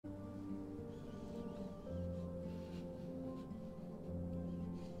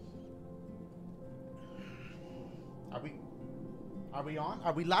Are we on?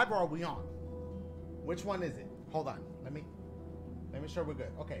 Are we live or are we on? Which one is it? Hold on. Let me make sure we're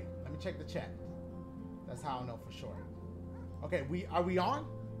good. Okay, let me check the chat. That's how I'll know for sure. Okay, are we on?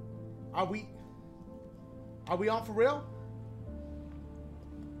 Are we on for real?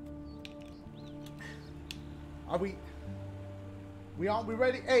 Are we on? We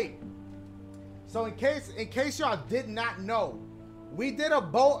ready? Hey. So in case y'all did not know, we did a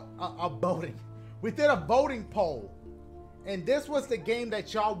voting. We did a voting poll. And this was the game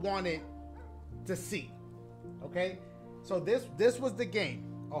that y'all wanted to see. Okay? So this was the game.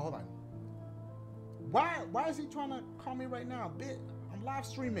 Oh, hold on. Why is he trying to call me right now? Bitch, I'm live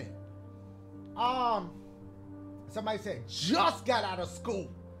streaming. Somebody said just got out of school.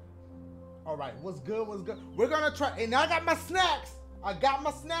 All right, what's good? What's good? We're gonna try, and I got my snacks. I got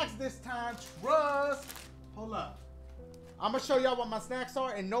my snacks this time. Trust. Hold up. I'm gonna show y'all what my snacks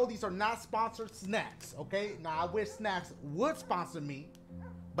are, and no, these are not sponsored snacks. Okay? Now I wish snacks would sponsor me,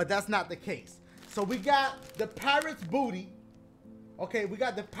 but that's not the case. So we got the Pirate's Booty. Okay, we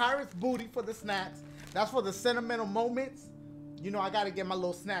got the Pirate's Booty for the snacks. That's for the sentimental moments. You know, I gotta get my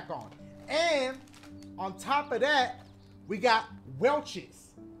little snack on. And on top of that, we got Welch's.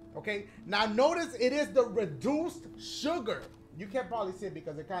 Okay, now notice it is the reduced sugar. You can't probably see it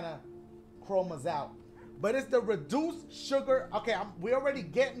because it kind of chromas out. But it's the reduced sugar. Okay, we're already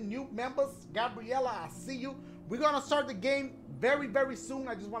getting new members. Gabriella, I see you. We're gonna start the game very, very soon.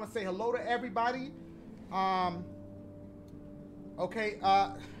 I just want to say hello to everybody. Okay,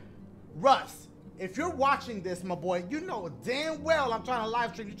 Russ, if you're watching this, my boy, you know damn well I'm trying to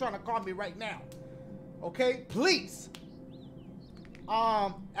live stream. You're trying to call me right now. Okay, please.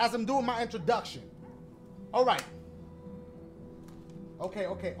 As I'm doing my introduction. All right. Okay.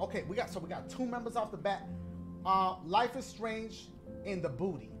 We got 2 members off the bat. Life is Strange in the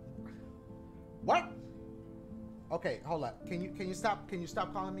booty. What? Okay, hold up. Can you stop? Can you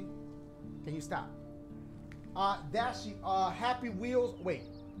stop calling me? Can you stop? Dashie, Happy Wheels. Wait,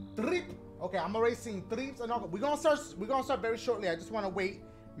 Trip. Okay, I'm already seeing trips and all. We're gonna start very shortly. I just want to wait,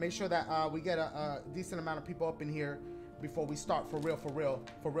 make sure that we get a decent amount of people up in here before we start for real.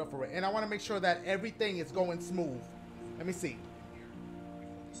 And I want to make sure that everything is going smooth. Let me see.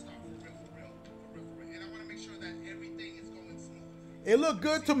 And I want to make sure that everything is going smooth. It looked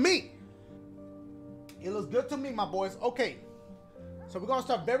good to me. It looks good to me, my boys. Okay. So we're gonna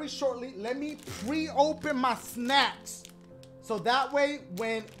start very shortly. Let me pre-open my snacks, so that way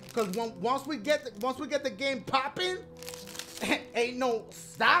once we get the game popping, ain't no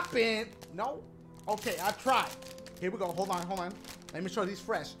stopping. No. Okay, I tried. Here we go. Hold on. Let me show these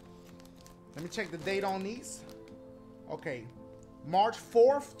fresh. Let me check the date on these. Okay, March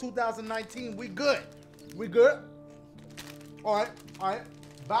 4th, 2019. We good. All right.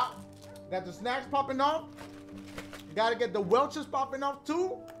 Got the snacks popping off. Gotta get the Welch's popping off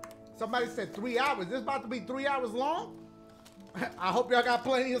too. Somebody said 3 hours. This about to be 3 hours long. I hope y'all got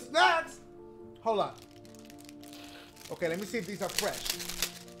plenty of snacks. Hold up. Okay, let me see if these are fresh.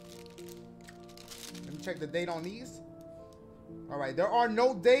 Let me check the date on these. All right, there are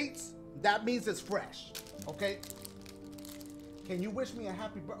no dates. That means it's fresh. Okay. Can you wish me a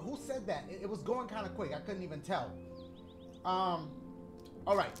happy birthday? Who said that? It was going kind of quick. I couldn't even tell. All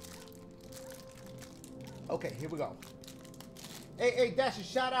right. Okay, here we go. Hey, Dashie,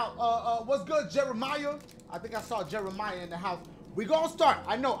 shout out. What's good, Jeremiah? I think I saw Jeremiah in the house. We gonna start.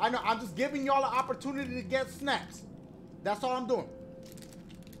 I know. I'm just giving y'all an opportunity to get snacks. That's all I'm doing.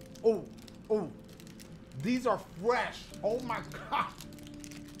 Oh. These are fresh. Oh my God.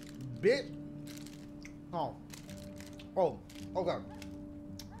 Bit. Oh, okay.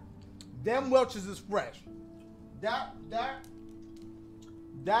 Them Welch's is fresh. That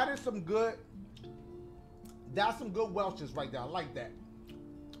is some good. That's some good Welch's right there. I like that.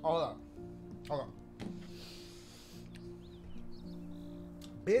 Hold on.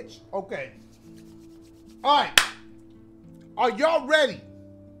 Bitch. Okay. All right. Are y'all ready?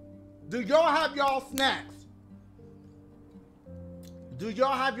 Do y'all have y'all snacks?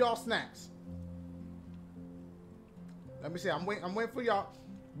 Let me see. I'm waiting for y'all.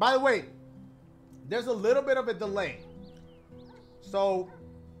 By the way, there's a little bit of a delay. So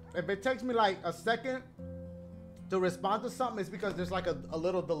if it takes me like a second to respond to something, it's because there's like a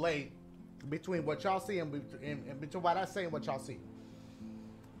little delay between what y'all see and between what I say and what y'all see.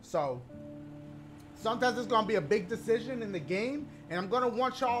 So sometimes it's gonna be a big decision in the game, and I'm gonna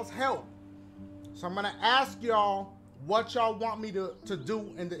want y'all's help. So I'm gonna ask y'all what y'all want me to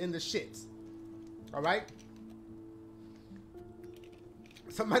do in the shits. All right.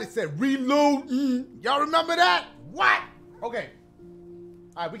 Somebody said reload. Y'all remember that? What? Okay.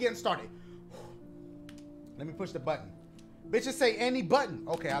 All right, we're getting started. Let me push the button. Bitches say any button.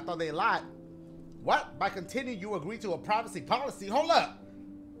 Okay, I thought they lied. What? By continuing, you agree to a privacy policy? Hold up.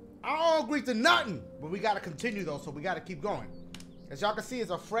 I don't agree to nothing. But we gotta continue though, so we gotta keep going. As y'all can see,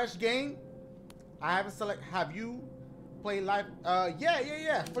 it's a fresh game. I haven't selected. Have you played live?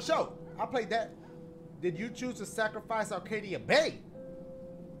 Yeah, for sure. I played that. Did you choose to sacrifice Arcadia Bay?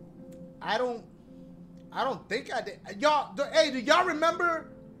 I don't think I did. Y'all, hey, do y'all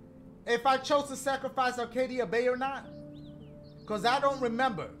remember if I chose to sacrifice Arcadia Bay or not? Because I don't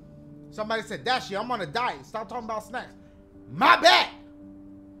remember. Somebody said, Dashie, I'm on a diet. Stop talking about snacks. My bad.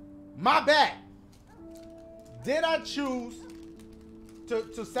 My bad. Did I choose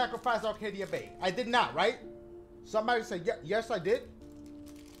to sacrifice Arcadia Bay? I did not, right? Somebody said, yes, I did.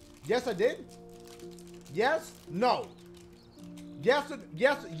 Yes, I did. Yes, no.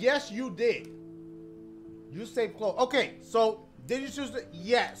 Yes, you did. You saved clothes. Okay, so did you choose to?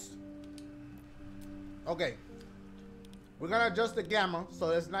 Yes. Okay. We're gonna adjust the gamma so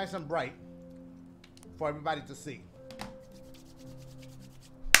it's nice and bright for everybody to see.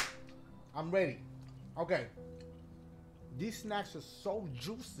 I'm ready. Okay. These snacks are so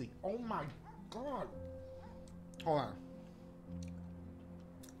juicy. Oh my God. Hold on.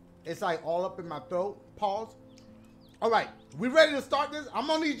 It's like all up in my throat. Pause. All right. We ready to start this? I'm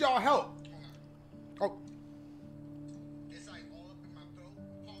gonna need y'all help. Oh. It's like all up in my throat.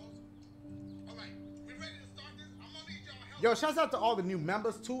 Pause. All right. We ready to start this? I'm gonna need y'all help. Yo, shouts out to all the new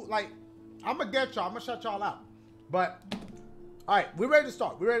members too. Like, I'm gonna get y'all. I'm gonna shut y'all out. But, all right. We're ready to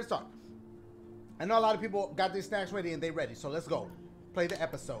start. We're ready to start. I know a lot of people got their snacks ready and they ready. So let's go. Play the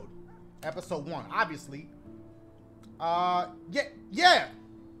episode. Episode 1, obviously. Yeah.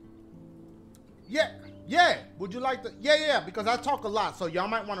 Would you like to? Yeah, because I talk a lot, so y'all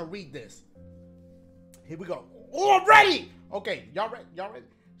might want to read this. Here we go. Oh, I'm ready. Okay, y'all ready? Y'all ready?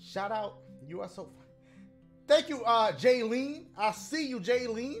 Shout out. You are so fun. Thank you, Jaylene. I see you,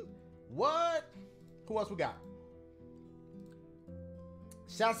 Jaylene. What? Who else we got?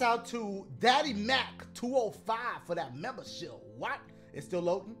 Shouts out to Daddy Mac 205 for that membership. What? It's still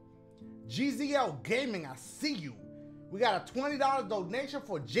loading. GZL Gaming, I see you. We got a $20 donation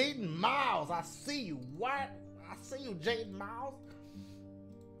for Jaden Miles. I see you. What? I see you, Jaden Miles.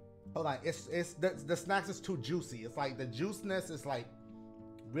 Hold on. It's the snacks is too juicy. It's like the juiciness is like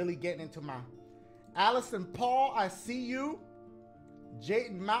really getting into my. Allison Paul, I see you.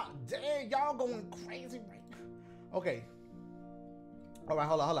 Jaden Miles. Dang, y'all going crazy right now. Okay. All right,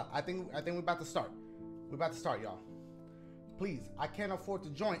 hold on. I think we're about to start. We're about to start, y'all. Please, I can't afford to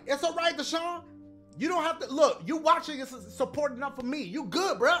join. It's all right, Deshaun. You don't have to look. You watching is support enough for me. You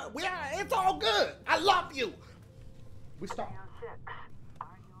good, bro? It's all good. I love you. We start. 6, are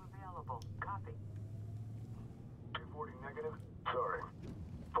you available? Copy. 240 negative. Sorry.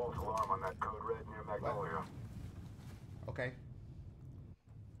 False alarm on that code red near Magnolia. Okay.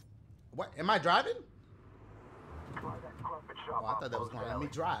 What? Am I driving? Try that carpet shop. Oh, I thought that was going to let me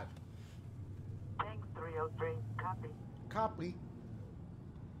drive. Tank 303, copy. Copy.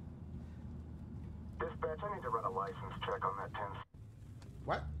 Dispatch, I need to run a license check on that 10.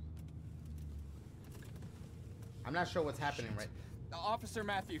 What? I'm not sure what's happening right. Officer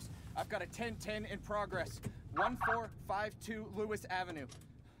Matthews, I've got a 1010 in progress. 1452 Lewis Avenue.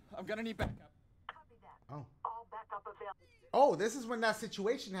 I'm gonna need backup. Copy that. Oh. All backup available. Oh, this is when that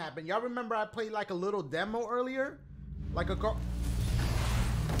situation happened. Y'all remember I played like a little demo earlier? Like a girl.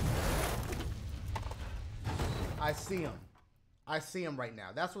 I see him. I see him right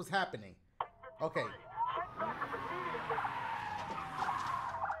now. That's what's happening. Okay.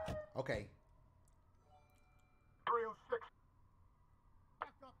 Okay. 306.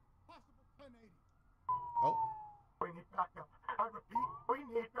 Backup, possible 1080. Oh. We need backup. I repeat, we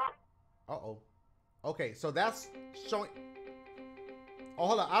need backup. Uh-oh. Okay, so that's showing. Oh,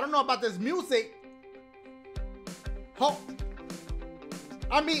 hold on. I don't know about this music.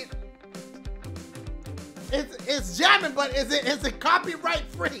 I mean, it's jamming, but is it copyright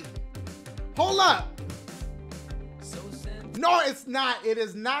free? Hold up. No, it's not. It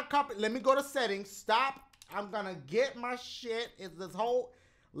is not copy. Let me go to settings. Stop. I'm gonna get my shit. Is this whole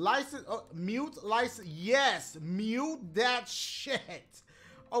license mute license? Yes, mute that shit.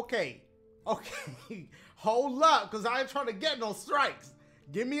 Okay. Hold up, cause I ain't trying to get no strikes.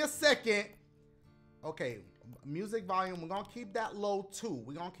 Give me a second. Okay, music volume. We're gonna keep that low too.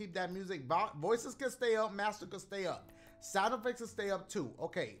 We're gonna keep that music. Voices can stay up. Master can stay up. Sound effects can stay up too.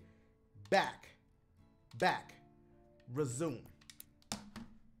 Okay. Back. Resume.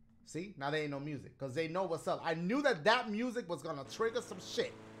 See? Now there ain't no music because they know what's up. I knew that music was going to trigger some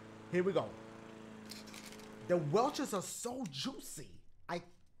shit. Here we go. The Welches are so juicy.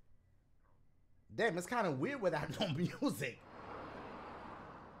 Damn, it's kind of weird without no music.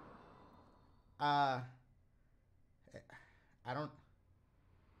 I don't.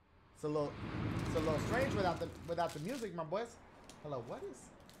 It's a little strange without the music, my boys. Hello, what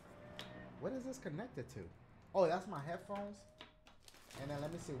is this connected to? Oh, that's my headphones. And then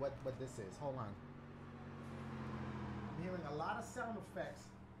let me see what this is. Hold on. I'm hearing a lot of sound effects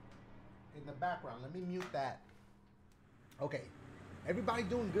in the background. Let me mute that. Okay. Everybody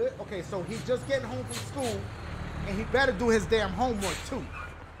doing good? Okay, so he's just getting home from school, and he better do his damn homework too.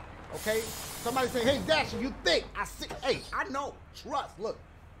 Okay? Somebody say, hey, Dash, you think? I see. Hey, I know. Trust. Look.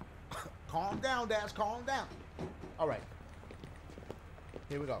 Calm down, Dash. Calm down. All right.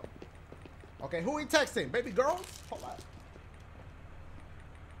 Here we go. Okay, who he texting? Baby girls? Hold on.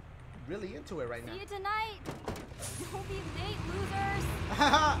 Really into it right now. See you tonight. Don't be late, losers.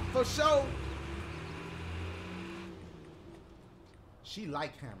 Haha, for sure. She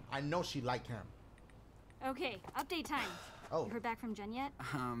like him. I know she like him. Okay, update time. Oh. You heard back from Jen yet?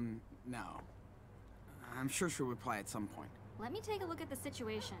 No. I'm sure she'll reply at some point. Let me take a look at the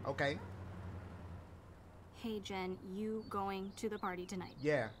situation. Okay. Hey, Jen, you going to the party tonight?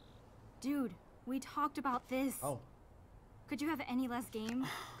 Yeah. Dude, we talked about this. Oh. Could you have any less game?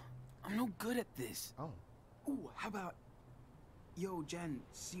 I'm no good at this. Oh. Ooh, how about... Yo, Jen,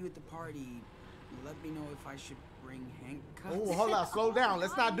 see you at the party. Let me know if I should bring handcuffs. Oh, hold on. Slow down.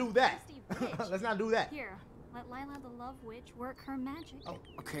 Let's not do that. Nasty bitch. Let's not do that. Here, let Lila the Love Witch work her magic. Oh.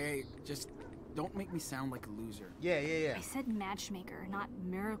 Okay, just don't make me sound like a loser. Yeah. I said matchmaker, not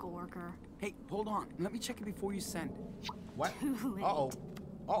miracle worker. Hey, hold on. Let me check it before you send. What? Too late. Uh-oh.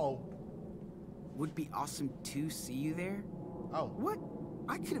 Uh-oh. Would be awesome to see you there. Oh. What?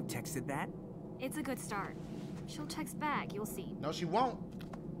 I could have texted that. It's a good start. She'll text back, you'll see. No, she won't.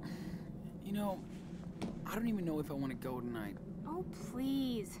 You know, I don't even know if I want to go tonight. Oh,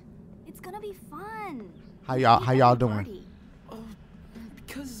 please. It's gonna be fun. How y'all doing? Party. Oh,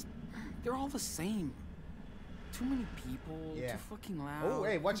 because they're all the same. Too many people, Yeah. too fucking loud. Oh,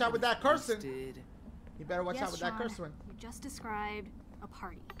 hey, watch out with that cursing. wasted. You better watch Yes, out with that Sean, curse one. You just described a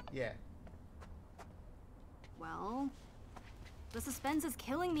party. Yeah. Well, the suspense is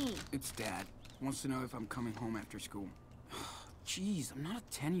killing me. It's Dad. Wants to know if I'm coming home after school. Jeez, I'm not a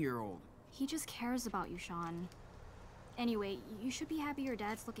 10-year-old. He just cares about you, Sean. Anyway, you should be happy your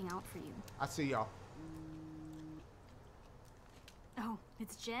dad's looking out for you. I see y'all. Oh,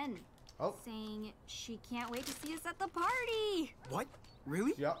 it's Jen. Oh. Saying she can't wait to see us at the party. What?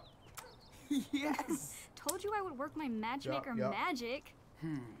 Really? Yup. Yes. Told you I would work my matchmaker yup. magic.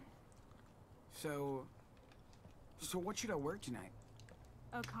 So what should I wear tonight?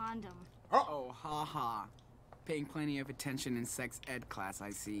 A condom. Oh, haha. Paying plenty of attention in sex ed class, I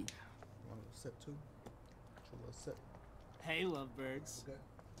see. Want a little sip too? A little sip. Hey, lovebirds. Okay.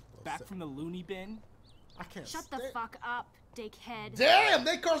 Back from the loony bin? I can't Shut the stand- fuck up, dickhead. Damn,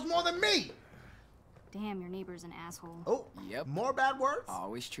 they curse more than me. Damn, your neighbor's an asshole. Oh. Yep. More bad words?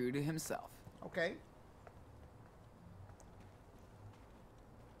 Always true to himself. Okay.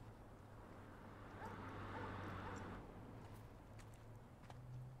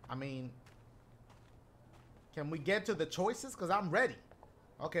 I mean, can we get to the choices? Because I'm ready.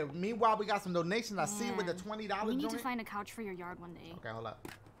 Okay, meanwhile, we got some donations. I see with the Man, $20 we need joint. to find a couch for your yard one day. Okay, hold up.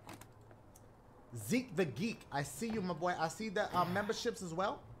 Zeke the Geek. I see you, my boy. I see the memberships as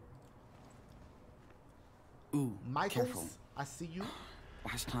well. Ooh, Michaels. careful. I see you.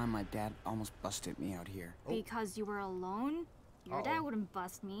 Last time my dad almost busted me out here. Oh. Because you were alone? Your dad wouldn't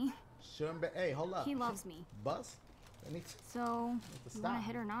bust me. Shouldn't be. Hey, hold up. He loves me. Bus. I need to- So, to you wanna stop.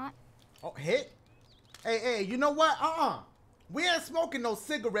 hit or not? Oh, hit? Hey, you know what? We ain't smoking no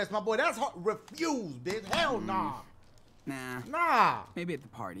cigarettes, my boy. That's refuse, bitch. Hell nah. Nah. Nah. Maybe at the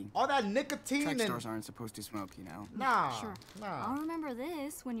party. All that nicotine Track and... stars aren't supposed to smoke, you know. Nah. Sure. Nah. I'll remember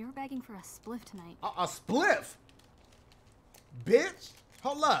this when you're begging for a spliff tonight. A spliff? Bitch?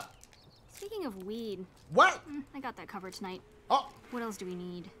 Hold up. Speaking of weed, What? I got that covered tonight. Oh, What else do we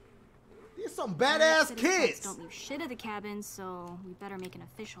need? these some Our badass city folks kids. don't leave shit at the cabin, so we better make an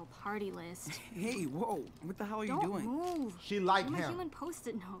official party list. Hey, whoa. What the hell are you Don't doing? move. She like I'm a him. human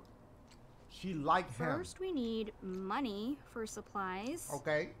post-it note. She like him. First, we need money for supplies,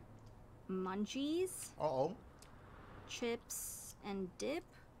 Okay. munchies, Uh-oh. chips and dip,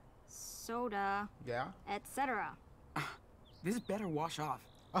 soda, Yeah. etc. This better wash off.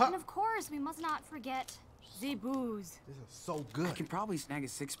 And of course, we must not forget the booze. This is so I good. can probably snag a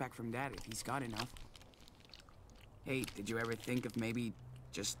six-pack from Dad if he's got enough. Hey, did you ever think of maybe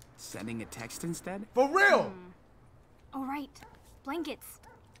just sending a text instead? For real. Oh, right. Blankets.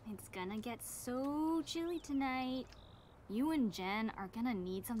 It's gonna get so chilly tonight. You and Jen are gonna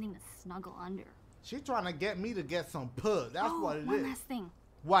need something to snuggle under. She trying to get me to get some pud. That's what it is. One last thing.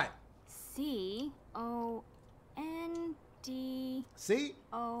 What? COND. See?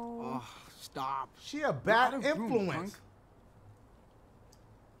 Oh, stop. She a bad Out of room, influence. punk.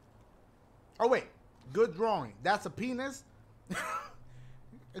 Oh wait, good drawing. That's a penis.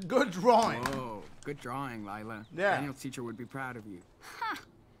 Good drawing. Whoa, good drawing, Lila. Yeah. Daniel's teacher would be proud of you. Ha!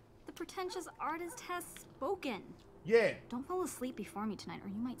 The pretentious artist has spoken. Yeah. Don't fall asleep before me tonight, or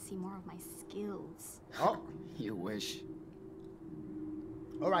you might see more of my skills. Oh. You wish.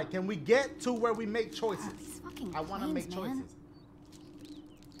 All right. Can we get to where we make choices? These fucking I want to planes, make man. choices.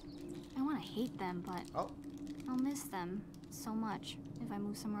 I want to hate them, but Oh. I'll miss them so much if I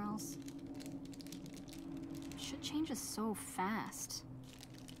move somewhere else. Shit changes so fast.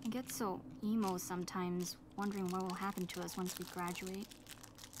 I get so emo sometimes, wondering what will happen to us once we graduate.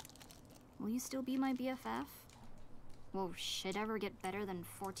 Will you still be my BFF? Will shit ever get better than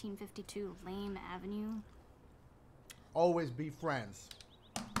 1452 Lame Avenue? Always be friends.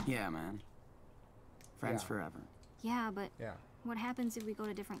 Yeah, man. Friends Yeah. forever. Yeah, but Yeah. what happens if we go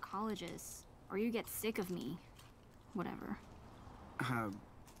to different colleges? Or you get sick of me? Whatever.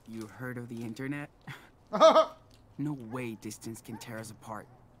 You heard of the internet? No way distance can tear us apart.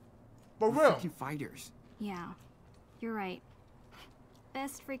 For We're real. freaking fighters. Yeah, you're right.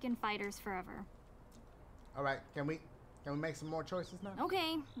 Best freaking fighters forever. All right. Can we make some more choices now?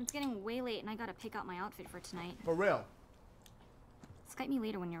 Okay, it's getting way late and I gotta pick out my outfit for tonight. For real. Skype me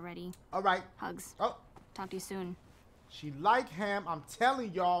later when you're ready. All right. Hugs. Oh, Talk to you soon. she like him. I'm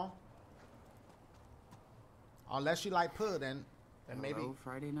telling y'all. Unless she like pud, then maybe. Hello,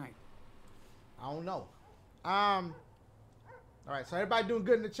 Friday night. I don't know. All right, so everybody doing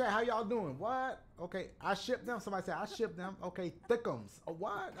good in the chat. How y'all doing? What? Okay, I shipped them. Somebody said I shipped them. Okay, thickums.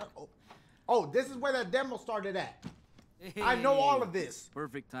 What? Oh, this is where that demo started at. I know all of this.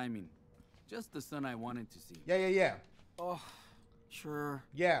 Perfect timing. Just the son I wanted to see. Yeah. Oh, sure.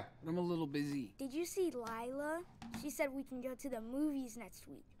 Yeah. But I'm a little busy. Did you see Lila? She said we can go to the movies next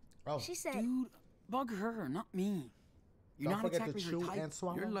week. Oh, She said, Dude, bug her, not me. You're don't not forget to exactly her chew type. and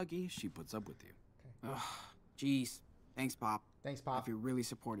swallow. You're lucky she puts up with you. Ugh, jeez. Thanks, Pop. Thanks, I Pop. feel really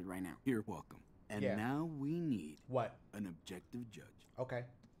supported right now. You're welcome. And Yeah. now we need What? an objective judge. Okay.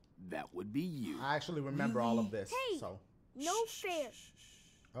 That would be you. I actually remember all of this. Hey. So. no fair.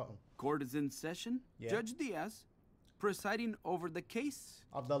 Uh-oh. Court is in session. Yeah. Judge Diaz, presiding over the case.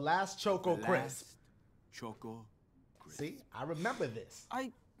 Of the last Choco Crisp. Last Choco Crisp. See, I remember this.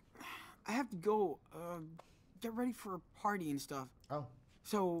 I have to go, get ready for a party and stuff. Oh.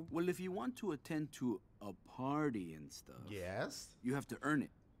 So, Well, if you want to attend to a party and stuff, Yes. you have to earn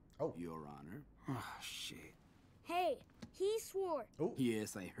it, Oh. Your Honor. oh, shit. Hey, he swore. Oh.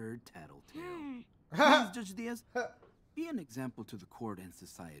 Yes, I heard tattletale. Hmm. Please, Judge Diaz, be an example to the court and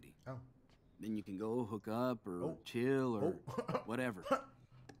society. Oh. Then you can go hook up or Oh. chill or Oh. whatever.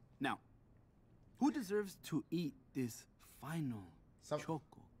 Now, who deserves to eat this final Choco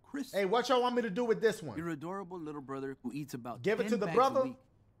Crisp? Hey, what y'all want me to do with this one? Your adorable little brother who eats about Give it 10 to the bags brother? a week.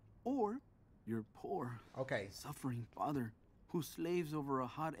 Or your poor, Okay. suffering father who slaves over a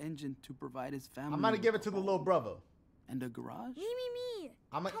hot engine to provide his family. I'm gonna with give it to the little brother. And a garage? Me.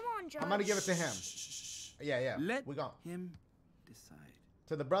 Come on, Judge. I'm gonna give it to him. Yeah. Let We gone. him decide.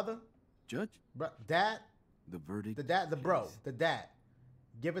 To the brother? Judge, Dad? the verdict. The dad, the bro, is- the dad.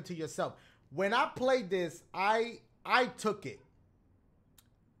 Give it to yourself. When I played this, I took it.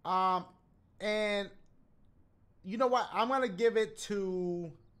 And you know what? I'm gonna give it to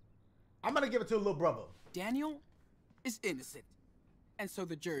the little brother. Daniel is innocent. And so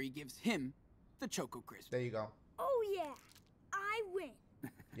the jury gives him the Choco Crisp. There you go. Oh, yeah. I win.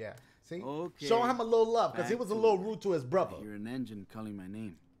 Yeah. See? Okay. Show him a little love because he Back was a to little it. rude to his brother. You're an engine calling my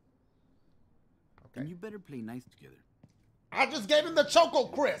name. Okay. And you better play nice together. I just gave him the Choco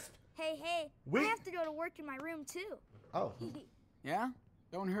Crisp. Hey, I We- have to go to work in my room, too. Oh. Yeah?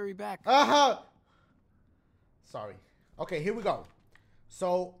 Don't hurry back. Sorry. Okay, here we go.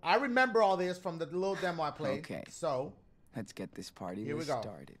 So I remember all this from the little demo I played. Okay. So, Let's get this party Here we go.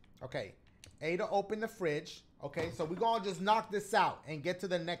 started. okay. Ada, open the fridge. Okay, so we're gonna just knock this out and get to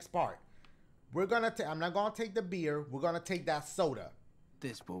the next part. We're gonna I'm not gonna take the beer. We're gonna take that soda.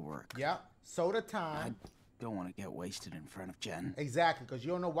 This will work. Yep. Soda I time. don't want to get wasted in front of Jen. Exactly, because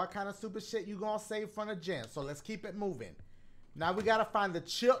you don't know what kind of stupid shit you gonna say in front of Jen. So let's keep it moving. Now we gotta find the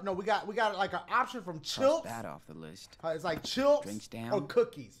chill. No, we got like an option from Cross Chilps. that off the list. It's like Chilps Drinks down. or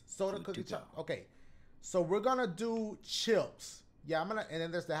cookies. Soda, Good cookie, to go. chip. Okay. So we're gonna do Chilps. Yeah, and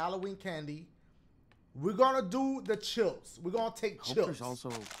then there's the Halloween candy. We're gonna do the Chilps. We're gonna take Hope Chilps. there's also,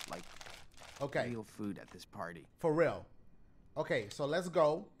 like, Okay, real food at this party. for real. Okay, so let's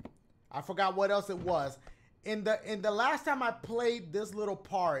go. I forgot what else it was. In the last time I played this little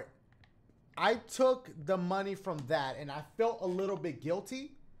part, I took the money from that and I felt a little bit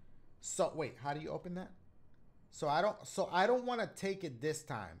guilty. So wait, how do you open that? So I don't want to take it this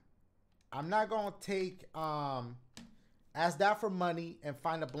time. I'm not gonna take ask that for money and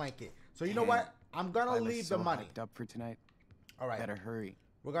find a blanket. So you know what? I'm gonna leave the money. Up for tonight. All right. Better hurry.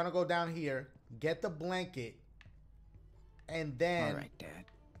 We're gonna go down here, get the blanket, and then. All right, Dad.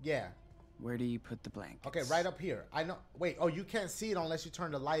 Yeah. Where do you put the blanket? Okay, right up here. I know. Wait. Oh, you can't see it unless you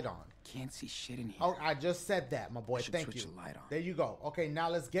turn the light on. Can't see shit in here. Oh, I just said that, my boy. Thank you. Switch the light on. There you go. Okay, now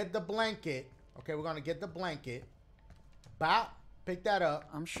let's get the blanket. Okay, we're gonna get the blanket. Bop. Pick that up.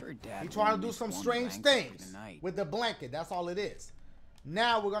 I'm sure Dad. He's trying to do some strange things with the blanket. That's all it is.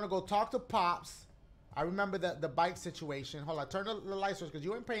 Now we're gonna go talk to Pops. I remember the bike situation. Hold on, turn the light switch because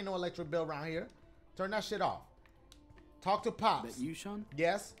you ain't paying no electric bill around here. Turn that shit off. Talk to Pops. That you, Sean?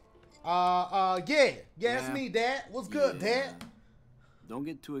 Yes. Yeah. It's me, Dad. What's good, Dad? Don't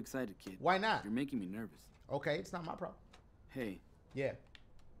get too excited, kid. Why not? You're making me nervous. Okay, it's not my problem. Hey. Yeah.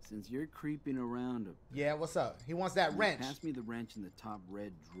 Since you're creeping around yeah, what's up? He wants that wrench. Pass me the wrench in the top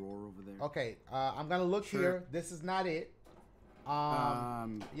red drawer over there. Okay, I'm gonna look here. This is not it.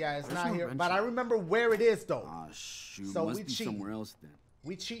 Yeah, it's not here. But I remember where it is though. Ah, shoot. So Must we be cheating. somewhere else then.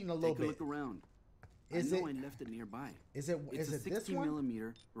 We cheating a little bit. Take a look around. Is I know it? I left it nearby. Is it? It's Is a it this 60 one?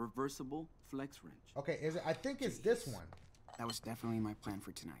 millimeter reversible flex wrench. Okay, is it? I think it's this one. That was definitely my plan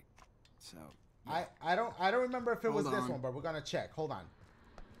for tonight. So. Yeah. I don't remember if it was this one, but we're gonna check. Hold on.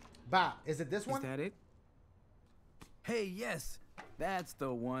 Bob, is it this one? Is that it? Hey, yes, that's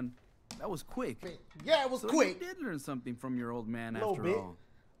the one. That was quick. Yeah, it was quick. You did learn something from your old man Little after bit. all.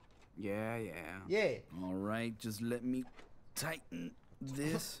 Yeah. Yeah. All right, just let me tighten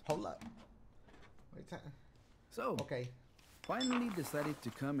this. Hold up. Wait, So, okay. Finally decided to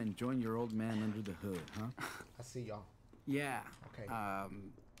come and join your old man under the hood, huh? I see y'all. Yeah. Okay.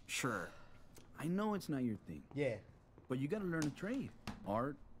 Sure. I know it's not your thing. Yeah. But you gotta learn a trade.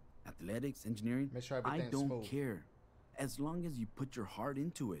 Art, athletics, engineering. Make sure I everything's don't smooth. care. As long as you put your heart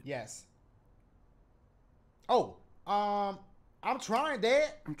into it. Yes. Oh, I'm trying,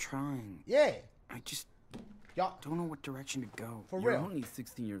 Dad. I'm trying. Yeah. I just y'all don't know what direction to go. For You're real. only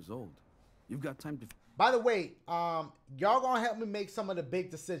 16 years old. You've got time to. By the way, y'all gonna help me make some of the big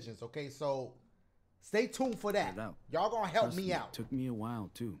decisions, okay? So stay tuned for that. Y'all gonna help Trust me out. It took me a while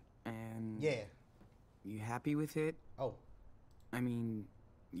too. And yeah. You happy with it? Oh. I mean,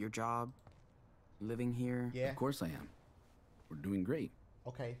 your job, living here. Yeah. Of course I am. We're doing great.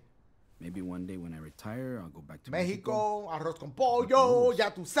 Okay. Maybe one day when I retire, I'll go back to Mexico, arroz con pollo, ya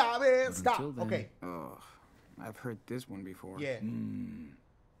tú sabes. But Stop. until then- Okay. Oh, I've heard this one before. Yeah.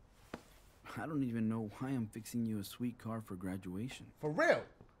 I don't even know why I'm fixing you a sweet car for graduation. For real.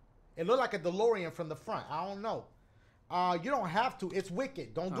 It looked like a DeLorean from the front. I don't know. You don't have to. It's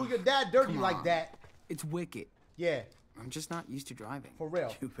wicked. Don't do your dad dirty come like on. that. It's wicked. Yeah. I'm just not used to driving. For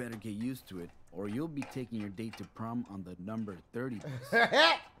real. You better get used to it, or you'll be taking your date to prom on the number 30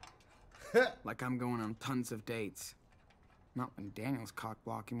 bus. Like I'm going on tons of dates. Not when Daniel's cock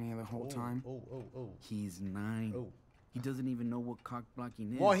blocking me the whole time. Oh. He's 9. Oh. He doesn't even know what cock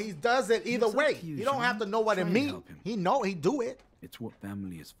blocking is. Well, he does it either It's up way. to you, He don't Sean. have to know what Try it to means. help him. He know. He do it. It's what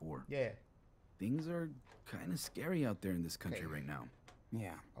family is for. Yeah. Things are kind of scary out there in this country right now.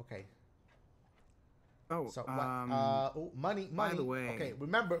 Yeah. Okay. Oh, So what? Money. by the way- Okay.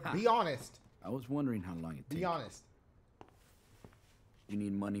 Remember, be honest. I was wondering how long it takes. Be honest. You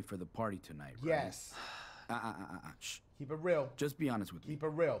need money for the party tonight, right? Yes. Shh. Keep it real. Just be honest with me. Keep it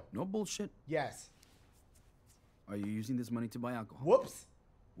real. No bullshit. Yes. Are you using this money to buy alcohol? Whoops.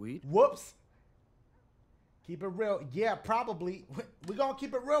 Weed? Whoops. Keep it real. Yeah, probably. We gonna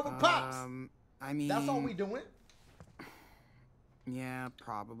keep it real with Pops. I mean, That's all we doing. Yeah,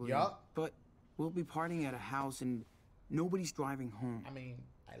 probably. Yup. But we'll be partying at a house and nobody's driving home. I mean,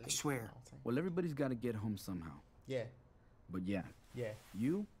 I swear. Well, everybody's got to get home somehow. Yeah. But yeah, Yeah.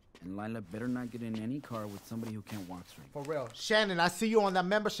 you and Lila better not get in any car with somebody who can't walk straight. For real. Shannon, I see you on that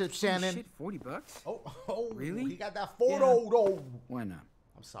membership, Shannon. Shit, $40? Oh, Really? He got that photo, though. Why not?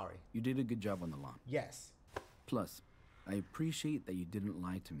 I'm sorry. You did a good job on the lawn. Yes. Plus, I appreciate that you didn't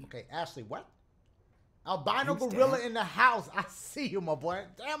lie to me. Okay, Ashley, what? Albino Thanks, gorilla Dad. in the house. I see you, my boy.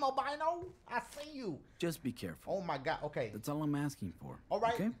 Damn, albino. I see you. Just be careful. Oh, my God. Okay. That's all I'm asking for. All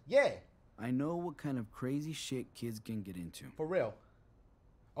right. Okay? Yeah. I know what kind of crazy shit kids can get into. For real.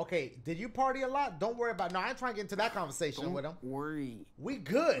 Okay, did you party a lot? Don't worry about it. No, I ain't trying to get into that conversation with him. Don't worry. We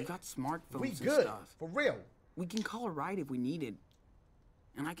good. We got smartphones We and good. stuff. For real. We can call a ride if we need it.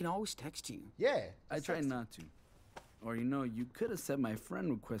 And I can always text you. Yeah. I try not to. Or, you know, you could have set my friend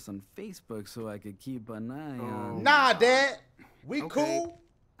request on Facebook so I could keep an eye on... Nah, Dad. We Okay. cool,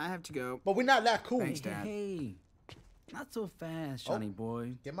 I have to go. but we're not that cool. Thanks, Dad. Hey, not so fast, Johnny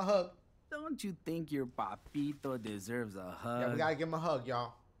boy. Give him a hug. Don't you think your papito deserves a hug? Yeah, we gotta give him a hug,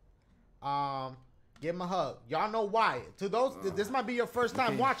 y'all. Give him a hug. Y'all know why. To those, this might be your first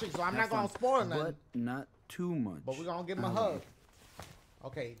time watching, so I'm not gonna spoil nothing. But not too much. But we're gonna give him a hug.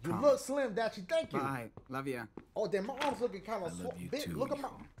 Okay, you look slim, Dashie. Thank you. Bye. Love ya. Oh, damn, my arms looking kind of love you big. too, Look at my.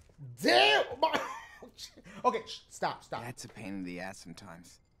 hijo. Damn! My... Okay, stop. That's a pain in the ass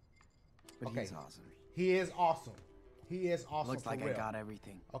sometimes. But Okay. he's awesome. He is awesome. He is awesome. Looks for like real. I got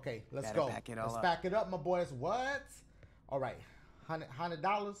everything. Okay, let's Better go. pack it all Let's up. back it up, my boys. What? All right,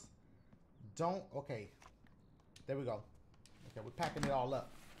 $100. Don't. Okay, there we go. Okay, we're packing it all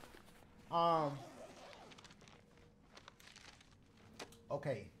up.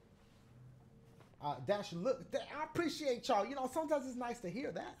 Okay. Dash, look, I appreciate y'all. You know, sometimes it's nice to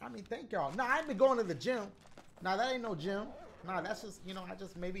hear that. I mean, thank y'all. Nah, I ain't been going to the gym. Nah, that ain't no gym. Nah, that's just, you know, I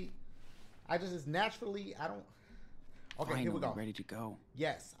just naturally, I don't. Okay, Finally, here we go. ready to go.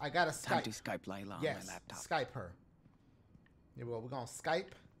 Yes, I got a Skype. Time to Skype Layla on my laptop. Skype her. Here we go. We're gonna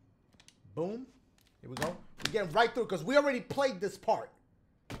Skype. Boom. Here we go. We're getting right through because we already played this part.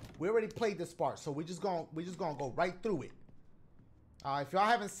 So we're just gonna go right through it. If y'all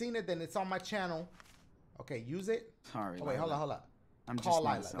haven't seen it, then it's on my channel. Okay, use it. Sorry. Oh wait, hold on. I'm Call just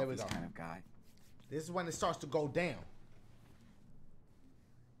not a Lila. There we selfish go. kind of guy. This is when it starts to go down.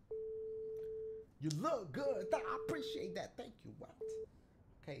 You look good. I appreciate that. Thank you. What?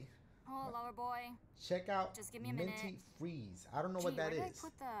 Okay. Oh, lover boy. Check out Just give me a Minty minute. Freeze. I don't know what that where is. did I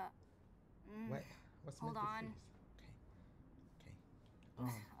put the... What? What's Hold Minty on. Freeze?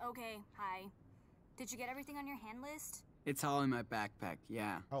 Okay. Okay, hi. Did you get everything on your hand list? It's all in my backpack,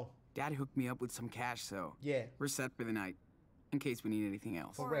 yeah. Oh. Dad hooked me up with some cash, so Yeah. we're set for the night, in case we need anything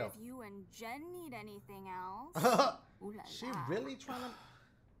else. For or real. if you and Jen need anything else. Ooh la She la. really trying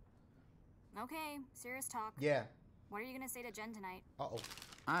to... Okay, serious talk. Yeah. What are you gonna say to Jen tonight? Uh-oh.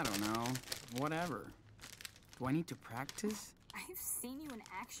 I don't know. Whatever. Do I need to practice? I've seen you in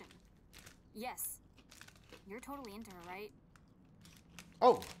action. Yes. You're totally into her, right?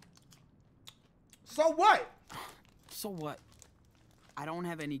 Oh. So what? So what? I don't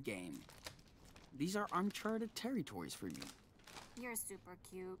have any game. These are uncharted territories for me. You're super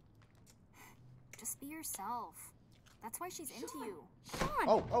cute. Just be yourself. That's why she's into you. Sean,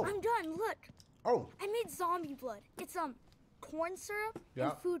 Oh. I'm done. Look, Oh. I made zombie blood. It's corn syrup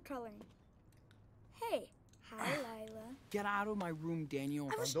Yeah. and food coloring. Hey, hi, Lila. Get out of my room, Daniel.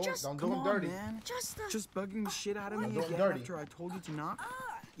 I was Don't just do Come him on, dirty. man. just Just bugging the shit out of me Don't do him again dirty. after I told you to knock?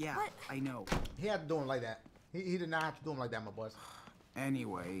 Yeah, what? I know. He had to do him like that. He did not have to do him like that, my boys.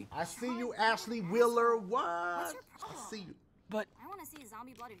 Anyway, I see you, Ashley Wheeler. What? What's your I problem? see you. but I want to see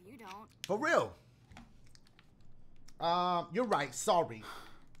zombie blood if you don't. For real. You're right. Sorry.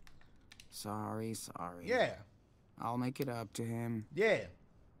 sorry. Yeah. I'll make it up to him. Yeah.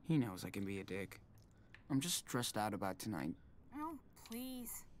 He knows I can be a dick. I'm just stressed out about tonight. Oh,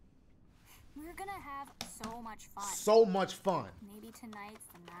 please. We're gonna have so much fun. So much fun. Maybe tonight's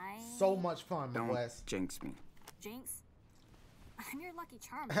the night. So much fun, my Don't boys. jinx me. Jinx, I'm your lucky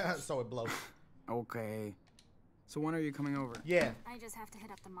charm. So it blows. Okay. So when are you coming over? Yeah. I just have to hit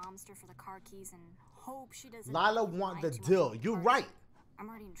up the momster for the car keys and hope she doesn't. Lila lie want the too much deal. at the You're party. right. I'm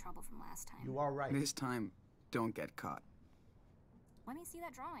already in trouble from last time. You are right. This time, don't get caught. Let me see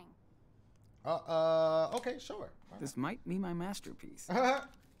that drawing. Okay, sure. This might be my masterpiece.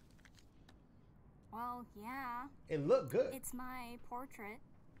 Well, yeah. It looked good. It's my portrait.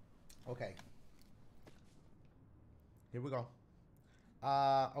 Okay. Here we go.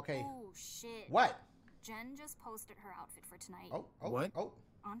 Okay. Oh shit. What? Jen just posted her outfit for tonight Oh. What? Oh.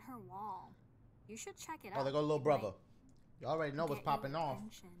 on her wall. You should check it out. Oh, there go little It brother. might You already know what's get your popping off.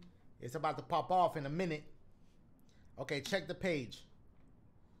 attention. It's about to pop off in a minute. Okay, check the page.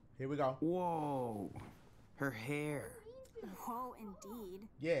 Here we go. Whoa. Her hair. Whoa, indeed.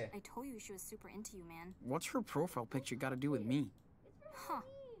 Yeah. I told you she was super into you, man. What's her profile picture got to do with me? Huh.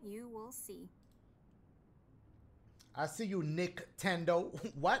 You will see. I see you, Nick Tendo.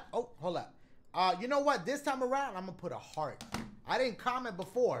 What? Oh, hold up. You know what? This time around, I'm gonna put a heart. I didn't comment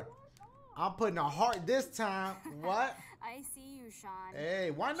before. I'm putting a heart this time. What? I see you, Sean.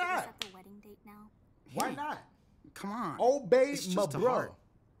 Hey, why Should we not? set the wedding date now? Why Hey, not? Come on. Obey It's my just a bro. heart.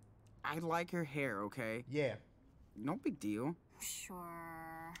 I like her hair, okay? Yeah. No big deal. Sure.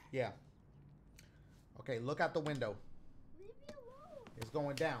 Yeah. Okay, look out the window. It's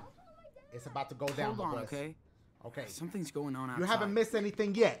going down. It's about to go down. Hold on, boys. okay? Okay. Something's going on outside. You haven't missed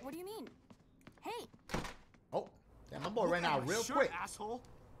anything yet. What do you mean? Hey, Oh, Damn, my boy ran out real Sure, quick. asshole.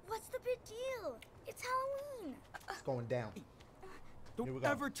 What's the big deal? It's Halloween. It's going down. Here we Don't go.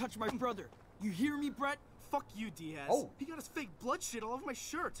 ever touch my brother. You hear me, Brett? Fuck you, Diaz. Oh. He got his fake blood shit all over my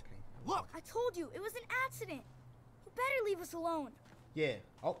shirt. Look. I told you, it was an accident. You better leave us alone. Yeah.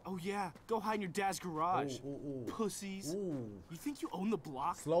 Oh. Oh yeah, go hide in your dad's garage. Ooh, ooh, ooh. Pussies. Ooh. You think you own the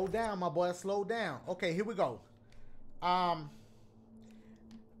block? Slow down, my boy. Slow down. Okay, here we go. I'm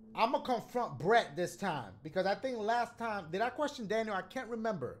gonna confront Brett this time because I think last time did I question Daniel? I can't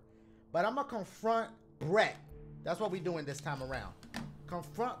remember, but I'm gonna confront Brett. That's what we're doing this time around.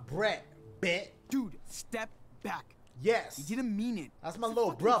 Confront Brett, bet. Dude, step back. Yes. He didn't mean it. That's my He's a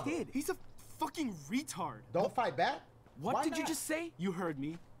little fucking brother. kid. He's a fucking retard. Don't fight back. What Why did you not? just say? You heard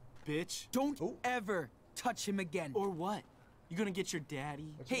me, bitch. Don't Ooh. ever touch him again. Or what? You gonna get your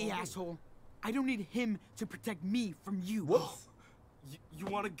daddy? What you Hey, gonna do? asshole. I don't need him to protect me from you. Whoops. You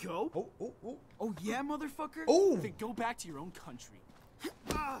wanna go? Oh, oh, oh. Oh, yeah, motherfucker? Oh. Then go back to your own country.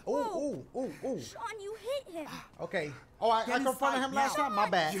 Oh, oh, oh, oh. Sean, you hit him. Okay. Oh, I Get confronted inside him last now. time. My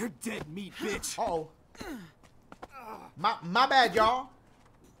bad. You're dead meat, bitch. Uh-oh. My bad, y'all.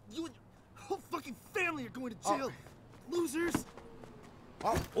 You and your whole fucking family are going to jail. Losers.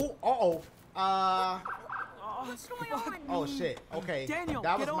 Oh, uh-oh. What's going on? Oh shit. Okay. Daniel,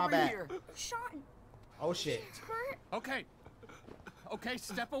 that was get my over bad. here. Sean, Oh shit. it's hurt. Okay. Okay,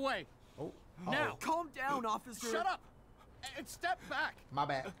 step away. Oh. Now. Calm down, officer. Shut up. And step back. My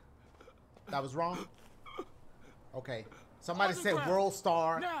bad. That was wrong. Okay. Somebody On the said ground. World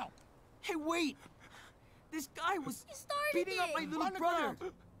Star. Now. Hey, wait. This guy was You started beating up my it. little On the brother.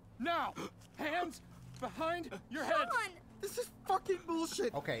 ground. Now. Hands behind your head. Sean, This is fucking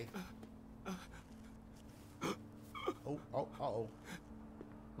bullshit. Okay. Oh, oh, uh-oh.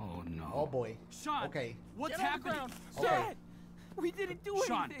 Oh no. Oh boy. Sean. Okay. What's Get on the happening? ground. Okay. Dad, we didn't do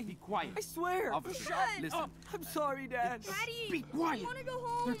Sean, anything. be quiet. I swear. Officer, Shut listen. up. I'm sorry, Dad. Daddy, Be quiet. I want to go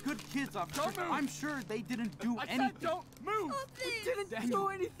home. They're good kids, officer. Don't move. I'm sure they didn't do I anything. said don't move. Stop this. Didn't Daniel, do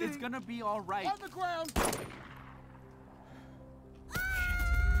anything. it's gonna be all right. On the ground.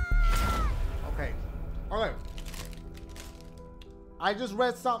 Okay. Okay. I just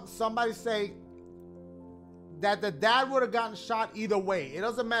read somebody say that the dad would have gotten shot either way. It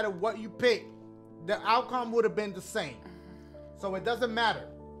doesn't matter what you pick. The outcome would have been the same. So it doesn't matter.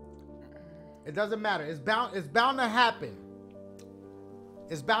 It doesn't matter. It's bound to happen.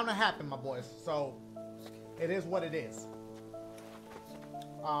 It's bound to happen, my boys. So it is what it is.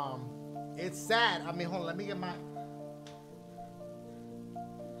 It's sad. I mean, hold on, let me get my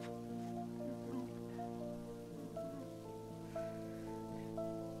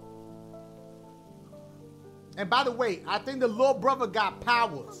And by the way, I think the little brother got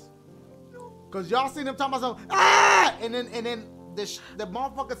powers. Cause y'all seen him talking about something, ah! And then the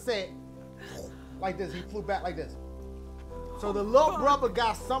motherfucker said like this. He flew back like this. So the little brother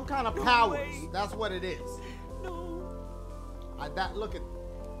got some kind of powers. way. That's what it is. No. Look at.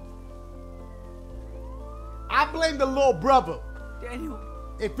 I blame the little brother. Daniel.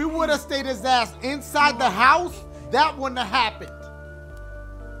 If he would have stayed his ass inside the house, that wouldn't have happened.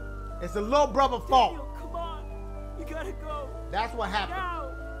 It's the little brother's fault. Daniel, come on. You gotta go. That's what happened. Now.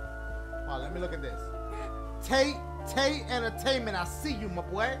 Oh, let me look at this. Tate Entertainment, I see you, my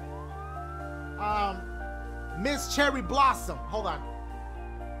boy. Miss Cherry Blossom. Hold on.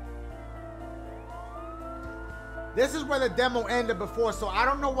 This is where the demo ended before, so I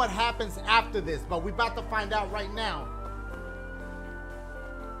don't know what happens after this, but we're about to find out right now.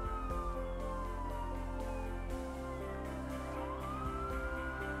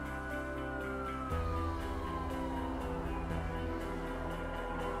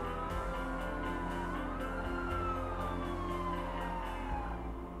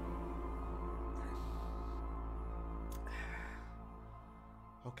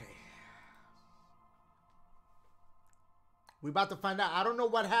 Okay. We're about to find out. I don't know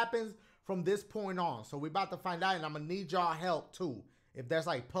what happens from this point on. So we're about to find out, and I'm going to need y'all help too. If there's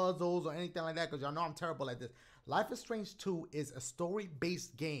like puzzles or anything like that, because y'all know I'm terrible at this. Life is Strange 2 is a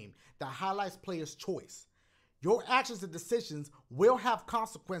story-based game that highlights players' choice. Your actions and decisions will have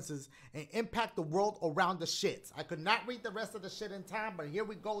consequences and impact the world around the shits. I could not read the rest of the shit in time, but here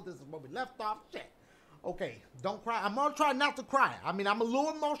we go. This is where we left off. Shit. Okay, don't cry. I'm gonna try not to cry. I mean, I'm a little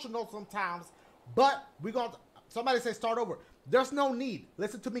emotional sometimes, but we're gonna. Somebody say start over. There's no need.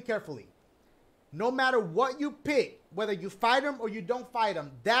 Listen to me carefully. No matter what you pick, whether you fight them or you don't fight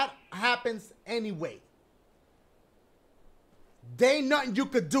them, that happens anyway. There ain't nothing you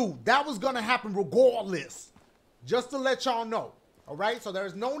could do. That was gonna happen regardless. Just to let y'all know. All right. So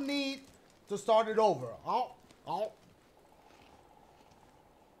there's no need to start it over. All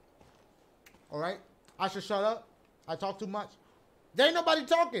right. I should shut up. I talk too much. There ain't nobody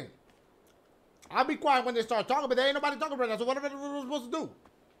talking. I'll be quiet when they start talking, but there ain't nobody talking right now. So what am I supposed to do?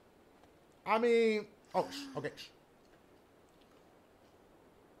 I mean, oh, okay.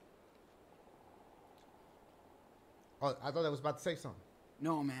 Oh, I thought I was about to say something.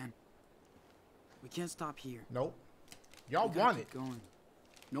 No, man. We can't stop here. Nope. Y'all We gotta want it. keep going.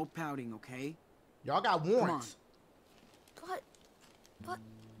 No pouting, okay? Y'all got warrants. But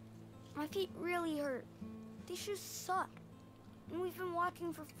my feet really hurt. These shoes suck. And we've been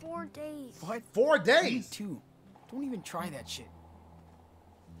walking for 4 days. What? 4 Me days. too. Don't even try that shit.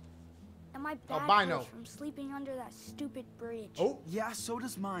 And my back albino. hurts from sleeping under that stupid bridge. Oh. Yeah, so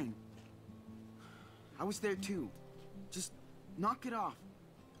does mine. I was there too. Just knock it off.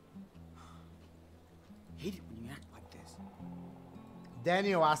 Hate it when you act like this.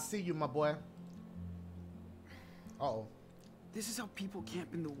 Daniel, I see you, my boy. Uh-oh. This is how people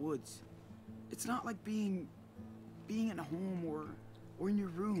camp in the woods. It's not like being in a home or in your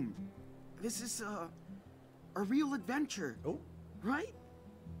room. This is a real adventure. Oh. Right?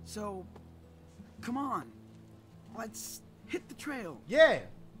 So, come on. Let's hit the trail. Yeah.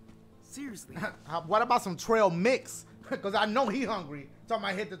 Seriously. What about some trail mix? Because I know he hungry. Talking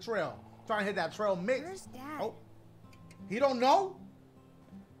about hit the trail. Trying to hit that trail mix. Where's Dad? Oh. He don't know?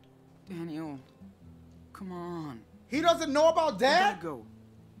 Daniel, come on. He doesn't know about We Dad? gotta go.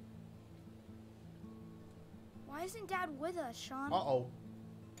 Why isn't Dad with us, Sean? Uh-oh.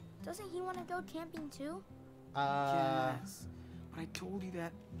 Doesn't he want to go camping too? Yes. But I told you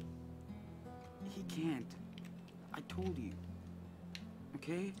that he can't. I told you.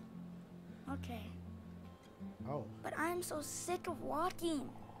 Okay? Okay. Oh. But I'm so sick of walking.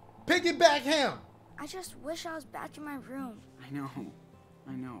 Piggyback him. I just wish I was back in my room. I know.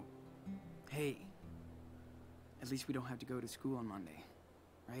 I know. Hey. At least we don't have to go to school on Monday.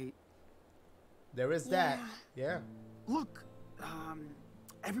 Right? There is that. Yeah. Look,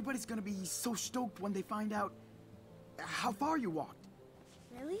 everybody's gonna be so stoked when they find out how far you walked.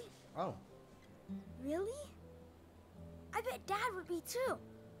 Really? Oh. Really? I bet Dad would be too.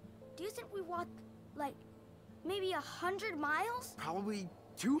 Do you think we walked, like, maybe 100 miles? Probably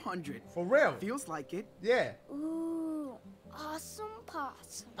 200. For real? Feels like it. Yeah. Ooh, awesome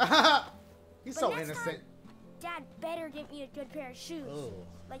possum. He's But so next innocent. time, Dad better get me a good pair of shoes, Ugh.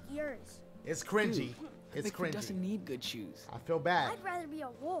 like yours. It's cringy. It's Bigfoot cringy. doesn't need good shoes. I feel bad. I'd rather be a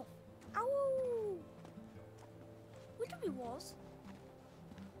wolf. Ow! We could be wolves.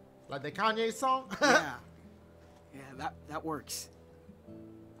 Like the Kanye song? Yeah. Yeah, that works.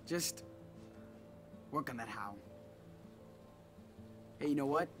 Just work on that how. Hey, you know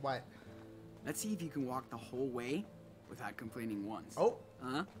what? What? Let's see if you can walk the whole way without complaining once. Oh.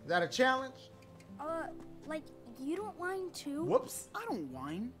 Huh? Is that a challenge? Like, you don't whine too? Whoops. I don't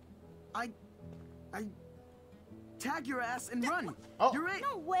whine. I tag your ass and run. Oh. You're it.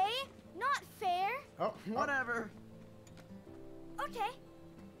 No way! Not fair! Oh. Whatever. Okay.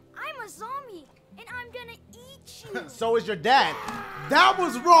 I'm a zombie, and I'm gonna eat you. So is your dad. That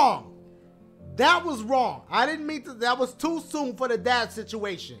was wrong. That was wrong. I didn't mean to. That was too soon for the dad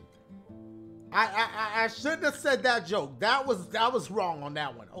situation. I shouldn't have said that joke. That was wrong on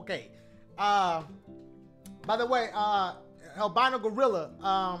that one. Okay. By the way, Albino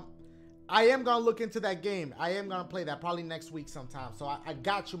Gorilla, I am gonna look into that game. I am gonna play that probably next week sometime. So I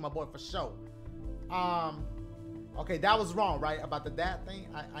got you, my boy, for sure. Okay, that was wrong, right? About the dad thing?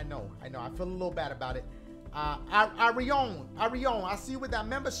 I know. I feel a little bad about it. Arion, I see you with that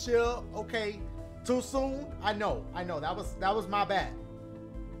membership. Okay, too soon? I know. That was my bad.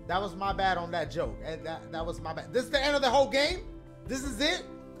 That was my bad on that joke. And that was my bad. This is the end of the whole game? This is it?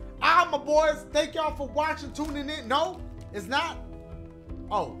 My boys, thank y'all for watching, tuning in. No, it's not?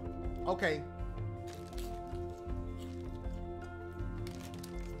 Oh, okay.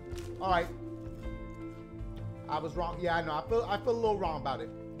 All right. I was wrong. Yeah, I know. I feel a little wrong about it.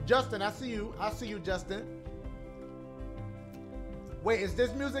 Justin, I see you. I see you, Justin. Wait, is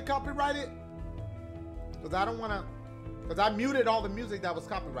this music copyrighted? Because I don't want to... Because I muted all the music that was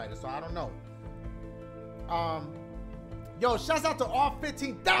copyrighted, so I don't know. Yo, shouts out to all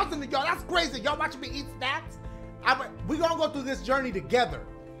 15,000 of y'all. That's crazy. Y'all watching me eat snacks? We're going to go through this journey together.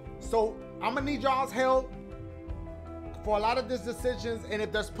 So I'm going to need y'all's help for a lot of these decisions and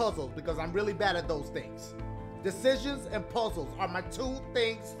if there's puzzles, because I'm really bad at those things. Decisions and puzzles are my two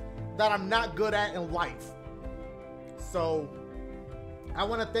things that I'm not good at in life. So I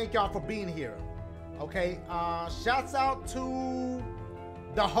want to thank y'all for being here. Okay, shouts out to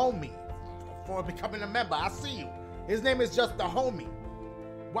the homie for becoming a member. I see you. His name is just the homie.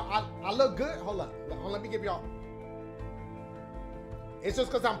 Well, I look good. Hold up. Let me give y'all. It's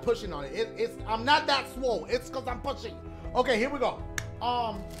just because I'm pushing on it. I'm not that swole. It's because I'm pushing. Okay, here we go.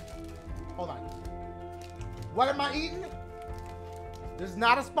 Hold on. What am I eating? This is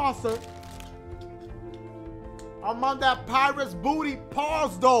not a sponsor. I'm on that Pirate's Booty.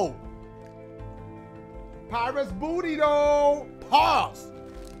 Pause, though. Pirate's Booty, though. Pause.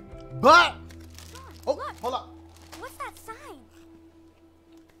 But. Oh, look. hold up. What's that sign?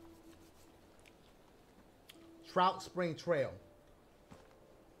 Trout Spring Trail.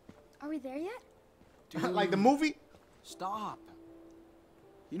 Are we there yet? Dude, like the movie? Stop.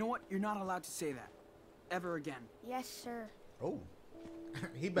 You know what? You're not allowed to say that. Ever again. Yes, sir. Oh.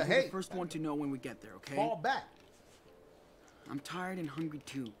 He You're the behaved. first one to know when we get there, okay? Fall back. I'm tired and hungry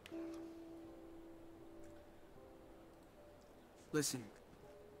too. Listen,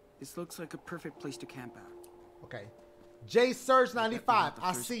 this looks like a perfect place to camp out. Okay. J Surge 95.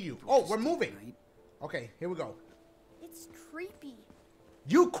 I first see you. people Oh, to we're stay moving. tonight. Okay, here we go. It's creepy.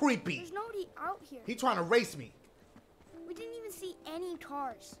 You creepy. There's nobody out here. He trying to race me. We didn't even see any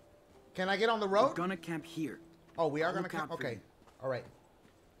cars. Can I get on the We're road? gonna camp here. Oh, we are I'll gonna look camp. out for Okay. you. All right.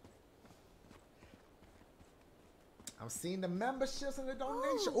 I'm seeing the memberships and the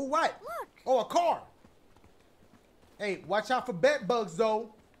donation. Oh, what? Look. Oh, a car. Hey, watch out for bed bugs,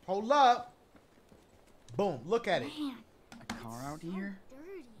 though. Hold up. Boom. Look at it. Man, A car out here?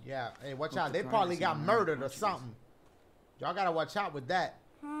 dirty. Yeah. Hey, watch Hope out. the They car probably doesn't got run murdered or into us. something. Y'all gotta watch out with that.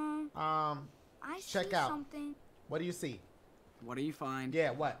 I Check see out. something. What do you see? What do you find?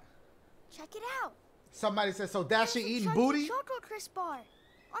 Yeah, what? Check it out. Somebody said, so There's Dashie a eating chunky booty? Choco Crisp bar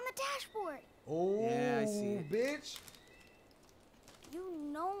on the dashboard. Oh, Yeah, I see it. bitch. You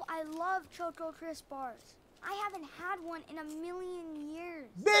know I love Choco Crisp bars. I haven't had one in a million years.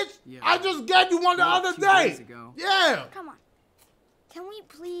 Bitch, Yeah. I just gave you one the Yeah, other 2 day. days ago. Yeah. Come on. Can we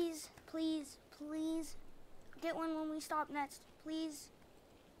please, please, please get one when we stop next? Please?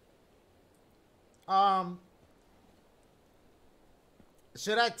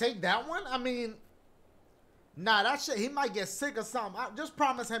 Should I take that one? I mean, nah, that shit, he might get sick or something. Just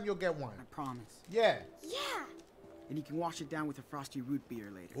promise him you'll get one. I promise. Yeah. Yeah. And you can wash it down with a frosty root beer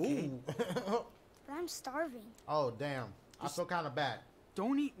later, okay? Ooh. But I'm starving. Oh, damn. I feel kind of bad.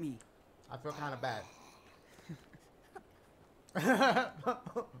 Don't eat me. I feel kind of bad.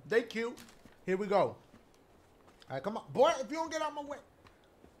 They cute. Here we go. All right, come on. Boy, if you don't get out my way.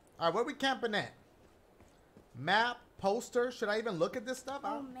 All right, where we camping at? Map, poster. Should I even look at this stuff?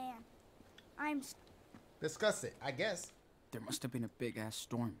 Oh, man. I'm Discuss it, I guess. There must have been a big-ass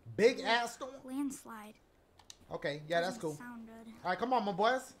storm. Big ass storm? landslide. Okay, yeah, that's Doesn't cool. sound good. All right, come on, my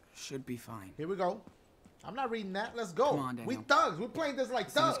boys. Should be fine. Here we go. I'm not reading that. Let's go. Come on, We Daniel. thugs. We're playing this like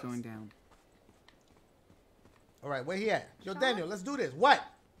Sun's thugs. going down. All right, where he at? Yo, Sean? Daniel, let's do this. What?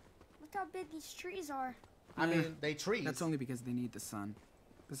 Look how big these trees are. I mean, they trees. That's only because they need the sun.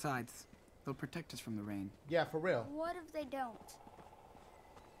 Besides, they'll protect us from the rain. Yeah, for real. What if they don't?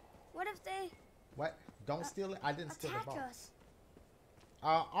 What if they What? Don't steal it. I didn't steal the attack ball. us?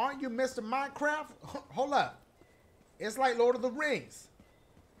 Aren't you Mr. Minecraft? Hold up. It's like Lord of the Rings.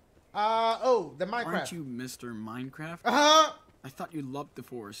 Oh, the Minecraft. Aren't you Mr. Minecraft? Uh-huh. I thought you loved the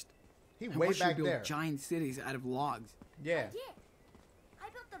forest. He I way watched back you build there. giant cities out of logs. Yeah. Yeah. I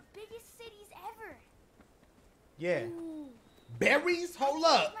built the biggest cities ever. Yeah. Ooh. Berries? Hold I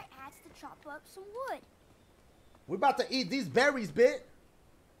can use up. my axe to chop up some wood. We're about to eat these berries, bit.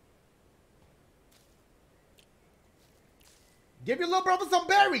 Give your little brother some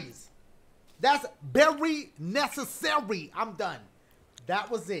berries. That's very necessary. I'm done. That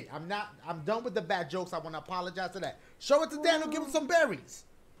was it. I'm done with the bad jokes. I want to apologize to that. Show it to Daniel. Give him some berries.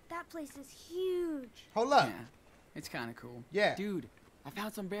 That place is huge. Hold up. Yeah, it's kind of cool. Yeah. Dude, I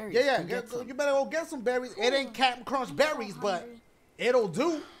found some berries. Yeah, Come get some. you better go get some berries. It ain't Captain Crunch I'm so berries, but hungry. it'll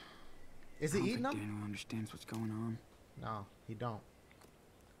do. Is I he don't eating think them? Daniel understands what's going on. No, he don't.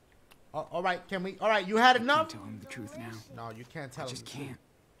 Oh, all right, all right, you had I enough? can't tell him the truth now. No, you can't tell I him. just the truth. can't.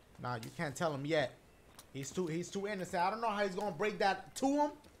 No, you can't tell him yet. He's too innocent. I don't know how he's gonna break that to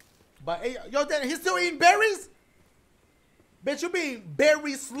him. But hey, yo, Daniel, he's still eating berries? Bitch, you being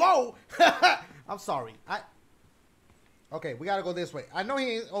very slow. I'm sorry. Okay, we gotta go this way. I know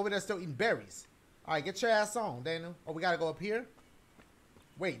he ain't over there still eating berries. All right, get your ass on, Daniel. Oh, we gotta go up here.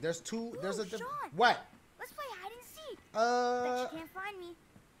 Wait, there's two. There's a Sean. what? Let's play hide and seek. Bet you can't find me.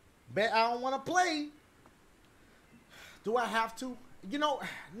 Bet I don't want to play. Do I have to? You know,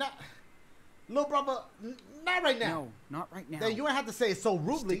 not, little brother, not right now. No, not right now. Then you ain't have to say it so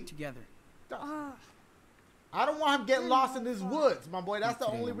rudely. Stick together. Ugh. I don't want him getting lost in no these fun. woods, my boy. That's the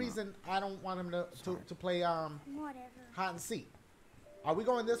Not today, only I'm not. reason I don't want him to play Whatever. hide and seek. Are we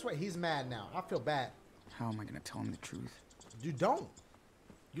going this way? He's mad now. I feel bad. How am I gonna tell him the truth? You don't.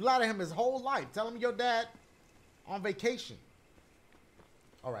 You lied to him his whole life. Tell him your dad on vacation.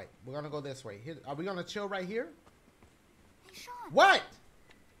 All right, we're gonna go this way. Here, are we gonna chill right here? Hey, Sean. What?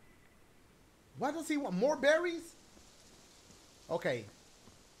 What does he want? More berries? Okay.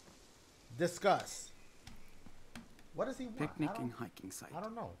 Discuss. What does he want? Picnic and hiking site. I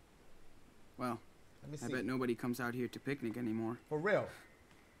don't know. Well, Let me I see. bet nobody comes out here to picnic anymore. For real.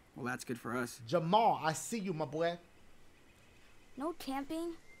 Well, that's good for us. Jamal, I see you, my boy. No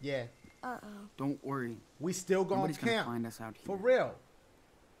camping? Yeah. Uh-oh. Don't worry. We still gonna Nobody's camp. gonna find us out here. For real.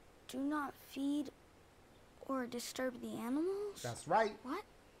 Do not feed or disturb the animals? That's right. What?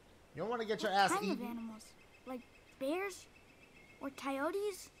 You don't want to get your What ass kind of eaten. animals? Like bears? Or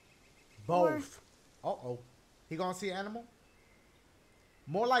coyotes? Both. Uh-oh. He gonna see an animal?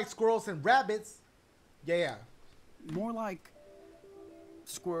 More like squirrels and rabbits. Yeah. More like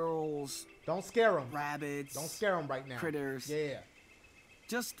squirrels, Don't scare them. rabbits. Don't scare them right now. Critters. Yeah.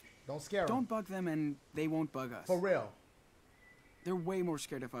 Just Don't scare them. don't bug them and they won't bug us. For real. They're way more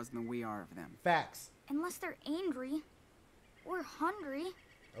scared of us than we are of them. Facts. Unless they're angry. Or hungry.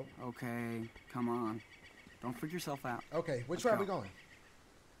 Okay, come on. Don't freak yourself out. Okay, which Let's way are go. we going?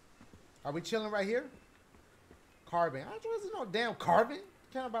 Are we chilling right here? Carbon. I wasn't no damn carbon.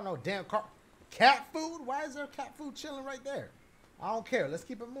 Can't about no damn cat food? Why is there cat food chilling right there? I don't care. Let's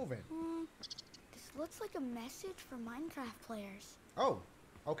keep it moving. This looks like a message for Minecraft players. Oh,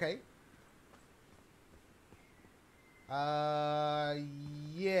 okay.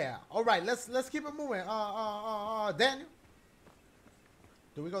 Yeah. All right. Let's keep it moving. Daniel.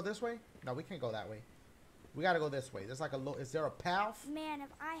 Do we go this way? No, we can't go that way. We gotta go this way. There's like a little. Is there a path? Man, if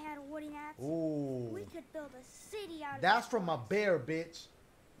I had a wooden axe, Ooh. we could build a city out of That's this from a place. bear, bitch.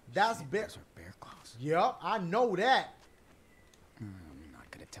 That's bear. Those are bear claws. Yup, I know that. I'm not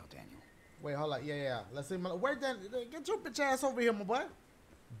gonna tell Daniel. Wait, hold on. Yeah. Let's see. Where then? Get your bitch ass over here, my boy.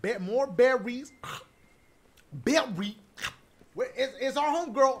 More berries. Berry. Where is our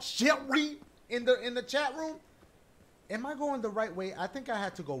homegirl Sherry in the chat room? Am I going the right way? I think I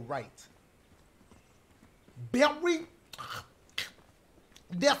had to go right. Berry.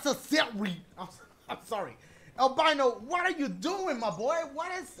 That's a Sherry. I'm sorry. Albino, what are you doing, my boy?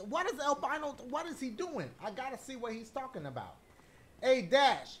 What is Albino? What is he doing? I gotta see what he's talking about. Hey,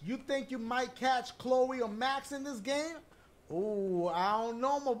 Dash, you think you might catch Chloe or Max in this game? Ooh, I don't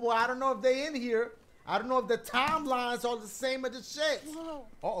know, my boy. I don't know if they in here. I don't know if the timelines are the same as the shit. Whoa.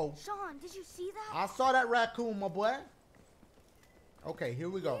 Uh-oh. Sean, did you see that? I saw that raccoon, my boy. Okay, here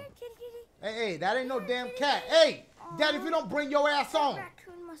we go. Here, kitty, kitty. Hey, that ain't no damn cat. Hey, Dad, if you don't bring your ass That on.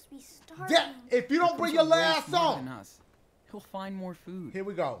 raccoon must be starving. Dad, if you don't bring your little ass on. Us. He'll find more food. Here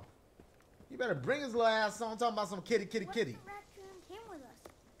we go. You better bring his little ass on. Talking about some kitty. What if the raccoon came with us?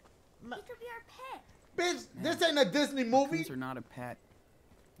 He could be our pet. Bitch, this ain't a Disney movie. Raccoons are not a pet.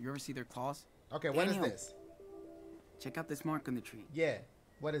 You ever see their claws? Okay, what is Daniel. this? Check out this mark on the tree. Yeah,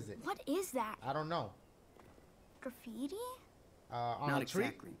 what is it? What is that? I don't know. Graffiti? On Not a tree?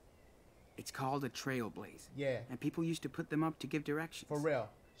 exactly. It's called a trailblaze. Yeah, And people used to put them up to give directions. for real.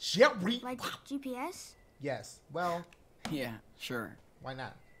 Sherry. Like GPS? Yes. Well, Yeah, sure. why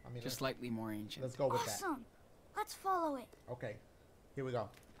not? I mean, Just slightly more ancient. let's go with that. Awesome. Let's follow it. Okay, here we go. All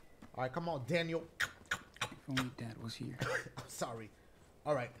right, come on, Daniel. If only Dad was here. I'm sorry.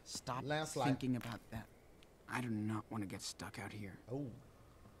 All right, Stop landslide. thinking about that. I do not want to get stuck out here. Oh,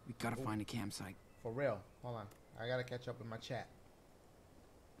 We gotta find a campsite. for real. Hold on. I gotta catch up with my chat.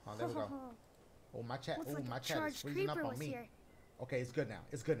 Oh, there we go. Oh, my chat. Looks Oh, like my a chat is charged freezing up creeper on was me. here. Okay, it's good now.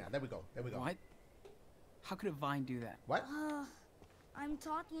 It's good now. There we go. There we go. What? How could a vine do that? What? I'm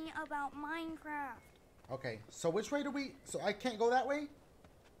talking about Minecraft. Okay, so which way do we? So I can't go that way?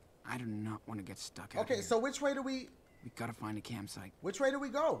 I do not want to get stuck out Okay, here. so which way do we? We gotta find a campsite. Which way do we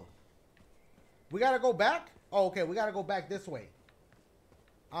go? We gotta go back? Oh, okay, we gotta go back this way.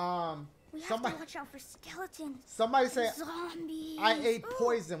 We have Somebody, to watch out for skeletons. somebody said Zombies. I ate Ooh,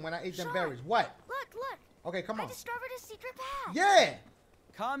 poison when I ate them Sean, berries. What? Look. Okay, come I on. discovered a secret path. Yeah.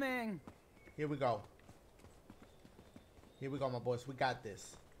 Coming! Here we go. Here we go, my boys. We got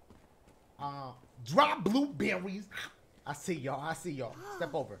this. Drop blueberries. I see y'all. I see y'all.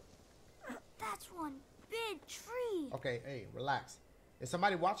 Step over. That's one big tree. Okay, hey, relax. Is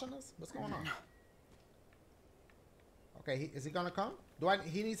somebody watching us? What's going on? Okay, is he gonna come?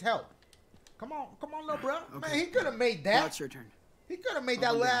 He needs help. Come on, little bro. Okay. Man, he could have made Now that. it's your turn. He could have made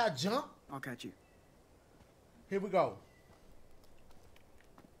I'll that go little down. ass jump. I'll catch you. Here we go.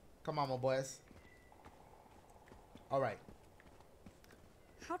 Come on, my boys. All right.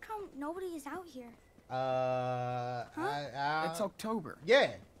 How come nobody is out here? It's October. Yeah.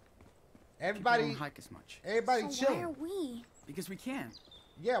 People Everybody, don't hike as much. everybody So why are chilling. we? Because we can.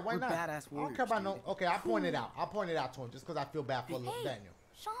 Yeah, why We're not? badass I don't warriors, care about no. dude. Okay, I'll point it out. I'll point it out to him just because I feel bad for Hey, Daniel.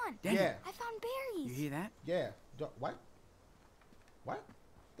 Sean. Daniel. Yeah. I found You berries. hear that? Yeah. What? What?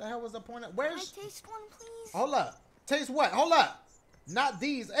 The hell was the point? Can I Where's? taste one, please? Hold up. Taste what? Hold up. Not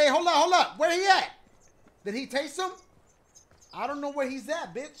these. Hey, hold up, hold up. Where he at? Did he taste them? I don't know where he's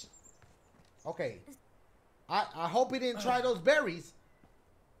at, bitch. Okay. I hope he didn't try those berries.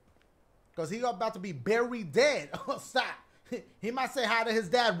 Because he about to be buried dead. Oh, stop. He might say hi to his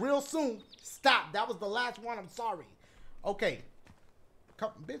dad real soon. Stop. That was the last one. I'm sorry. Okay.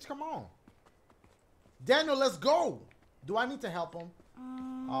 Bitch, come on. Daniel, let's go. Do I need to help him?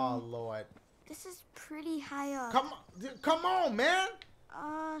 Oh, Lord. This is pretty high up. Come on, man.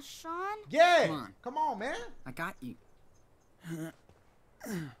 Sean? Yeah. Come on, man. I got you.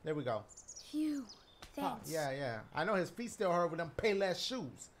 There we go. Phew. Thanks. Yeah. I know his feet still hurt with them Payless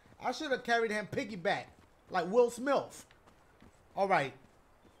shoes. I should have carried him piggyback like Will Smith. All right.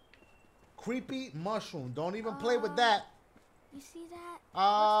 Creepy mushroom. Don't even play with that. You see that?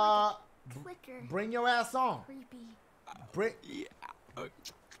 Looks like a clicker. Bring your ass on. Creepy.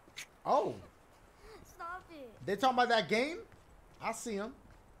 Oh. Stop it. They talking about that game? I see him.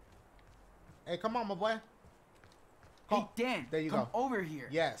 Hey, come on, my boy. Hey, Dan. There you come go. over here.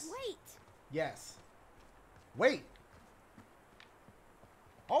 Yes. Wait. Yes. Wait.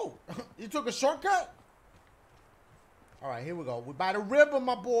 Oh, you took a shortcut? All right, here we go. We're by the river,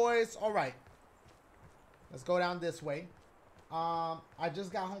 my boys. All right. Let's go down this way. I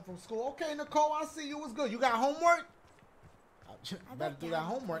just got home from school. Okay, Nicole, I see you. What's good? You got homework? I Better do that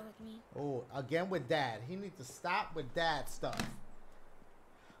homework. With me. Oh, again with Dad. He needs to stop with Dad stuff.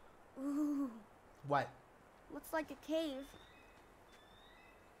 Ooh. What? Looks like a cave.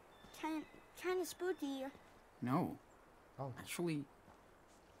 Kind of spooky. No. Oh. Actually,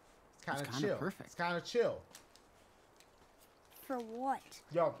 It's kind of kinda chill. perfect. It's kind of chill. For what?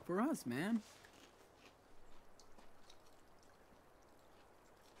 Yo, for us, man.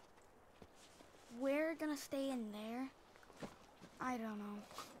 We're gonna stay in there? I don't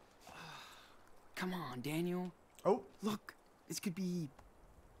know. Come on, Daniel. oh, Look, this could be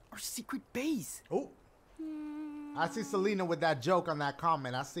our secret base. oh. I see Selena with that joke on that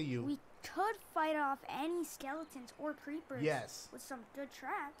comment. I see you. We could fight off any skeletons or creepers. Yes. With some good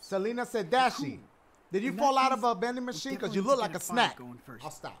traps. Selena said, Dashie, did you In that fall out of case, a vending we'll machine? Because definitely you need look to like get a a fire snack. going first,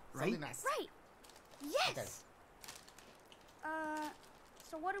 I'll stop. right? Selena. Right. Yes. Okay.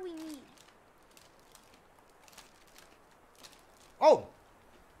 So what do we need? Oh.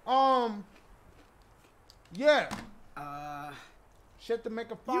 Yeah. Shit to make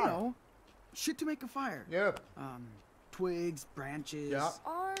a fire. You know, shit to make a fire. Yeah. Twigs, branches. Yeah.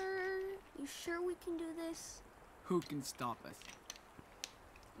 Are you sure we can do this? Who can stop us?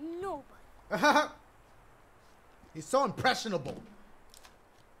 Nobody. He's so impressionable.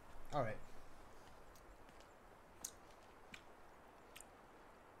 All right.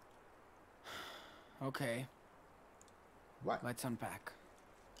 Okay, What? let's unpack.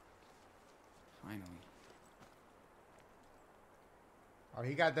 Finally. Oh,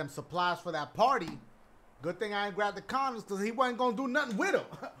 he got them supplies for that party. Good thing I ain't grabbed the condoms because he wasn't going to do nothing with them.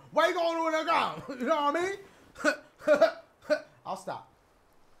 What you going to do with the condoms? You know what I mean? I'll stop.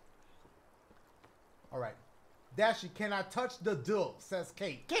 All right. Dashie, can I touch the dull? Says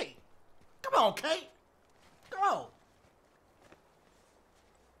Kate. Kate, come on, Kate. Go.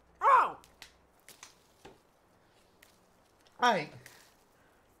 Oh. All right.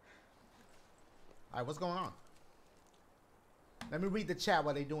 All right, what's going on? Let me read the chat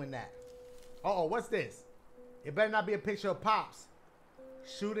while they doing that. Uh-oh, what's this? It better not be a picture of Pops.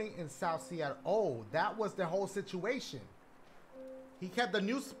 Shooting in South Seattle. Oh, that was the whole situation. He kept the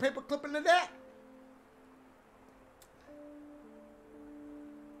newspaper clipping to that?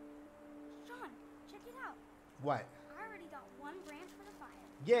 Sean, check it out. What? I already got one branch for the fire.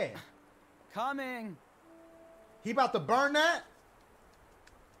 Yeah. Coming. He about to burn that?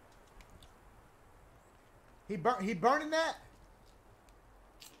 He burning that?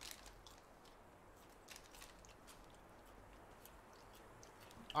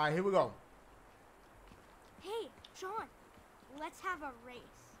 All right, here we go. Hey, Sean, let's have a race.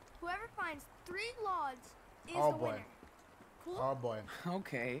 Whoever finds 3 logs is Oh, the boy. winner. Cool? Oh boy.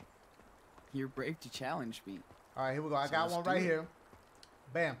 Okay. You're brave to challenge me. All right, here we go. I So got let's one do right it. here.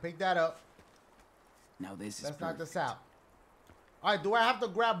 Bam, pick that up. Now this is Let's knock this perfect. out. All right, do I have to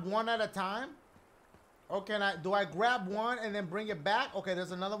grab one at a time? Or can I, do I grab one and then bring it back? Okay,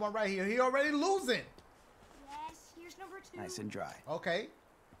 there's another one right here. He already losing. Yes, here's number 2. Nice and dry. Okay.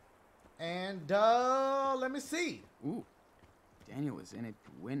 And, let me see. Ooh. Daniel is in it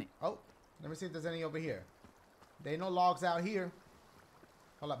to win it. Oh, let me see if there's any over here. There ain't no logs out here.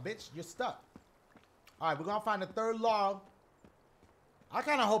 Hold up, bitch. You're stuck. All right, we're going to find the third log. I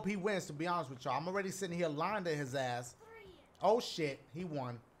kind of hope he wins, to be honest with y'all. I'm already sitting here lying to his ass. Oh, shit. He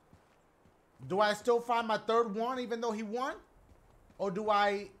won. Do I still find my third one even though he won? Or do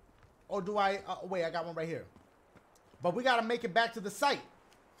I... wait, I got one right here. But we got to make it back to the site.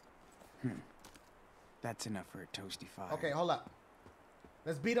 That's enough for a toasty fire. Okay, hold up.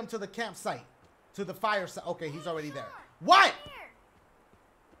 Let's beat him to the campsite. To the fire site. Okay, he's already there. What?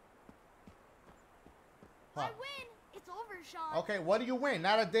 I win. It's over, Sean. Okay, what do you win?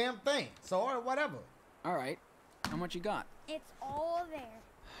 Not a damn thing. So, or whatever. All right. How much you got? It's all there.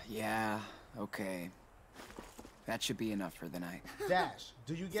 Yeah, okay. That should be enough for the night. Dash,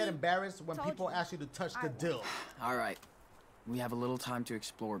 do you get embarrassed when people ask you to touch the dill? All right. We have a little time to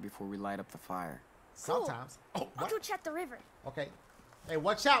explore before we light up the fire. Sometimes. Oh, I'll what? go check the river. Okay. Hey,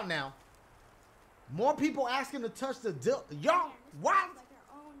 watch out now. More people asking to touch the dill. Y'all, what? Like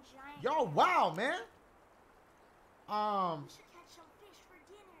our own giant. Y'all, wow, man. We should catch some fish for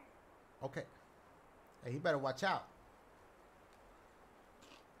dinner. Okay. Hey, he better watch out.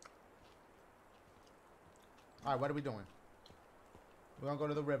 All right, what are we doing? We're going to go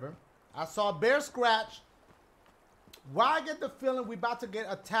to the river. I saw a bear scratch. Why I get the feeling we about to get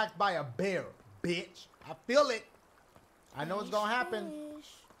attacked by a bear, bitch? I feel it. I know it's going to happen. Fish.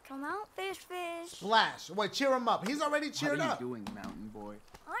 Come out, fish, fish. Splash. Wait, cheer him up. He's already cheered What are up. you doing, mountain boy?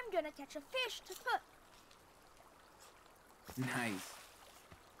 I'm gonna catch a fish to cook. Nice.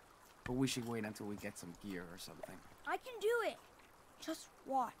 But we should wait until we get some gear or something. I can do it. Just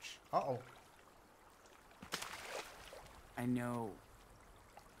watch. Uh-oh. I know.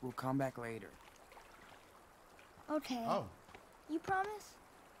 We'll come back later. Okay. Oh. You promise?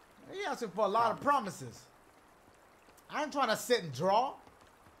 He asking for a lot of promises. I ain't trying to sit and draw.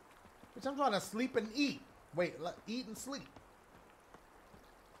 Bitch, I'm trying to sleep and eat. Wait, eat and sleep.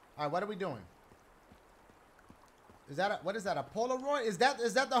 All right, what are we doing? Is that what is that, a Polaroid? Is that the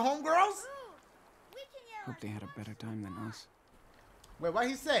homegirls? Ooh, we can yell Hope they had a better time than us. Wait, what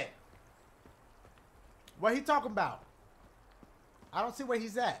he said? What he talking about? I don't see where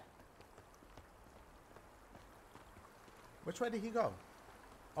he's at. Which way did he go?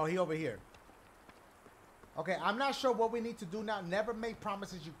 Oh, he over here. Okay, I'm not sure what we need to do now. Never make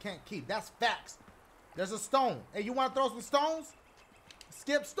promises you can't keep. That's facts. There's a stone. Hey, you want to throw some stones?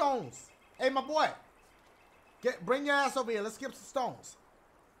 Skip stones. Hey, my boy. Bring your ass over here. Let's skip some stones.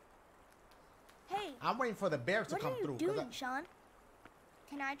 Hey. I'm waiting for the bear to come through. What are you doing, Sean?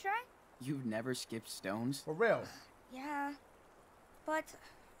 Can I try? You've never skipped stones? For real? Yeah. But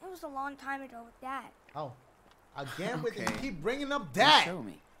it was a long time ago with Dad. Oh. Again with it. Okay. You keep bringing up Dad. Show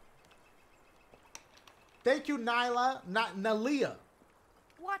me. Thank you, Nyla. Not Nalia.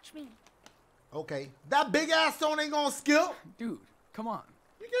 Watch me. Okay. That big ass stone ain't gonna skip. Dude, come on.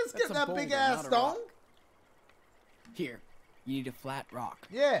 You can skip That's a that boulder, big ass not a stone. rock. Here, you need a flat rock.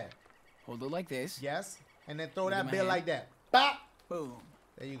 Yeah. Hold it like this. Yes. And then throw Look at that my bit hand. like that. Bop. Boom.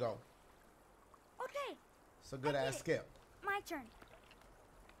 There you go. Okay. It's a good I ass did it. skip. My turn.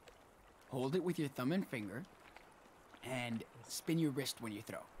 Hold it with your thumb and finger. And spin your wrist when you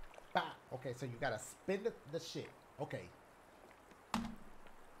throw. Bop. Okay, so you gotta spin the shit. Okay.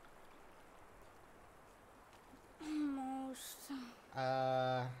 Almost.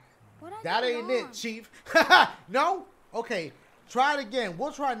 What'd I That do ain't it, wrong? Chief. No? Okay. Try it again.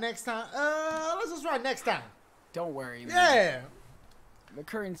 We'll try next time. Let's just try next time. Don't worry, man. Yeah. The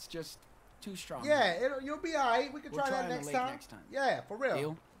current's just too strong. Yeah, you'll be alright. We can We'll try try that in the next lake time. next time. Yeah, for real.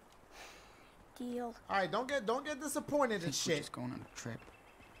 Deal? Deal. Alright, don't get disappointed I and think we're shit. just going on a trip.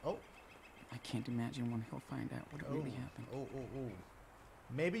 Oh. I can't imagine when he'll find out what really happened. Oh.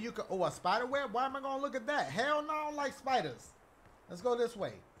 Maybe you could. Oh, a spider web? Why am I gonna look at that? Hell no, I don't like spiders. Let's go this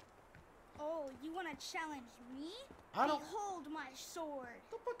way. Oh, you want to challenge me? I don't. Behold my sword.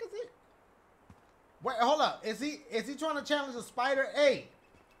 The fuck is it? Wait, hold up. Is he trying to challenge a spider? Hey,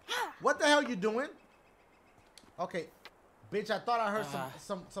 what the hell you doing? Okay, bitch. I thought I heard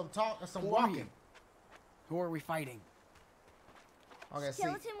some talk, some Who are walking. you? Who are we fighting? Okay, see.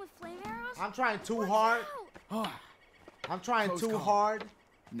 Skeleton with flame arrows? I'm trying too Watch hard. out. Oh, I'm trying Close too call. hard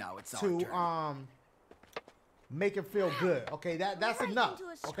no, it's our to turn. make it feel good. Okay, that's Right enough.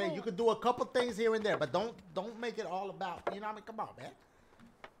 into a Okay, you skull. can do a couple things here and there, but don't make it all about. You know what I mean? Come on, man.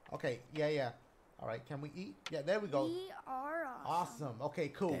 Okay, yeah. All right, can we eat? Yeah, there we go. We are awesome. Awesome. Okay,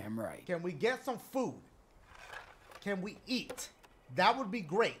 cool. Damn right. Can we get some food? Can we eat? That would be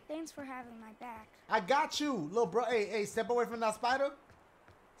great. Thanks for having my back. I got you, little bro. Hey, step away from that spider.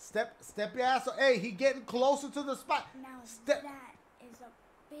 Step your ass. Hey, he getting closer to the spot. Now Step. that is a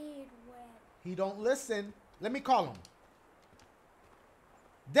big web. He don't listen. Let me call him.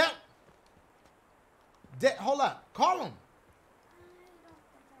 That. Hold up. Call him.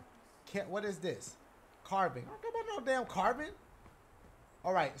 What is this? Carbon. I don't care about no damn carbon.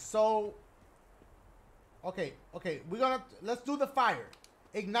 All right. So. Okay. Let's do the fire.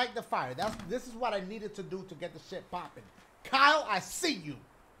 Ignite the fire. This is what I needed to do to get the shit popping. Kyle, I see you.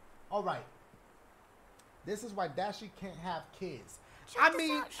 All right. This is why Dashie can't have kids. I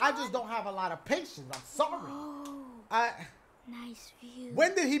mean, I just don't have a lot of patience. I'm sorry. Whoa. Nice view.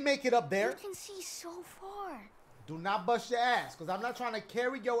 When did he make it up there? You can see so far. Do not bust your ass, because I'm not trying to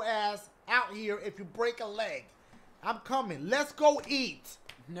carry your ass out here if you break a leg. I'm coming. Let's go eat.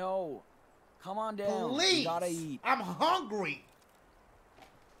 No. Come on down. Please. You gotta eat. I'm hungry.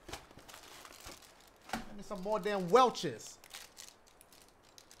 Give me some more damn Welch's.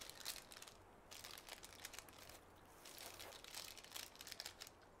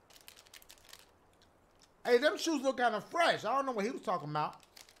 Hey, them shoes look kind of fresh. I don't know what he was talking about.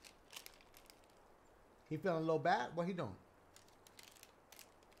 He feeling a little bad? What he doing?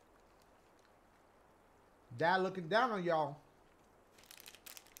 Dad looking down on y'all.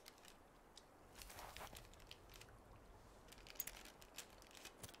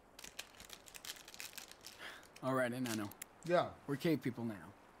 All right, and I know. Yeah. We're cave people now.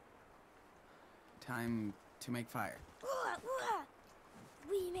 Time to make fire.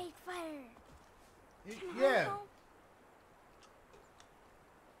 We make fire. Yeah.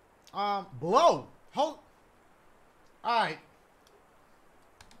 Blow. Hold. All right.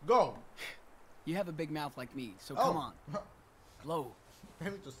 Go. You have a big mouth like me, so come on. Blow.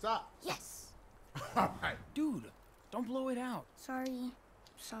 Maybe to stop. Yes. All right. Dude, don't blow it out. Sorry.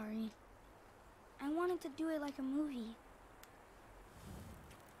 I wanted to do it like a movie.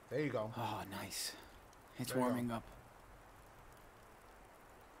 There you go. Oh, nice. It's There you go. warming up.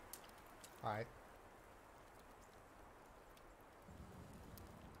 All right.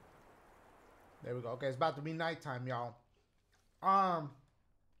 There we go. Okay, it's about to be nighttime, y'all.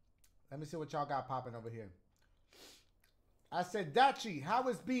 Let me see what y'all got popping over here. I said, Dashie, how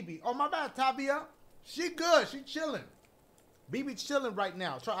is BB? Oh, my bad, Tavia. She good. She chilling. BB chilling right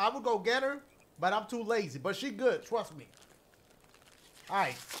now. So I would go get her, but I'm too lazy. But she good. Trust me. All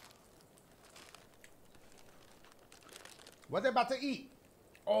right. What they about to eat?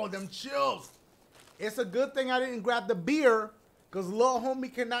 Oh, them chills. It's a good thing I didn't grab the beer because little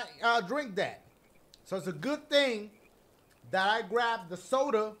homie cannot drink that. So it's a good thing that I grabbed the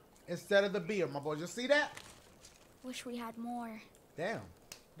soda instead of the beer. My boys, you see that? Wish we had more. Damn.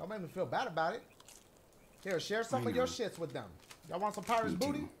 Don't make me feel bad about it. Here, share some of your shits with them. Y'all want some Pirates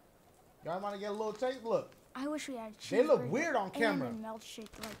booty? Y'all want to get a little taste? Look. I wish we had cheeseburger. They look weird on camera. And a milkshake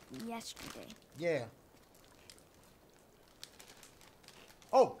like yesterday. Yeah.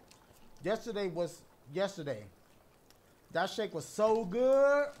 Oh, yesterday was yesterday. That shake was so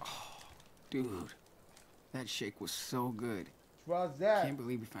good. Oh, dude, that shake was so good. Trust that. Can't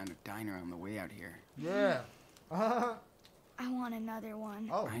believe we found a diner on the way out here. Yeah. I want another one.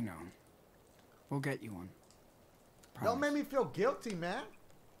 Oh. I know. We'll get you one. Don't make me feel guilty, man.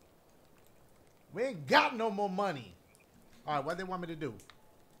 We ain't got no more money. All right, what they want me to do?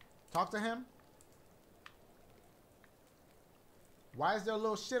 Talk to him? Why is there a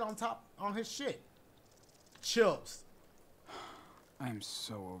little shit on top on his shit? Chips. I'm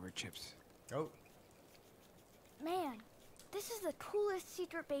so over chips. Oh. Man, this is the coolest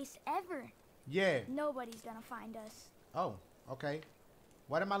secret base ever. Yeah. Nobody's gonna find us. Oh, okay.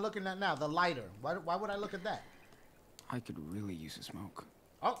 What am I looking at now? The lighter. Why would I look at that? I could really use a smoke.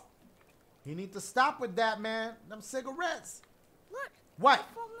 Oh. You need to stop with that, man. Them cigarettes. Look. What?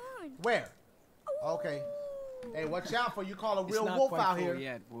 Full moon. Where? Okay. Hey, watch out for you call a real it's not wolf quite out full here.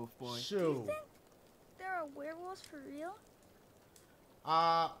 Yet, wolf boy. Shoot. Do you think there are werewolves for real?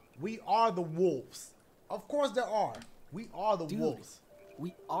 We are the wolves. Of course there are. We are the wolves.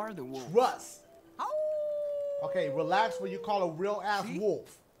 We are the wolves. Trust. Okay, relax when you call a real ass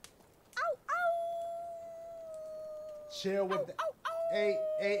wolf. Ow, Chill with the. Hey,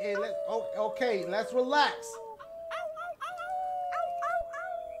 okay, let's relax.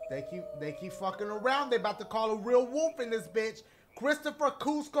 They keep fucking around. They about to call a real wolf in this bitch. Christopher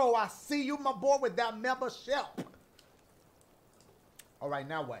Cusco, I see you, my boy, with that membership. All right,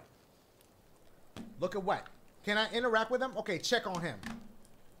 now what? Look at what? Can I interact with him? Okay, check on him.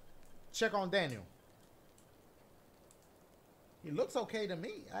 Check on Daniel. He looks okay to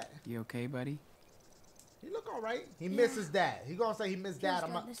me. You okay, buddy? He look all right. He misses dad. He gonna say he missed dad.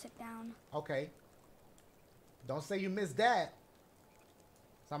 I'm gonna sit down. Okay. Don't say you miss dad.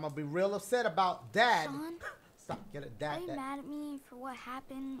 So I'm gonna be real upset about dad. Sean? Stop. Get it, dad. Are you mad at me for what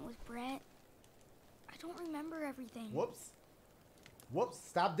happened with Brett? I don't remember everything. Whoops. Whoops,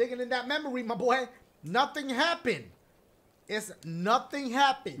 stop digging in that memory, my boy. Nothing happened. It's nothing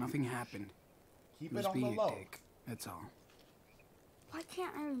happened. Nothing happened. Keep He it was on the being low. a dick. That's all. Why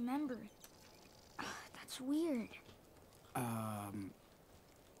can't I remember? That's weird.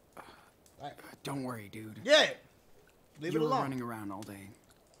 Don't worry, dude. Yeah. Leave You it were alone. running around all day.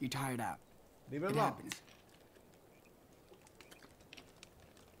 You tired out. Leave it It alone. happens.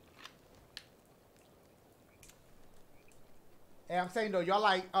 Hey, I'm saying though, y'all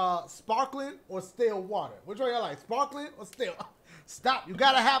like sparkling or still water? Which one y'all like, sparkling or still? Stop. You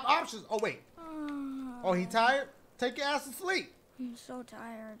gotta have options. Oh wait. Oh, he tired? Take your ass to sleep. I'm so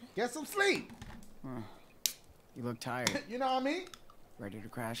tired. Get some sleep. You look tired. You know what I mean? Ready to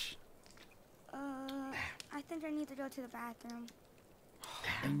crash? I think I need to go to the bathroom.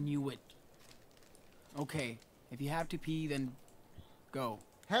 I knew it. Okay, if you have to pee, then go.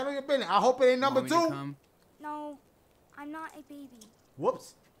 Handle your business. I hope it ain't number Want me to 2. come? No, I'm not a baby.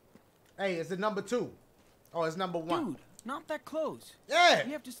 Whoops. Hey, it's a number 2. Oh, it's number 1. Dude, not that close. Yeah.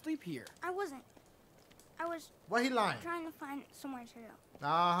 You have to sleep here. I wasn't. I was What he lying? trying to find somewhere to go.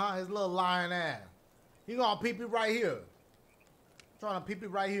 Uh-huh, his little lying ass. He gonna pee-pee right here. Trying to pee-pee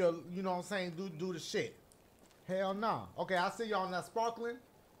right here, you know what I'm saying, do the shit. Hell no. Okay, I see y'all on that sparkling.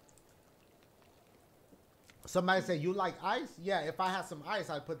 Somebody said, you like ice? Yeah, if I had some ice,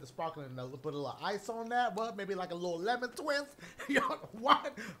 I'd put the sparkling and put a little ice on that. What? Maybe like a little lemon twist? Yo,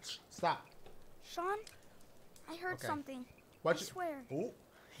 what? Stop. Sean, I heard Okay. something. What I you- swear. Ooh.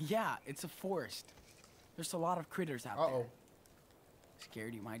 Yeah, it's a forest. There's a lot of critters out Uh-oh. there.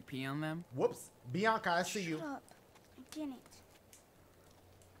 Scared you might pee on them? Whoops. Bianca, I see you. Shut up. I didn't.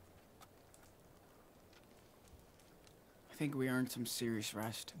 I think we earned some serious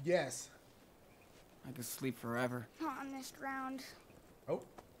rest. Yes. I could sleep forever. Not on this ground. Oh,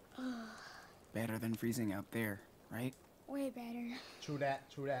 Better than freezing out there, right? Way better. true that,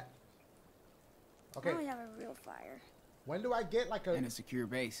 true that. Okay, Now we have a real fire. when do I get like And a secure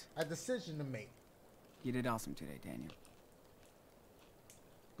base. a decision to make? You did awesome today, Daniel.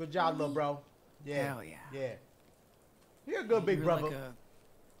 Good job, little bro. Yeah. Hell yeah. Yeah. You're a good big You're brother. like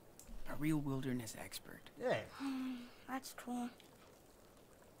a real wilderness expert. Yeah. That's cool.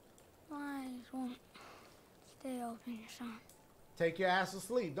 My eyes won't stay open, Sean. Take your ass to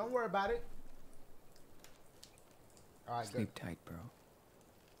sleep. Don't worry about it. All right, Sleep good. tight, bro.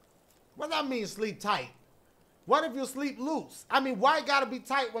 What that mean, sleep tight? What if you sleep loose? I mean, why it gotta be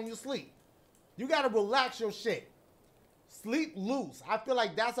tight when you sleep? You gotta relax your shit. Sleep loose. I feel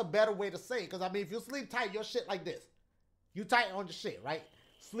like that's a better way to say it. Because, I mean, if you sleep tight, your shit like this. You tight on your shit, right?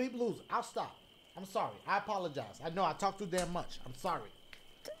 Sleep loose. I'll stop. I'm sorry. I apologize. I know I talk too damn much. I'm sorry.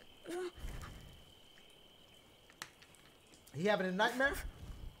 He having a nightmare?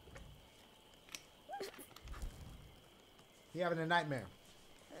 He having a nightmare.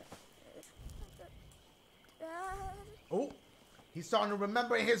 Dad? Oh, he's starting to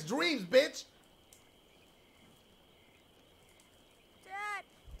remember his dreams, bitch. Dad,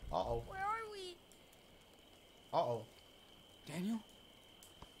 Uh-oh. where are we? Uh-oh. Daniel?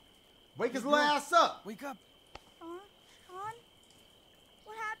 Wake his little ass up. Wake up. Sean?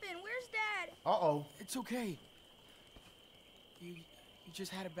 What happened? Where's Dad? Uh-oh. It's okay. You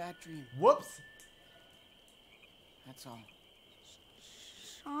just had a bad dream. Whoops. That's all.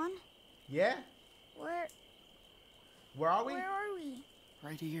 Sean? Yeah? Where are we? Where are we?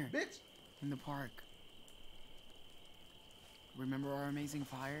 Right here. Bitch. In the park. Remember our amazing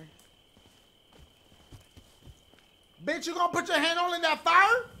fire? Bitch, you gonna put your hand all in that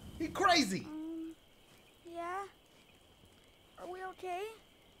fire? He crazy. Yeah? Are we okay?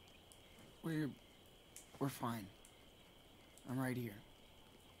 We're fine. I'm right here.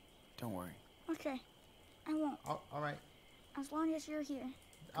 Don't worry. Okay. I won't. Oh, all right. As long as you're here.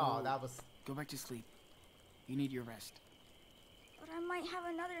 Oh, that was... Go back to sleep. You need your rest. But I might have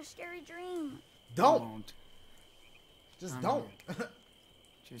another scary dream. Don't. You won't. Just I'm don't.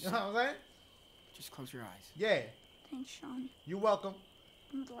 Just, You know what I'm saying? just close your eyes. Yeah. Thanks, Sean. You're welcome.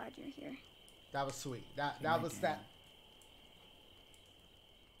 I'm glad you're here. That was sweet. That night, was Daniel. that.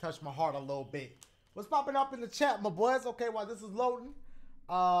 Touched my heart a little bit. What's popping up in the chat, my boys? Okay, while this is loading.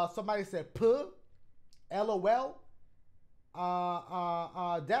 Somebody said, puh. LOL.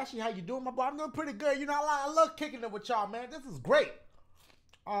 Dashie, how you doing, my boy? I'm doing pretty good. You know, I love kicking it with y'all, man. This is great.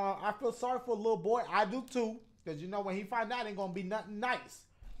 I feel sorry for a little boy. I do too. Because, you know, when he find out, ain't going to be nothing nice.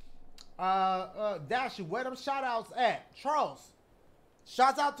 Dashie, where them shout outs at? Charles.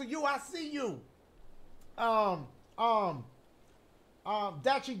 Shouts out to you. I see you.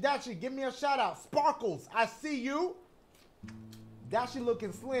 Dashie, give me a shout out. Sparkles, I see you. Dashie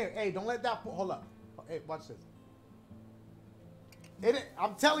looking slim. Hey, don't let that, hold up. Hey, watch this.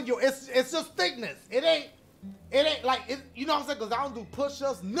 I'm telling you, it's just thickness. It ain't like it. You know what I'm saying? Cause I don't do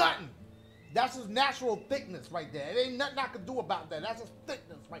push-ups, nothing. That's just natural thickness right there. It ain't nothing I can do about that. That's just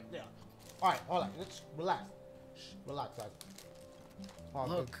thickness right there. All right, hold on. Let's relax. Shh, relax, guys. Oh,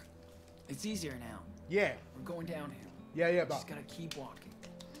 Look, good. it's easier now. Yeah. We're going downhill. Yeah, Just gotta keep walking.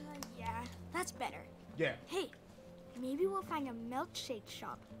 Yeah, that's better. Yeah. Hey, maybe we'll find a milkshake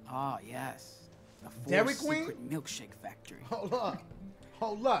shop. Ah, yes. A Dairy full Queen? secret milkshake factory. Hold up.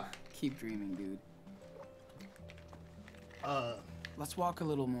 Hold up. Keep dreaming, dude. Let's walk a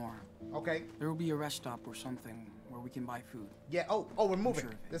little more. Okay. There will be a rest stop or something where we can buy food. Yeah. Oh, we're moving. Sure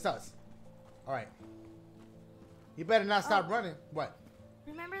of it. This us. All right. You better not stop running. What?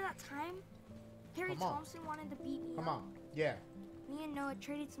 Remember that time? Harry Come on. Thompson wanted to beat me Come up? on. Yeah. Me and Noah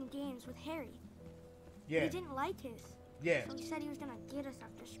traded some games with Harry. Yeah. He didn't like his. Yeah. So he said he was gonna get us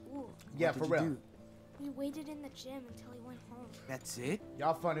after school. Yeah, What for did you real. do? We waited in the gym until he went home. That's it?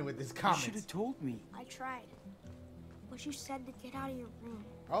 Y'all funny with this You comments. should have told me. I tried. But you said to get out of your room.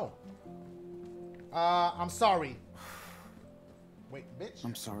 Oh. I'm sorry. Wait, bitch.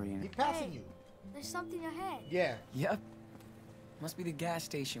 I'm sorry, He Anna. passing Hey. you. There's something ahead. Yeah, Yep. Must be the gas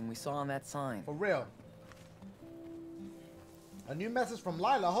station we saw on that sign. for real. A new message from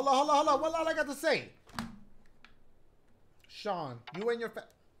Lila. Hold on. What Lila got to say? Sean, you and your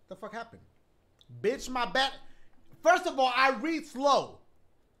the fuck happened? Bitch, my bad. First of all, I read slow.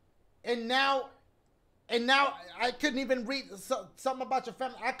 And now I couldn't even read something about your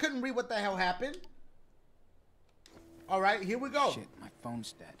family. I couldn't read what the hell happened. All right, here we go. Shit, my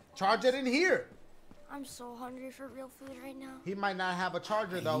phone's dead. Charge it in here. I'm so hungry for real food right now. He might not have a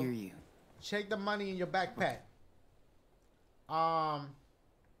charger I though. hear you. Check the money in your backpack. Hold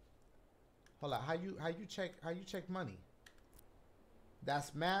on. How you check money?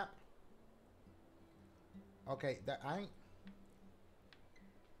 That's map. Okay, that I ain't.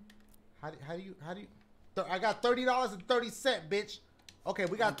 How do you? I got $30.30, bitch. Okay,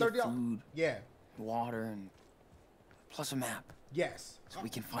 we got Get $30. food, Yeah. water, and plus a map, Yes. so we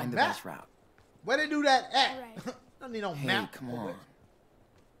can A find the map? best route. Where they do that at? Alright. Don't need no Hey, map. come on.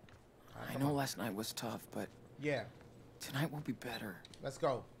 I know last night was tough, but Yeah. tonight will be better. Let's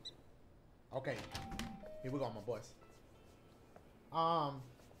go. Okay. Here we go, my boys.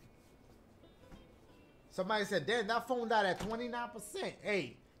 Somebody said, damn, that phone died at 29%.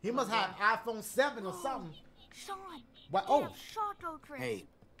 Hey, he must have iPhone 7 or something. Sean. What? They Oh. have Choco Crisp. Hey,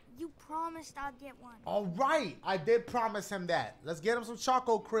 You promised I'd get one. All right. I did promise him that. Let's get him some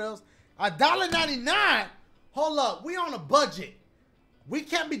Choco Krills. $1.99? Hold up. We on a budget. We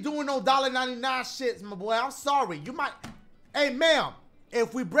can't be doing no $1.99 shits, my boy. I'm sorry. You might. Hey, ma'am.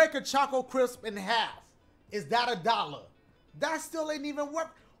 If we break a Choco Crisp in half, is that $1? That still ain't even worth.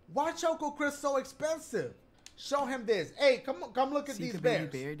 Why Choco Crisp so expensive? Show him this. Hey, come look at see these the bears.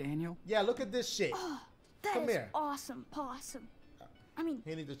 baby bear, Daniel? Yeah, look at this shit. That Come is here. awesome, possum. I mean,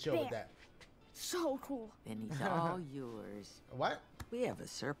 He need to chill with bear. that. So cool. Then he's all yours. What? We have a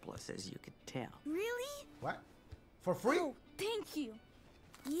surplus, as you can tell. Really? What? For free? Oh, thank you.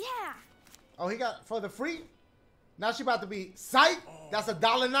 Yeah. Oh, he got for the free? Now she about to be psych. That's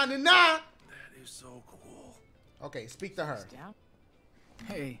 $1.99. That is so cool. Okay, speak to her. Stout?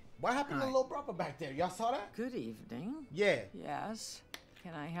 Hey, What happened to Hi. little brother back there? Y'all saw that? Good evening. Yeah. Yes.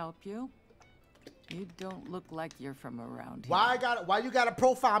 Can I help you? You don't look like you're from around here. Why you gotta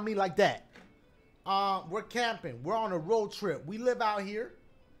profile me like that? We're camping. We're on a road trip. We live out here.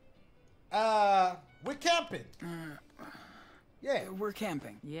 We're camping. Yeah. we're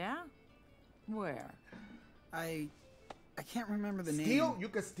camping. Yeah? Where? I can't remember the Steal? name. You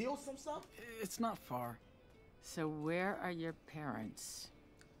could steal some stuff? It's not far. So where are your parents?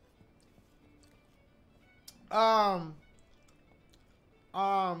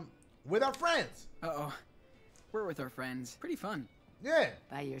 With our friends. Uh-oh. We're with our friends. Pretty fun. Yeah.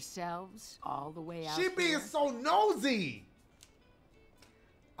 By yourselves? All the way out She being here? so nosy.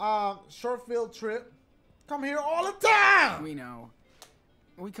 Short field trip. Come here all the time. We know.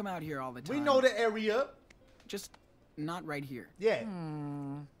 We come out here all the time. We know the area. Just not right here. Yeah.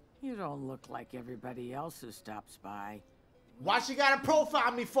 You don't look like everybody else who stops by. Why she gotta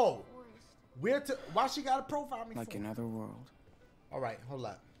profile me for? Why she gotta profile me Like for? another world. All right, hold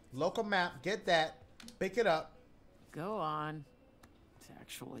up. Local map, get that. Pick it up. Go on. It's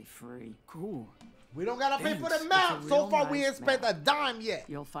actually free. Cool. We don't gotta pay for Thanks. the map. It's a So real far, we nice ain't spent map. a dime yet.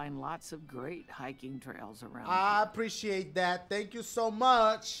 You'll find lots of great hiking trails around I appreciate that. Thank you so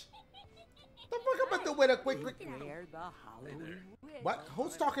much. The fuck I'm gonna do with a quick. here. The Halloween What?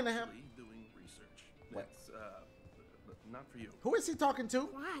 Who's talking to him? Actually doing research. What? That's not for you. Who is he talking to?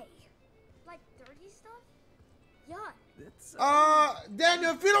 Why? Like dirty stuff? Yeah. It's,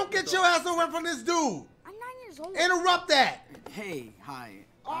 Daniel, if you don't get your ass away from this dude, I'm 9 years old. interrupt that. Hey, hi.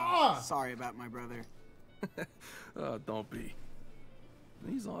 Sorry about my brother. Don't be.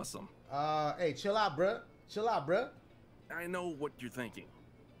 He's awesome. Hey, chill out, bruh. Chill out, bruh. I know what you're thinking.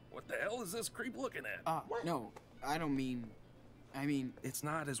 What the hell is this creep looking at? No, I don't mean... I mean... It's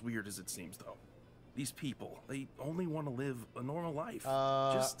not as weird as it seems, though. These people, they only want to live a normal life.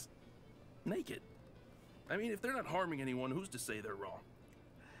 Just naked. I mean, if they're not harming anyone, who's to say they're wrong?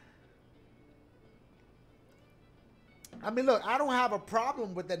 I mean, look, I don't have a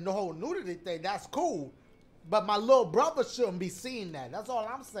problem with the whole nudity thing. That's cool. But my little brother shouldn't be seeing that. That's all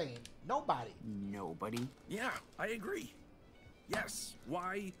I'm saying. Nobody. Nobody? Yeah, I agree. Yes,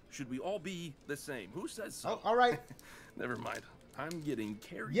 why should we all be the same? Who says so? Oh, all right. Never mind. I'm getting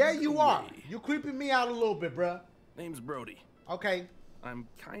carried Yeah, you away. are. You creeping me out a little bit, bruh. Name's Brody. Okay. I'm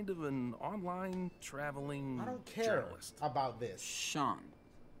kind of an online traveling I don't care journalist. about this. Sean.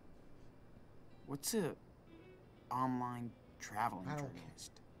 What's a online traveling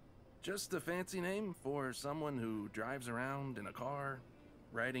journalist? Just a fancy name for someone who drives around in a car,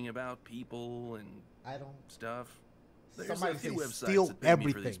 writing about people and stuff. There's Somebody a few say websites steal that pay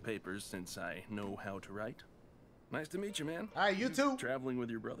me for these everything. papers since I know how to write. Nice to meet you, man. All right, you too. Traveling with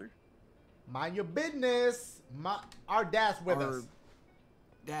your brother? Mind your business. Our dad's with us.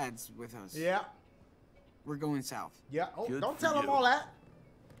 Dad's with us. Yeah. We're going south. Yeah. Oh, Good don't for tell him you. all that.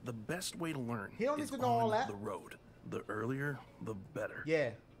 The best way to learn He don't need is to know all on that. the road. The earlier, the better. Yeah.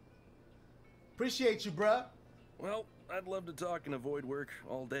 Appreciate you, bruh. Well, I'd love to talk and avoid work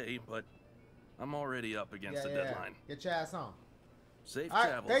all day, but I'm already up against a deadline. Get your ass on. Safe All right,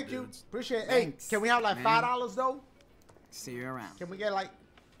 travels, thank you. dudes. Appreciate it. Thanks, Hey, can we have like man. $5 though? See you around. Can we get like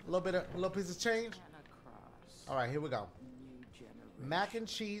a little piece of change? All right, here we go. Mac and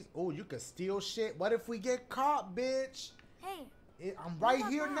cheese. Oh, you could steal shit. What if we get caught, bitch? Hey. I'm right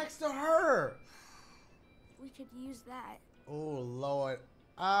here next to her. We could use that. Oh Lord.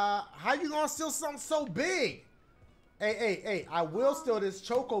 How you gonna steal something so big? Hey, I will steal this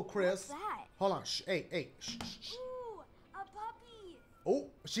Choco Crisp. What's that? Hold on. Hey. Shh. Ooh, a puppy. Oh,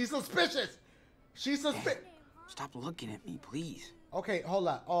 she's suspicious. She's suspicious. Stop looking at me, please. Okay, hold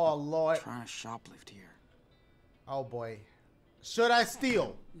on. Oh Lord. I'm trying to shoplift here. Oh boy. Should I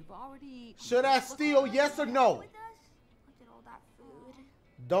steal? You've already... Should I steal? Yes or no? Look at all that food.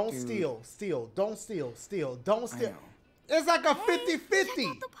 Don't Dude. steal. Don't steal. Don't steal. know. It's like a Hey, 50-50. check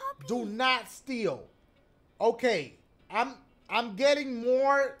out the puppy. Do not steal. Okay. I'm getting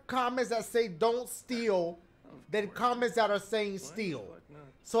more comments that say don't steal than comments that are saying steal.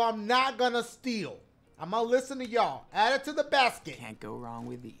 So I'm not gonna steal. I'm gonna listen to y'all. Add it to the basket. Can't go wrong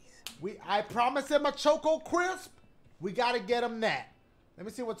with these. I promised him a Choco Crisp. We gotta get him that. Let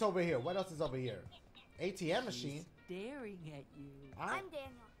me see what's over here. What else is over here? ATM machine. Staring at you. I'm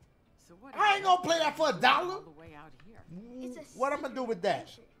Daniel. So what? I ain't gonna play that for $1. All the way out here. It's a What I'm gonna do with that?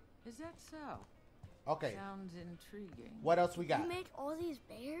 Is that so? Okay. Sounds intriguing. What else we got? You make all these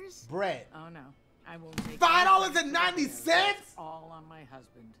bears? Bread. Oh no, I will make $5.90? all on my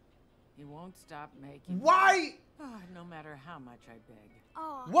husband. He won't stop making. Why? No matter how much I beg.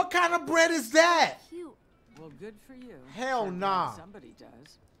 Oh, What kind of bread is that? cute. Well, good for you. Hell Sure glad nah. Somebody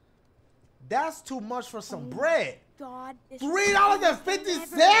does. That's too much for some bread. God, this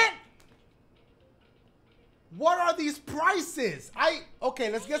 $3.50? What are these prices? Okay,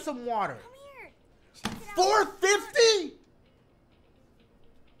 let's get some water. Come here. $4.50?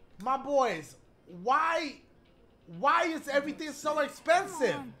 My boys, why is everything so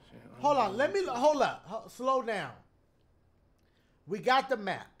expensive? Hold on, hold up. Slow down. We got the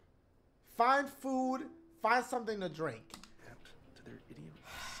map. Find food, find something to drink.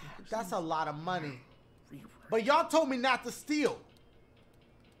 That's a lot of money. But y'all told me not to steal.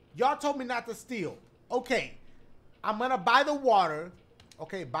 Okay, I'm gonna buy the water.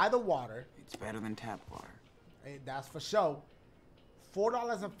 Okay, buy the water. It's better than tap water. Hey, that's for sure.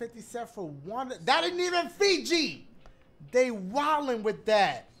 $4.50 for one. That ain't even Fiji. They wildin' with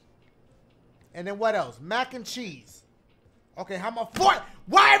that. And then what else? Mac and cheese. Okay, how much?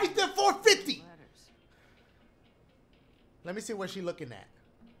 Why everything $4.50? Let me see what she looking at.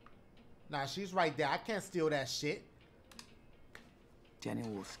 Nah, she's right there. I can't steal that shit. Daniel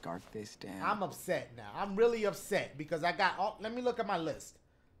will scarf this down. I'm upset now. I'm really upset because I got. Let me look at my list.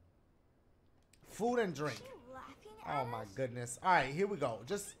 Food and drink. Oh my goodness. All right, here we go.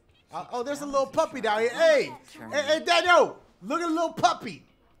 Just. Oh, there's a little puppy down here. Hey, Daniel, look at a little puppy.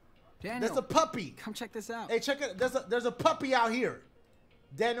 Daniel, There's a puppy. Come check this out. Hey, check it. There's a puppy out here.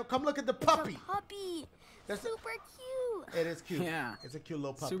 Daniel, come look at the puppy. It's a puppy. Super cute. It is cute. Yeah. It's a cute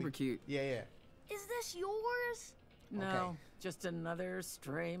little puppy. Super cute. Yeah. Is this yours? No, Okay. just another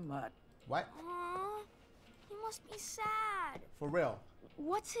stray mutt. What? Aww, he must be sad. For real?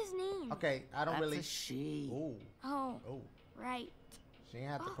 What's his name? Okay, I don't That's really. a she. Ooh. Oh, Oh. right. She ain't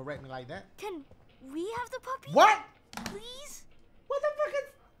have to correct me like that. Can we have the puppy? What? Please? What the fuck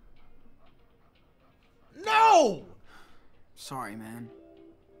is? No! Sorry, man.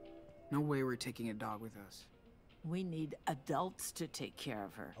 No way we're taking a dog with us. We need adults to take care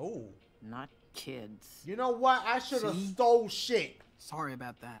of her. Oh. Not kids. You know what? I should have See? stole shit. Sorry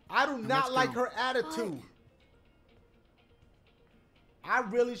about that. I do Now not let's like go. her attitude. I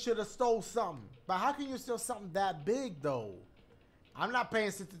really should have stole something. But how can you steal something that big, though? I'm not paying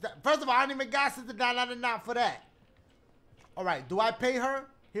 $60. First of all, I didn't even got $69.99 for that. All right, do I pay her?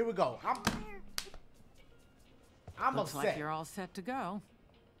 Here we go. I'm Looks upset. like you're all set to go.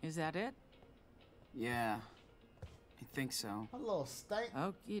 Is that it? Yeah, I think so. A little stank.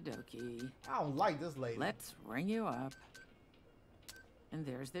 Okie dokie. I don't like this lady. Let's ring you up. And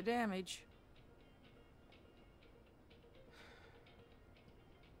there's the damage.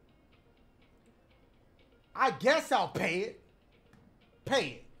 I guess I'll pay it. Pay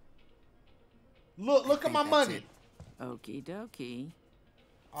it. Look at my money. Okie dokie.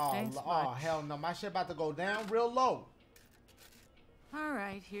 Oh, Thanks oh much. hell no. My shit about to go down real low. All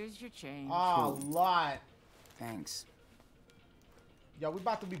right, here's your change. Oh, Lord. Thanks. Yo, we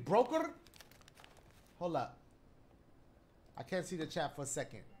about to be brokered? Hold up. I can't see the chat for a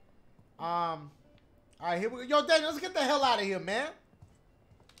second. All right, here we go. Yo, Daniel, let's get the hell out of here, man.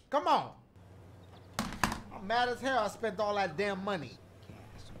 Come on. I'm mad as hell I spent all that damn money.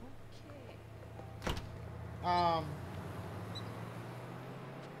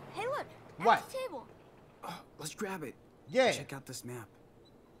 Hey, look. What? At the table. Let's grab it. Yeah. Check out this map.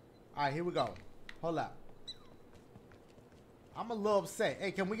 All right, here we go. Hold up. I'm a little upset.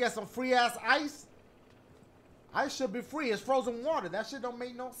 Hey, can we get some free ass ice? Ice should be free. It's frozen water. That shit don't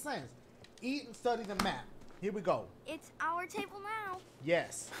make no sense. Eat and study the map. Here we go. It's our table now.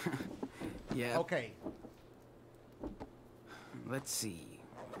 Yes. Yeah. Okay. Let's see.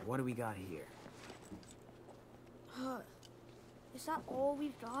 What do we got here? Is that all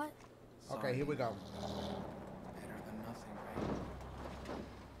we've got? Okay, here we go. Better than nothing,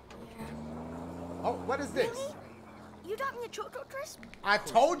 right? Oh, what is this? Really? You got me a Choco Crisp? I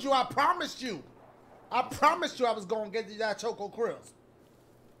told you. I promised you. I promised you I was going to get you that Choco Crisp.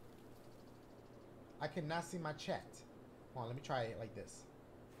 I cannot see my chat. Hold on, let me try it like this.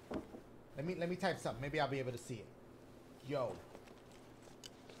 Let me type something. Maybe I'll be able to see it. Yo.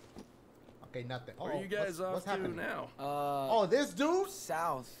 Okay, nothing. Where are you guys what's off to happening now? Oh, this dude?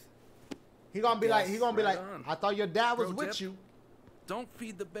 South. He gonna be like, he gonna be right like, on. I thought your dad was Pro with tip, you. Don't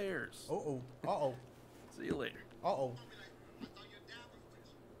feed the bears. Uh-oh. Uh-oh. See you later. Uh-oh.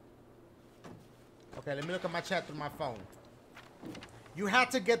 Okay, let me look at my chat through my phone. You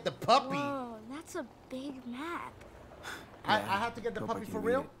had to get the puppy. Whoa, that's a big map. I had to get the Hope I puppy can for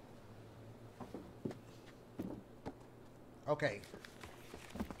read real? it. Okay,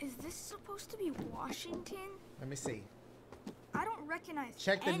 Is this supposed to be Washington? let me see. I don't recognize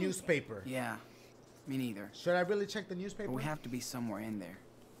Check the anything. newspaper. Yeah, me neither. Should I really check the newspaper? But we have to be somewhere in there.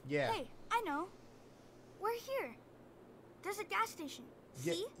 Yeah. Hey, I know. We're here. There's a gas station.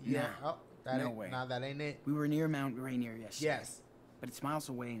 Yeah. See? Yeah. Nah. Oh, that No ain't, way. Nah, that ain't it. We were near Mount Rainier yesterday. Yes. But it's miles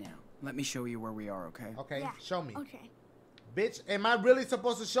away now. Let me show you where we are, okay? Okay, Yeah. show me. Okay. Bitch, am I really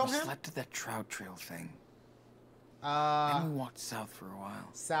supposed to show We him? slept at that trout trail thing. Then we walked south for a while.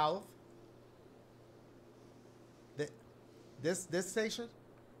 South. This station?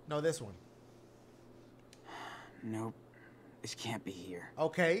 No, this one. Nope. This can't be here.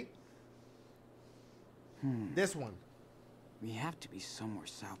 Okay. This one. We have to be somewhere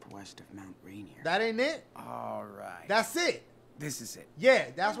southwest of Mount Rainier. That ain't it? All right. That's it. This is it. Yeah,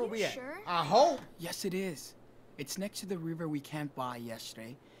 that's Are where we you at. sure? I hope. Yes, it is. It's next to the river we camped by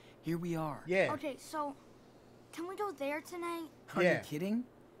yesterday. Here we are. Yeah. Okay, so can we go there tonight? Are Yeah. you kidding?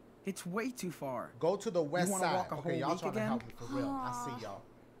 It's way too far. Go to the west wanna side. walk a Okay, whole y'all week trying to again? help me for real. I see y'all.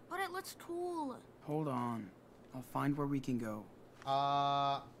 But it looks cool. Hold on. I'll find where we can go.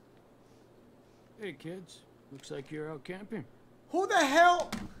 Hey, kids. Looks like you're out camping. Who the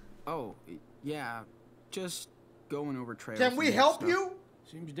hell? Oh, yeah. Just going over trails. Can we and help stuff. you?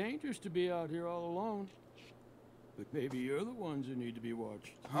 Seems dangerous to be out here all alone. But maybe you're the ones who need to be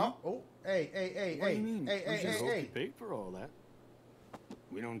watched. Huh? Oh, hey, hey, hey, What do hey, you mean? hey, We hey, just hey, hope you hey. paid for all that.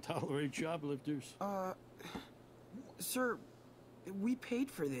 We don't tolerate shoplifters. Sir, we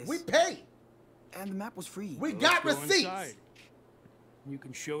paid for this. We pay. And the map was free. We Well, got let's go receipts. inside. You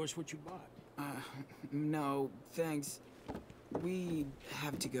can show us what you bought. No, thanks. We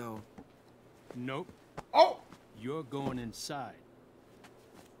have to go. Nope. Oh, You're going inside.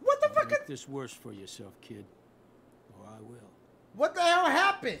 What the fuck? Make this worse for yourself, kid. Or I will. What the hell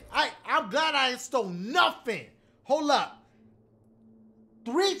happened? I'm glad I ain't stole nothing. Hold up.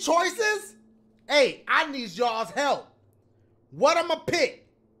 3 choices? Hey, I need y'all's help. What am I pick?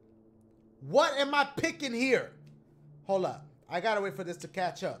 What am I picking here? Hold up. I gotta wait for this to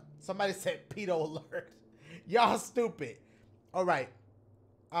catch up. Somebody said pedo alert. Y'all stupid. All right.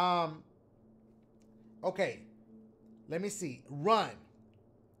 Okay. Let me see. Run.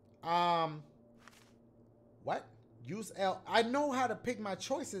 What? Use L. I know how to pick my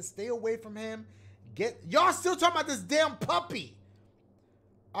choices. Stay away from him. Y'all still talking about this damn puppy.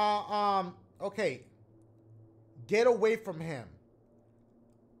 Okay. Get away from him.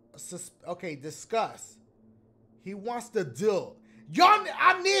 Okay, discuss. He wants the deal. Y'all,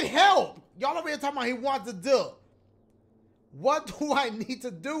 I need help. Y'all over here talking about he wants the deal. What do I need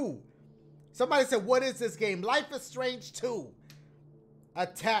to do? Somebody said, what is this game? Life is Strange 2.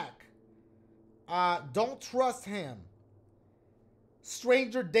 Attack. Don't trust him.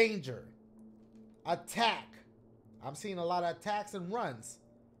 Stranger danger. Attack. I'm seeing a lot of attacks and runs.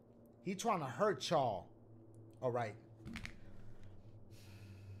 He trying to hurt y'all. All right.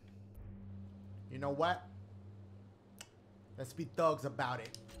 You know what? Let's be thugs about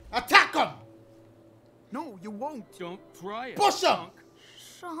it. Attack him! No, you won't. Don't try it. Push him!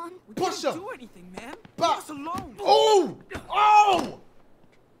 Sean. We Push can't him! do anything, man. But Leave us alone. Oh! Oh!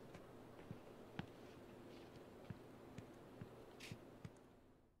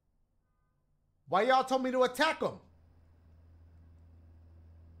 Why y'all told me to attack him?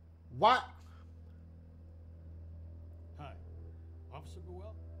 What? Hi. Officer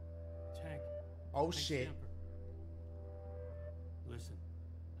Buell? Tank. Oh, Tank shit. Stamper. Listen,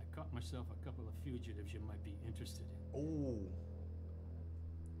 I caught myself a couple of fugitives you might be interested in. Ooh.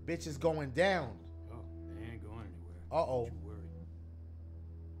 Bitch is going down. Oh, they ain't going anywhere. Uh-oh. Don't you worry.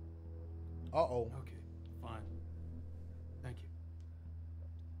 Uh-oh. Okay, fine. Thank you.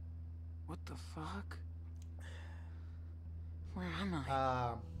 What the fuck? Where am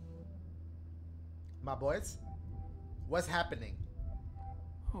I? My boys, what's happening?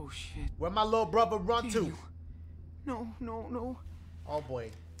 Oh shit. Where my little brother run to? You. No, no, no. Oh boy.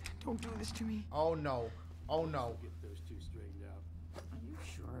 Don't do this to me. Oh no. Oh no. Get those two straightened out. Are you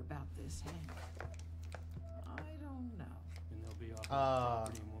sure about this, Hank? I don't know. And they'll be off our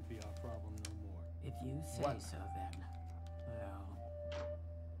property and won't be our problem no more. If you say What? so, then, well,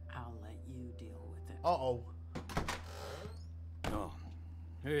 I'll let you deal with it. Uh-oh. Oh,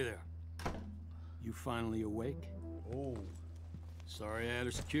 hey there. You finally awake? Oh. Sorry I had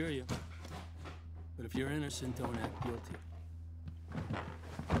to secure you. But if you're innocent, don't act guilty.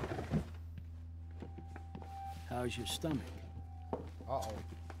 How's your stomach? Uh-oh.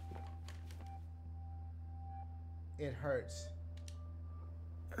 It hurts.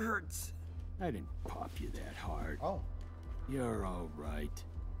 Hurts. I didn't pop you that hard. Oh. You're all right.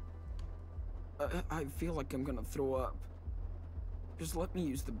 I feel like I'm gonna throw up. Just let me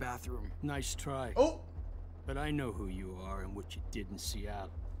use the bathroom. Nice try. Oh. But I know who you are and what you did in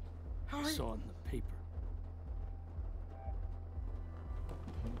Seattle. I saw it in the paper.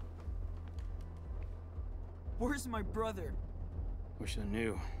 Where's my brother? Wish I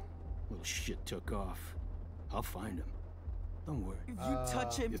knew. Little shit took off. I'll find him. Don't worry. If you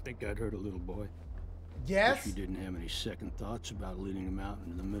touch him... You think I'd hurt a little boy? Yes. Wish you didn't have any second thoughts about leading him out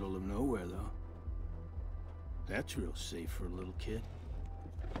into the middle of nowhere, though. That's real safe for a little kid.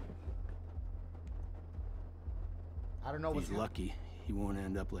 I don't know what's He's lucky. He won't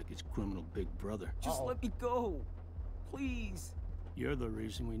end up like his criminal big brother. Just let me go. Please. You're the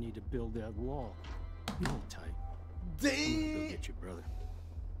reason we need to build that wall. You hold tight. I'm gonna go get your brother.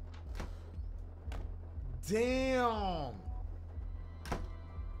 Damn.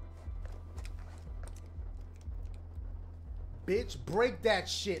 Bitch, break that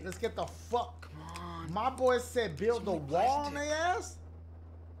shit. Let's get the fuck. Come on. My boy said build the wall on their ass?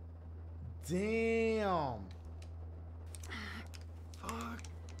 Damn. Fuck.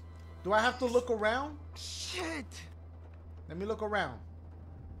 Do I have to look around? Shit. Let me look around.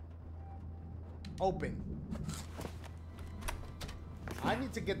 Open. I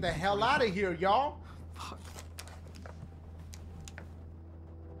need to get the hell out of here, y'all. Fuck.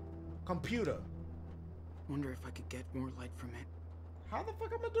 Computer. Wonder if I could get more light from it. How the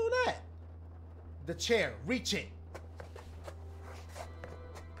fuck am I gonna do that? The chair. Reach it.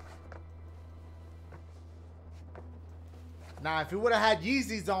 Now, if he would have had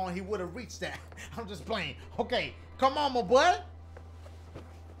Yeezys on, he would have reached that. I'm just playing. Okay, come on, my boy.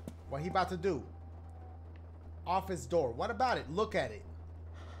 What he about to do? Office door. What about it? Look at it.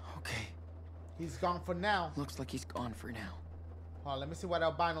 Okay. He's gone for now. Looks like he's gone for now. Oh, let me see what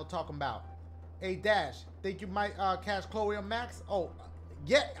albino talking about. Hey, Dash, think you might catch Chloe or Max? Oh,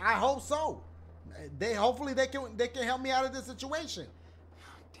 yeah, I hope so. Hopefully they can help me out of this situation.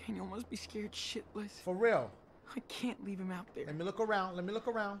 Daniel must be scared shitless. For real. I can't leave him out there. Let me look around. Let me look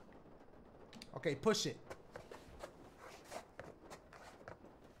around. Okay, push it.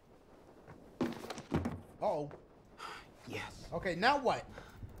 Uh-oh. Yes. Okay, now what?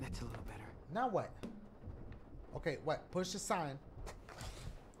 That's a little better. Now what? Okay, what? Push the sign.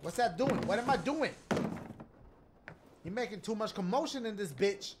 What's that doing? What am I doing? You're making too much commotion in this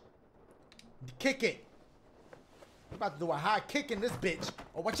bitch. Kick it. I'm about to do a high kick in this bitch.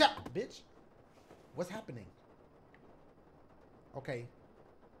 Oh, watch out, bitch. What's happening? Okay.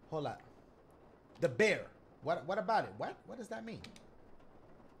 Hold up. The bear. What about it? What does that mean?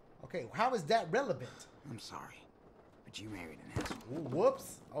 Okay, how is that relevant? I'm sorry, but you married an asshole. Ooh,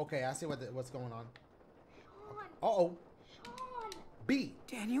 whoops. Okay, I see what's going on. Sean. Uh-oh. Sean. B.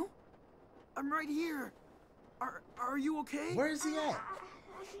 Daniel? I'm right here. Are you okay? Where is he at?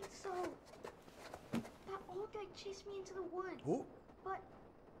 I think so. That old guy chased me into the woods. Ooh. But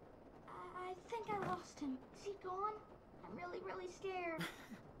I think I lost him. Is he gone? I'm really scared.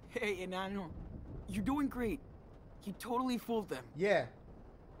 Hey, Enano. You're doing great. You totally fooled them. Yeah.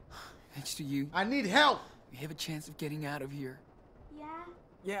 Thanks to you. I need help. We have a chance of getting out of here. Yeah?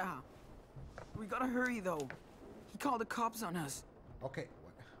 Yeah. We gotta hurry, though. He called the cops on us. Okay.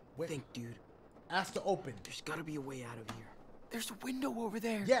 Wait. Think, dude. Ask to open. There's gotta be a way out of here. There's a window over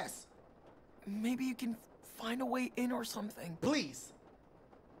there. Yes. Maybe you can find a way in or something. Please.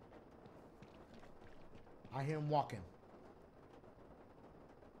 I hear him walking.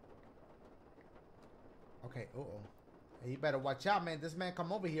 Okay. Uh-oh. Hey, you better watch out, man. This man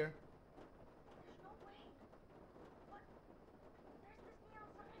come over here. There's no way. But there's this neon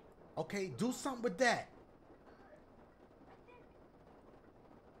sign. Okay, do something with that. I think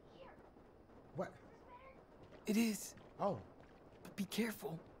here. What? Is this better? It is. Oh. But be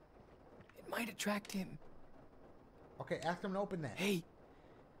careful. It might attract him. Okay, ask him to open that. Hey,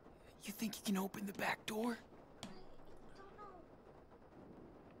 you think you can open the back door? I don't know.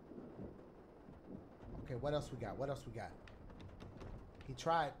 Okay, what else we got? What else we got? He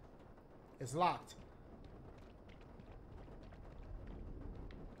tried. It's locked.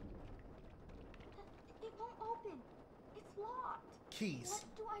 It won't open. It's locked. Keys.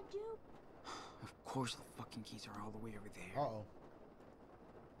 What do I do? Of course the fucking keys are all the way over there. Uh-oh.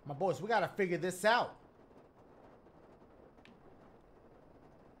 My boys, we gotta figure this out.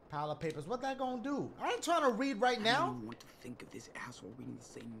 Pile of papers. What that gonna do? I ain't trying to read right now. I don't even want to think of this asshole reading the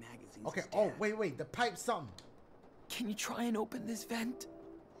same magazines. Okay. as Oh, Dad. wait. The pipe something. Can you try and open this vent?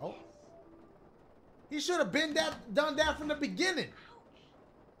 Oh. He should have done that from the beginning.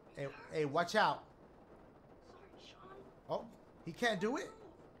 Hey, watch out. Sorry, Sean. Oh, he can't do it?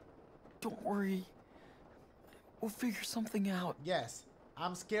 Don't worry. We'll figure something out. Yes.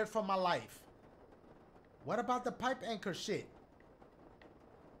 I'm scared for my life. What about the pipe anchor shit?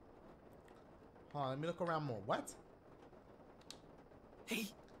 Hold on, let me look around more. What? Hey,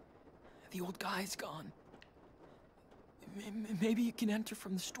 the old guy's gone. Maybe you can enter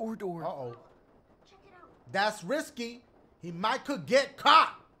from the store door. Uh-oh. Check it out. That's risky. He could get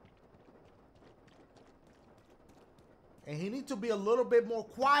caught. And he needs to be a little bit more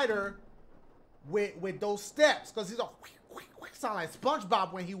quieter with those steps. Because he's a sound like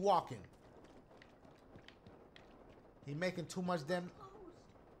SpongeBob when he walking. He making too much damn.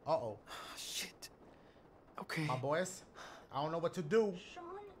 Uh-oh. Shit. Okay. My boys, I don't know what to do. Sean?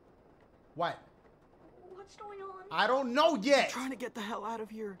 What? What's going on? I don't know yet. I'm trying to get the hell out of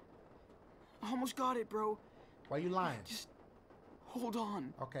here. I almost got it, bro. Why you lying? Just hold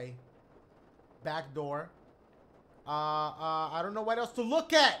on. Okay. Back door. I don't know what else to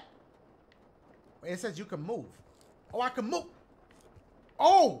look at. It says you can move. Oh, I can move.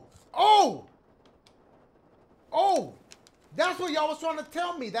 Oh! That's what y'all was trying to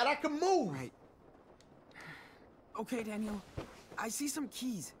tell me, that I can move. Right. Okay, Daniel. I see some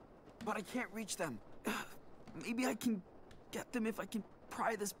keys, but I can't reach them. Maybe I can get them if I can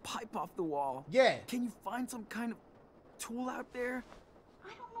pry this pipe off the wall. Yeah. Can you find some kind of tool out there? I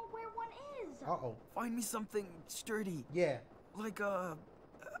don't know where one is. Uh-oh. Find me something sturdy. Yeah. Like a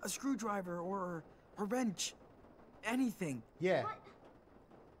screwdriver or a wrench. Anything. Yeah. But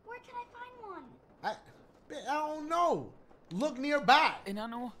where can I find one? I don't know. Look nearby. And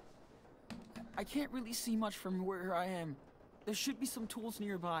I can't really see much from where I am. There should be some tools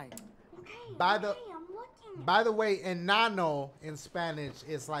nearby. Okay, I'm looking. By the way, enano in Spanish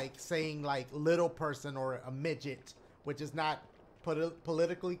is like saying like little person or a midget, which is not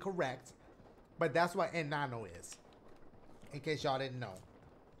politically correct. But that's what N90 is. In case y'all didn't know.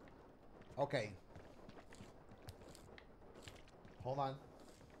 Okay. Hold on.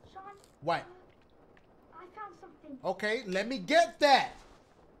 Sean. What? I found something. Okay, let me get that.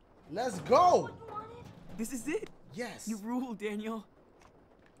 Let's go. What you wanted? This is it. Yes. You rule, Daniel.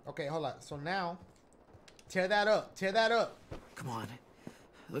 Okay, hold on. So now, tear that up. Tear that up. Come on.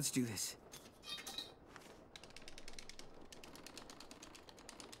 Let's do this.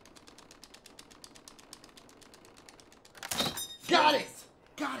 Got it.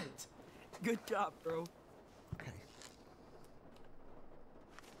 Got it. Good job, bro. Okay.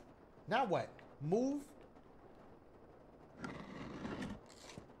 Now what? Move.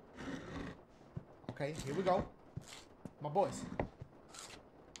 Okay, here we go. My boys.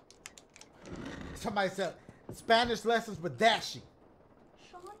 Somebody said Spanish lessons with Dashie.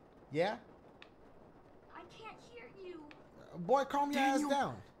 Sean? Yeah? I can't hear you. Boy, calm your ass Daniel.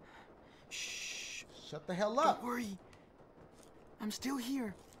 down. Shh. Shut the hell up. Don't worry. I'm still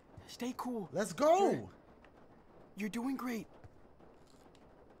here. Stay cool. Let's go. You're doing great.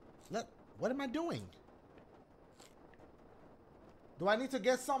 What am I doing? Do I need to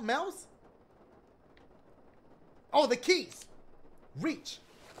get something else? Oh, the keys. Reach.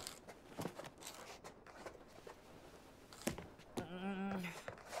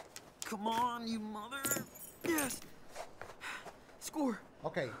 Come on, you mother. Yes. Score.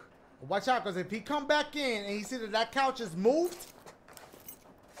 Okay. Watch out, because if he come back in and he see that couch is moved,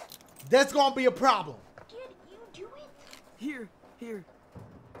 that's going to be a problem. Did you do it? Here.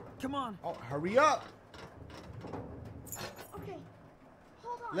 Come on. Oh, hurry up. Okay.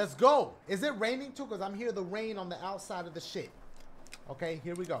 Hold on. Let's go. Is it raining too? Because I'm hearing the rain on the outside of the shit. Okay,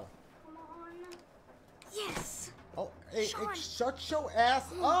 here we go. Come on. Yes. Oh, hey, Sean. shut your ass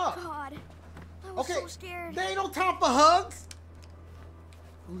Oh, up. God. I was so scared. There ain't no time for hugs.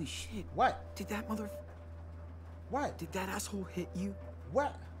 Holy shit. What? Did that mother... What? Did that asshole hit you?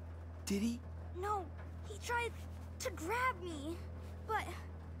 What? Did he? No, he tried to grab me, but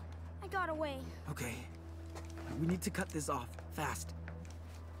I got away. Okay. We need to cut this off. Fast.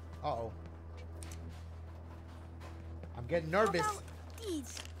 Uh-oh. I'm getting nervous. How about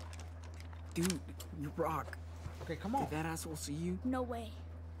these? Dude, you rock. Okay, come on. Did that asshole see you? No way.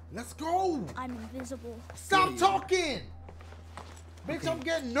 Let's go. I'm invisible. Stop talking. Bitch, Okay. I'm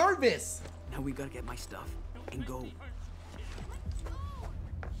getting nervous. Now we gotta get my stuff and go.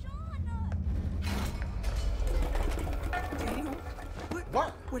 Daniel?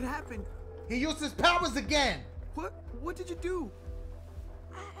 What? What happened? He used his powers again. What did you do?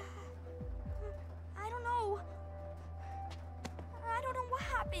 I don't know. I don't know what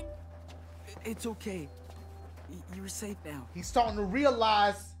happened. It's okay. You're safe now. He's starting to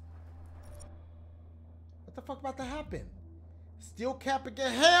realize what the fuck about to happen. Still capping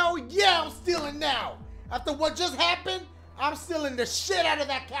again. Hell yeah, I'm stealing now. After what just happened, I'm stealing the shit out of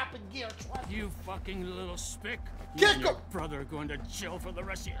that cap and gear. You fucking little spick. Kick You and your him. brother are going to jail for the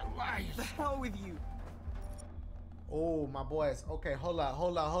rest of your life. The hell with you. Oh, my boys. Okay, hold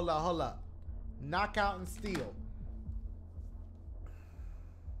up. Knockout and steal.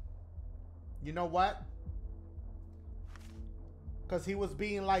 You know what? Because he was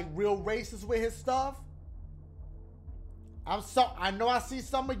being like real racist with his stuff. I know I see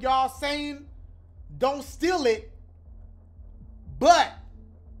some of y'all saying don't steal it, but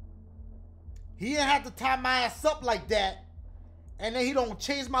he didn't have to tie my ass up like that, and then he don't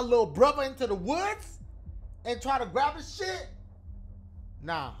chase my little brother into the woods and try to grab his shit.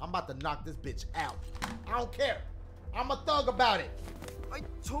 Nah, I'm about to knock this bitch out. I don't care. I'm a thug about it. I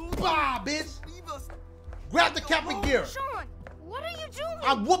told you. Bah, bitch. Leave us. Grab the cap and gear. Sean, what are you doing?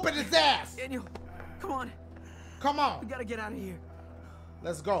 I'm whooping his ass. Daniel, come on. Come on. We gotta get out of here.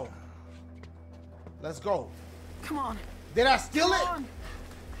 Let's go. Let's go. Come on. Did I steal Come it? on.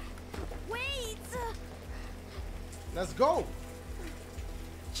 Wait. Let's go.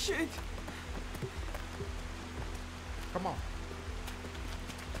 Shit. Come on.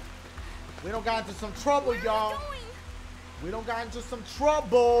 We don't got into some trouble, y'all. We don't got into some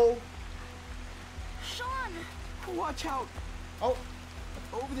trouble. Sean. Watch out. Oh.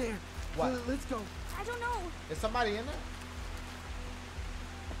 Over there. What? Let's go. I don't know. Is somebody in there?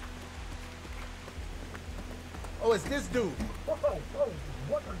 Oh, it's this dude. Whoa,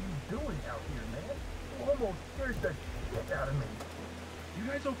 what are you doing out here, man? You almost scared the shit out of me.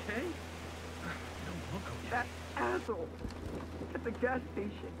 You guys okay? You don't look okay. That asshole at the gas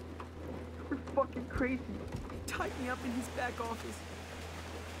station. We're fucking crazy. He tied me up in his back office.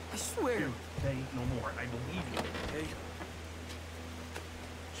 I swear. Dude, say no more. I believe you, okay?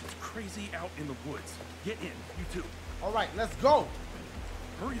 Shit's crazy out in the woods. Get in, you two. All right, let's go.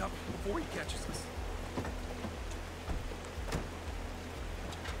 Hurry up before he catches us.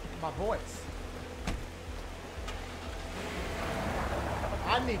 My voice.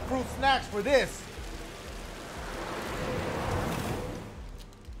 I need fruit snacks for this.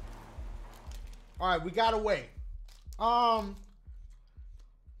 All right, we got away. Wow.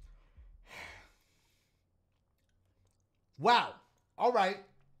 All right.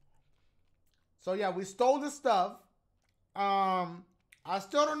 So yeah, we stole the stuff. I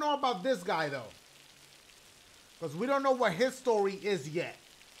still don't know about this guy though, because we don't know what his story is yet.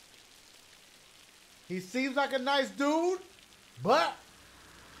 He seems like a nice dude, but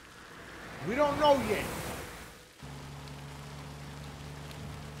we don't know yet.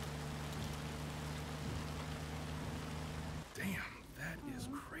 Damn, that is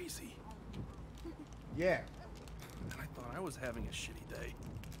crazy. Yeah. And I thought I was having a shitty day.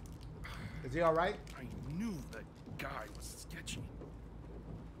 Is he all right? I knew that guy was sketchy.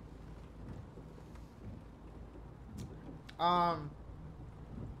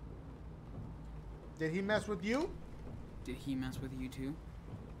 Did he mess with you? Did he mess with you too?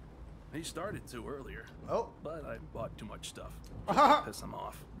 He started to earlier. Oh. But I bought too much stuff. Piss him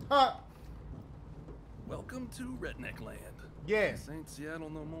off. Welcome to Redneck Land. Yeah. This ain't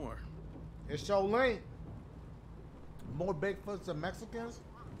Seattle no more. It's so late. More Bigfoots than Mexicans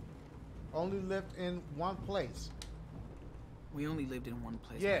only lived in one place. We only lived in one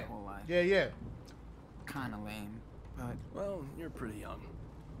place Yeah. my whole life. Yeah, yeah. Kinda lame, but... Well, you're pretty young.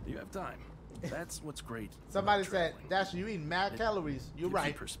 You have time. That's what's great. Somebody about said, traveling. Dashie, you eat mad calories. You're Gives you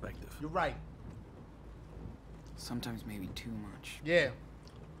right. perspective. You're right. Sometimes maybe too much. Yeah.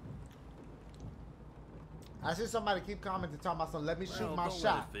 I see somebody keep commenting talking about something. Let me shoot my don't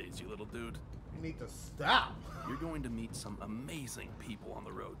shot. Let it phase you, little dude. You need to stop. You're going to meet some amazing people on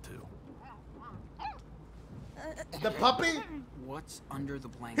the road too. The puppy? What's under the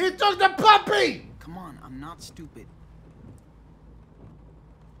blanket? He took the puppy! Come on, I'm not stupid.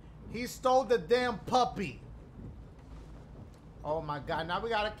 He stole the damn puppy. Oh my god, now we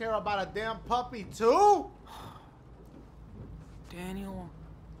gotta care about a damn puppy too? Daniel.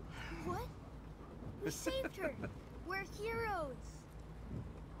 What? We saved her. We're heroes.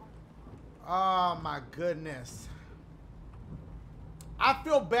 Oh my goodness. I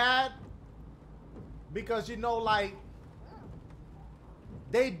feel bad because, you know, like,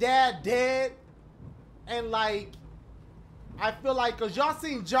 they dad dead, and like, I feel like, because y'all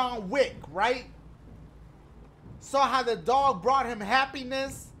seen John Wick, right? Saw how the dog brought him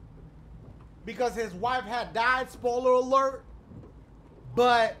happiness because his wife had died, spoiler alert.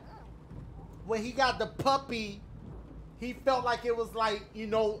 But when he got the puppy, he felt like it was like, you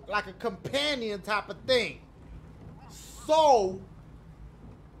know, like a companion type of thing. So,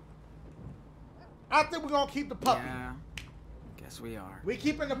 I think we're going to keep the puppy. Yeah, guess we are. We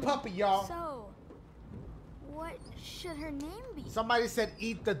keeping the puppy, y'all. So, what should her name be? Somebody said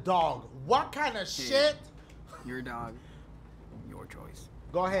eat the dog. What kind of shit? Your dog, your choice.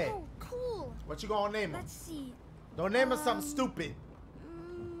 Go ahead. Oh, cool. What you gonna name him? Let's see. Don't name him something stupid.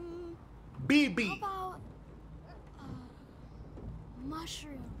 BB. How about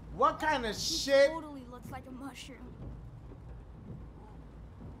mushroom? What kind of He shit? totally looks like a mushroom.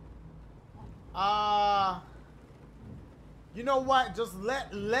 You know what? Just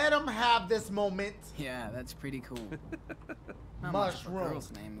let him have this moment. Yeah, that's pretty cool. Not much of a Mushroom.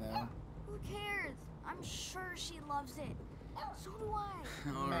 girl's name though. Who cares? I'm sure she loves it. So do I.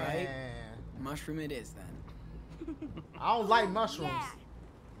 All right. Man. Mushroom it is then. I don't like mushrooms. Yeah.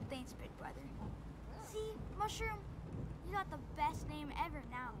 Thanks, big brother. See, mushroom, you got the best name ever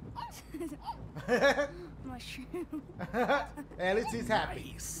now. Mushroom. Hey, at least he's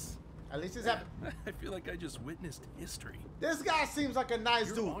happy. Nice. At least he's happy. I feel like I just witnessed history. This guy seems like a nice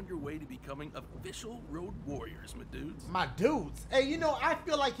You're dude. on your way to becoming official road warriors, my dudes. My dudes. Hey, you know, I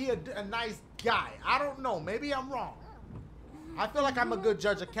feel like he a nice guy. I don't know. Maybe I'm wrong. I feel like I'm a good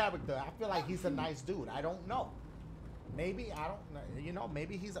judge of character. I feel like he's a nice dude. I don't know. Maybe, I don't know. You know,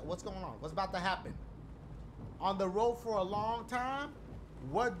 maybe he's... What's going on? What's about to happen? On the road for a long time?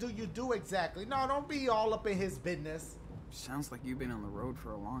 What do you do exactly? No, don't be all up in his business. Sounds like you've been on the road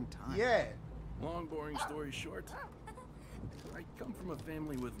for a long time. Yeah. Long, boring story short. I come from a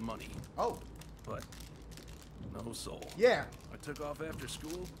family with money. Oh. But no soul. Yeah. I took off after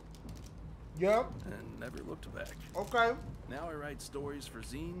school. Yep. And never looked back. Okay. Now I write stories for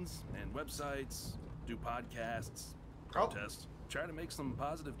zines and websites, do podcasts, protest, try to make some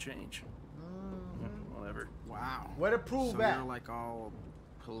positive change. Whatever. Wow. Where to prove so that? You're like all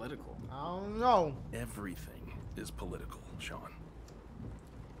political. I don't know. Everything is political, Sean.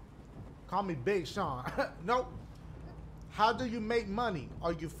 Call me Big Sean. Nope. How do you make money?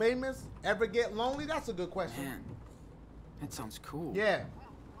 Are you famous? Ever get lonely? That's a good question. Man, that sounds cool. Yeah.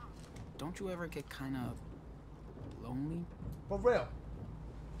 Don't you ever get kind of lonely? For real.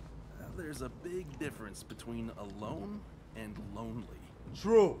 There's a big difference between alone and lonely.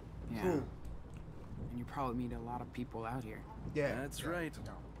 True. Yeah. True. And you probably meet a lot of people out here. Yeah. That's right.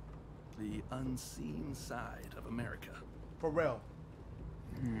 The unseen side of America. For real.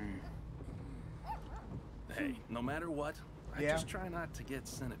 Hey, no matter what, I just try not to get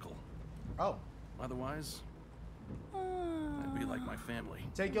cynical. Oh. Otherwise, I'd be like my family.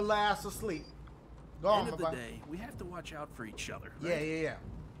 Take your last to sleep. Go At on, the end my of the boy. day, we have to watch out for each other. Yeah, Right? yeah.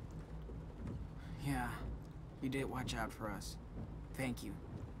 Yeah, you did watch out for us. Thank you.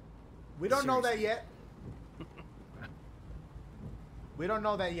 We don't know that yet. We don't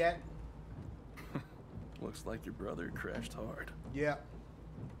know that yet. Looks like your brother crashed hard. Yeah.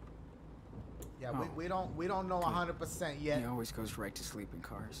 Yeah, Oh. we don't know 100% yet. He always goes right to sleep in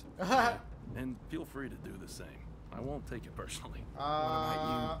cars. And feel free to do the same. I won't take it personally. What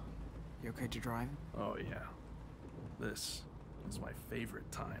about you? You okay to drive? Oh yeah. This is my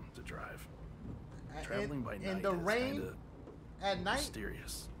favorite time to drive. Traveling by night in the is rain kinda at night.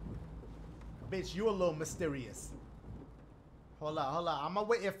 mysterious. Bitch, you a little mysterious. Hold on. I'ma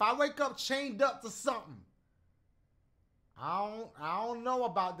wait. If I wake up chained up to something, I don't know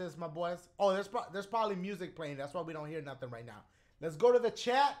about this, my boys. Oh, there's probably music playing. That's why we don't hear nothing right now. Let's go to the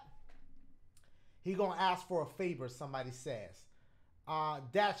chat. He gonna ask for a favor. Somebody says,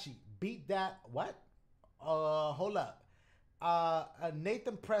 Dashie, beat that. What? Hold up.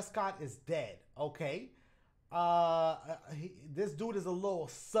 Nathan Prescott is dead. Okay. This dude is a little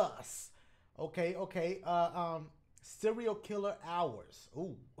sus. Okay. Serial killer hours.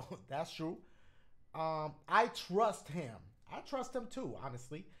 Ooh, that's true. I trust him. I trust him too,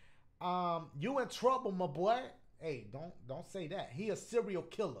 honestly. You in trouble, my boy. Hey, don't say that. He a serial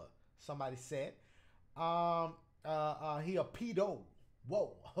killer, somebody said. He a pedo.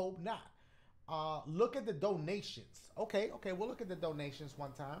 Whoa, hope not. Look at the donations. Okay, we'll look at the donations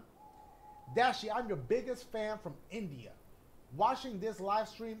one time. Dashie, I'm your biggest fan from India. Watching this live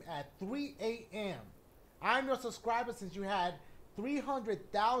stream at 3 a.m. I'm your subscriber since you had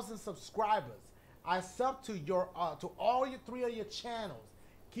 300,000 subscribers. I sub to all your 3 of your channels.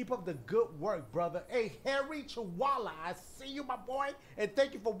 Keep up the good work, brother. Hey, Harry Chihuahua, I see you, my boy, and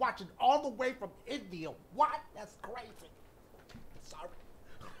thank you for watching all the way from India. What? That's crazy. Sorry.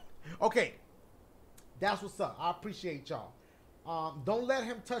 Okay, that's what's up. I appreciate y'all. Don't let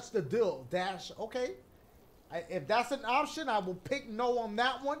him touch the dill, Dash. Okay, if that's an option, I will pick no on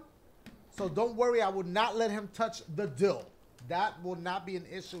that one. So don't worry, I will not let him touch the dill. That will not be an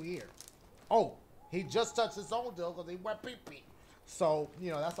issue here. Oh, he just touched his own dill because he went pee-pee. So,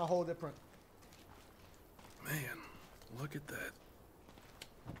 you know, that's a whole different... Man, look at that.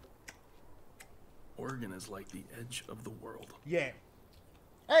 Oregon is like the edge of the world. Yeah.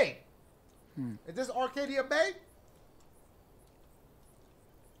 Hey, is this Arcadia Bay?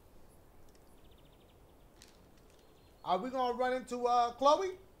 Are we going to run into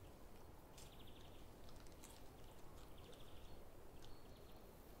Chloe?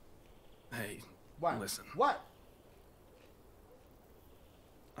 Hey, What? listen. What?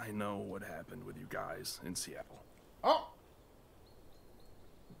 I know what happened with you guys in Seattle. Oh.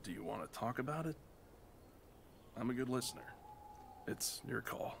 Do you want to talk about it? I'm a good listener. It's your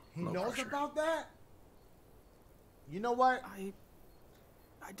call. He no knows pressure. about that? You know what? I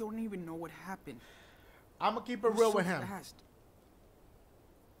don't even know what happened. I'm going to keep it real so with him. fast.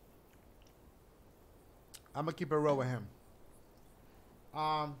 I'm going to keep it real with him.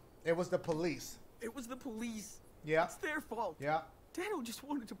 It was the police. It was the police. Yeah. It's their fault. Yeah. Daniel just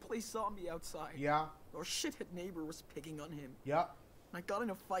wanted to play zombie outside. Yeah. Our shithead neighbor was picking on him. Yeah. I got in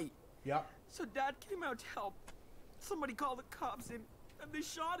a fight. Yeah. So Dad came out to help. Somebody called the cops and they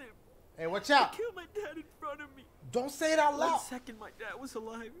shot him. Hey, watch out. They killed my dad in front of me. Don't say it out loud. 1 second, my dad was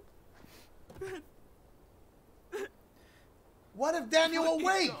alive. Then, What if Daniel fucking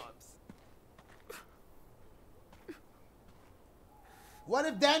awake? cops. What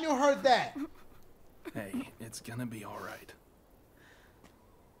if Daniel heard that? Hey, it's gonna be all right.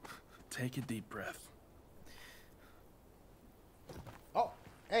 Take a deep breath. Oh,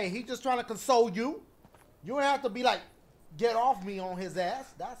 hey, he just trying to console you. You don't have to be like, get off me on his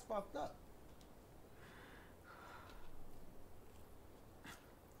ass. That's fucked up.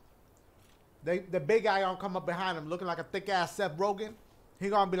 The big guy gonna come up behind him looking like a thick ass Seth Rogen. He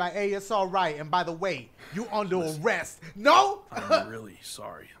gonna be like, hey, it's all right. And by the way, you under arrest. No? I'm really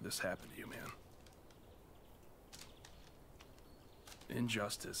sorry this happened to you, man.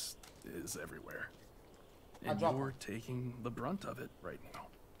 Injustice is everywhere. And you're taking the brunt of it right now.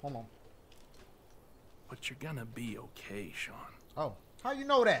 Hold on. But you're gonna be okay, Sean. Oh, how you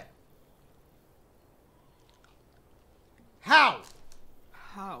know that? How?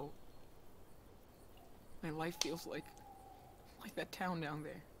 How? My life feels like that town down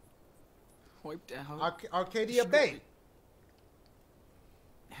there. Wiped out. Arcadia Bay.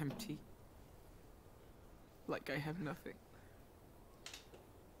 Empty. Like I have nothing.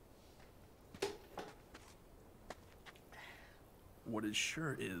 What is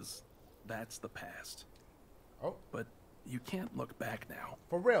sure is, that's the past. Oh. But you can't look back now.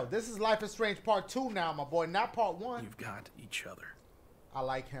 For real, this is Life is Strange Part 2 now, my boy, not Part 1. You've got each other. I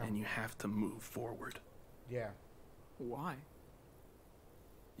like him. And you have to move forward. Yeah. Why?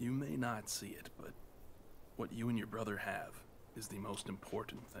 You may not see it, but what you and your brother have is the most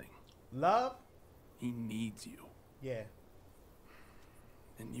important thing. Love? He needs you. Yeah.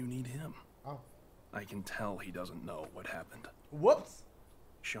 And you need him. Oh. I can tell he doesn't know what happened. Whoops.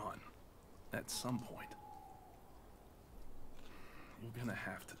 Sean, at some point, you're gonna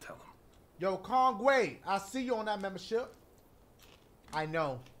have to tell him. Yo, Kongway, I see you on that membership. I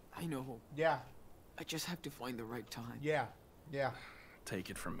know. I know. Yeah. I just have to find the right time. Yeah. Yeah. Take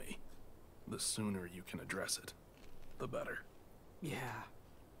it from me. The sooner you can address it, the better. Yeah.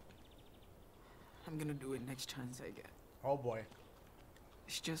 I'm gonna do it next chance I get. Oh boy.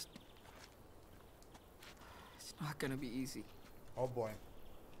 It's just... it's not gonna be easy. Oh boy.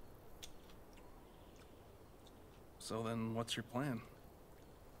 So then, what's your plan?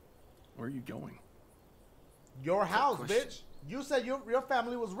 Where are you going? Your house, bitch. You said your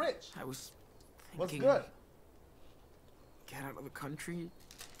family was rich. I was What's thinking... good? Get out of the country.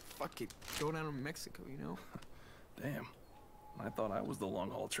 Fuck it. Go down to Mexico, you know? Damn. I thought I was the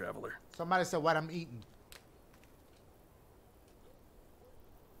long-haul traveler. Somebody said what I'm eating.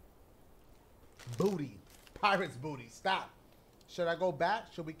 Booty. Pirate's booty. Stop. Should I go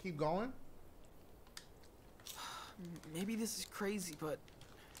back? Should we keep going? Maybe this is crazy, but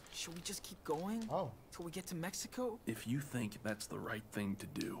should we just keep going? Oh. Till we get to Mexico? If you think that's the right thing to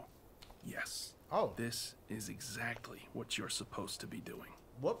do, yes. Oh. This is exactly what you're supposed to be doing.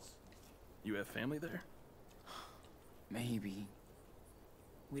 Whoops. You have family there? Maybe.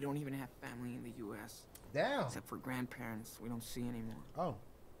 We don't even have family in the U.S. Damn. Except for grandparents we don't see anymore. Oh.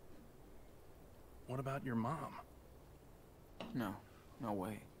 What about your mom? No. No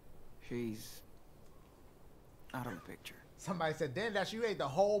way. She's... out of the picture. Somebody said, damn, that you ate the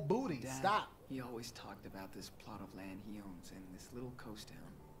whole booty. Dad, Stop. He always talked about this plot of land he owns in this little coast town,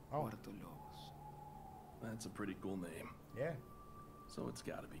 Puerto Lobos. That's a pretty cool name. Yeah. So it's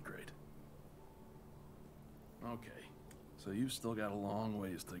gotta be great. Okay. So you've still got a long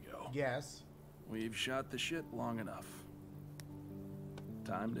ways to go. Yes. We've shot the shit long enough.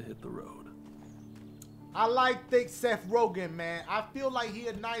 Time to hit the road. I like thick Seth Rogen, man. I feel like he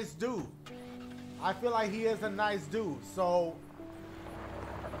a nice dude. I feel like he is a nice dude, so...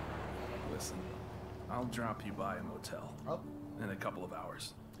 Listen, I'll drop you by a motel in a couple of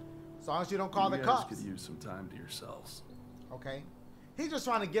hours. As long as you don't call the You cops. guys could use some time to yourselves. Okay. He's just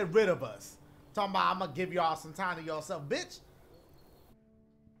trying to get rid of us. Talking about, I'm going to give y'all some time to yourself. Bitch.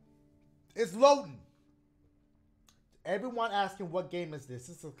 It's loading. Everyone asking what game is this.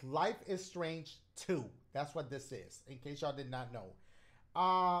 This is Life is Strange 2. That's what this is, in case y'all did not know.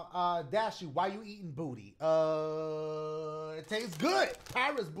 Dashie, why you eating booty? It tastes good.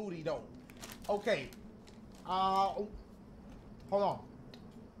 Paris booty, though. Okay. Hold on.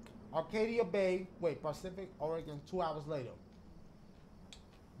 Arcadia Bay. Wait, Pacific, Oregon, 2 hours later.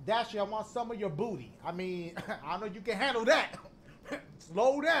 Dashie, I want some of your booty. I mean, I know you can handle that.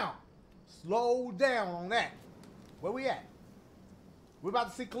 Slow down. Slow down on that. Where we at? We about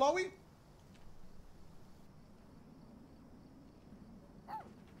to see Chloe?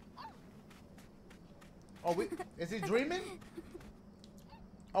 Oh, is he dreaming?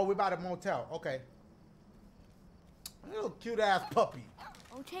 Oh, we about a motel. Okay. Little cute ass puppy.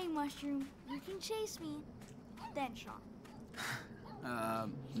 Okay, Mushroom, you can chase me. Then, Sean.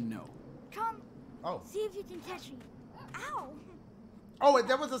 No. Come. Oh. See if you can catch me. Ow. Oh,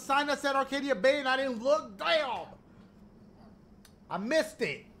 there was a sign that said Arcadia Bay and I didn't look. Damn. I missed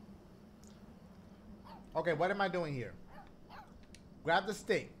it. Okay, what am I doing here? Grab the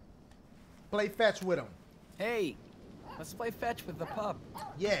stick. Play fetch with him. Hey, let's play fetch with the pup.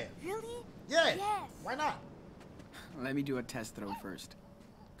 Yeah. Really? Yeah. Yes. Why not? Let me do a test throw first.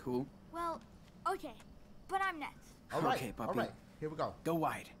 Cool? Well, okay. But I'm next. All right. Okay, puppy. All right. Here we go. Go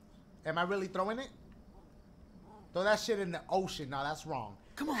wide. Am I really throwing it? Throw that shit in the ocean. No, that's wrong.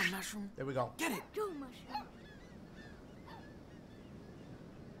 Come on, Mushroom. There we go. Get it. Go, Mushroom.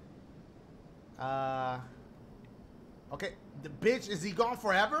 Okay, the bitch, is he gone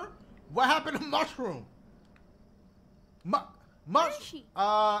forever? What happened to Mushroom?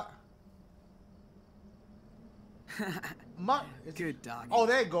 Good dog. Oh,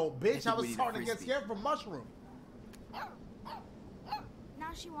 there you go, bitch. I was starting to get scared from Mushroom.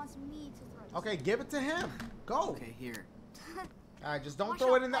 Now she wants me to throw. Okay, give it to him. Go. Okay, here. All right, just don't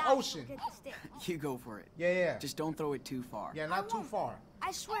throw it in the ocean. You go for it. Yeah, yeah. Just don't throw it too far. Yeah, not too far.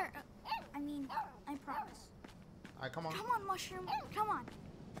 I swear. I mean, I promise. All right, come on. Come on, Mushroom. Come on.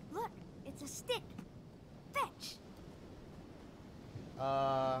 Look, it's a stick. Fetch.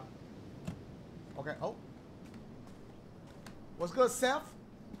 Okay. Oh. What's good, Seth?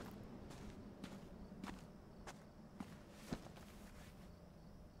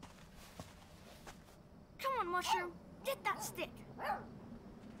 Come on, Mushroom. Get that stick.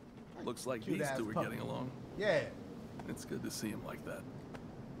 Looks like Cute these ass two are puppy. getting along. Yeah. It's good to see him like that.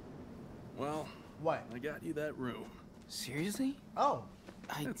 Well, what? I got you that room. Seriously? Oh.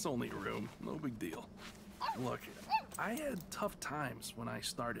 It's only a room. No big deal. Look, I had tough times when I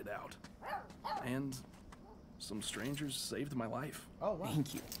started out. And some strangers saved my life. Oh, wow.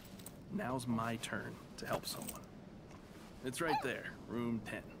 Thank you. Now's my turn to help someone. It's right there, room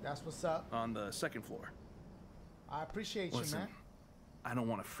 10. That's what's up. On the second floor. I appreciate Listen, you, man. I don't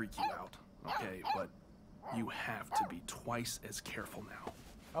want to freak you out, okay? But you have to be twice as careful now.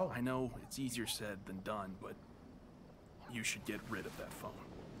 Oh. I know it's easier said than done, but you should get rid of that phone.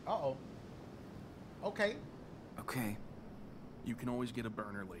 Uh-oh. Okay. Okay. You can always get a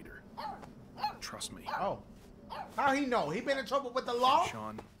burner later. Trust me. Oh. How he know? He been in trouble with the law?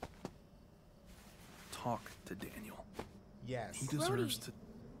 Sean, talk to Daniel. Yes. He deserves to...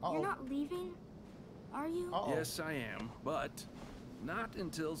 You're not leaving, are you? Yes, I am, but not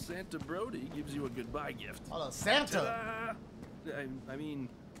until Santa Brody gives you a goodbye gift. Oh, Santa! Ta-da! I mean,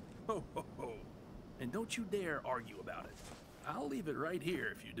 ho, ho, ho. And don't you dare argue about it. I'll leave it right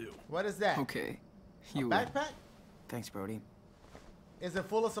here if you do. What is that? Okay. A You backpack? Thanks, Brody. Is it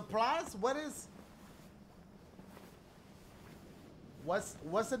full of supplies? What is...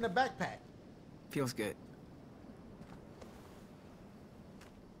 What's in the backpack? Feels good.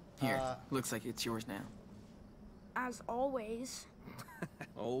 Here, looks like it's yours now. As always.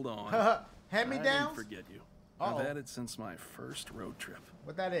 Hold on. Hand-me-downs? I didn't forget you. Uh-oh. I've had it since my first road trip.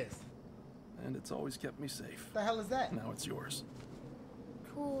 What that is? And it's always kept me safe. What the hell is that? Now it's yours.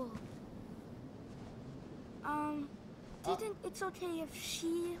 Cool. Do you think it's okay if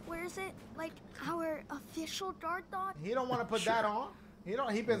she wears it? Like our official guard dog? He don't want to put that on.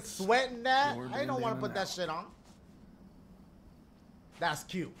 He been sweating that. I don't want to put that shit on. That's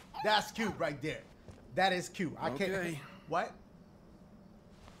cute. That's cute right there. That is cute. I can't. Okay. What?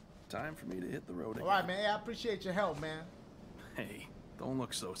 Time for me to hit the road again. All right, man. Hey, I appreciate your help, man. Hey, don't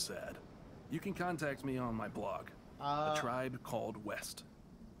look so sad. You can contact me on my blog, A Tribe Called West.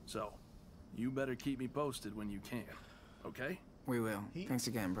 So, you better keep me posted when you can, okay? We will. Thanks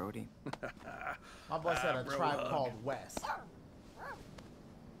again, Brody. My boy said a bro, tribe hug. called West.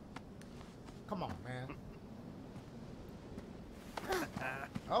 Come on, man.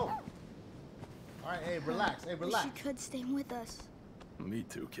 Oh. All right, hey, relax. Hey, relax. Wish you could stay with us. Me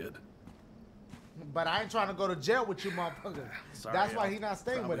too, kid. But I ain't trying to go to jail with you, motherfucker. Sorry, That's why I'll he's not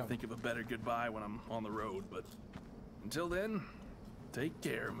staying with probably him. think of a better goodbye when I'm on the road, but until then, take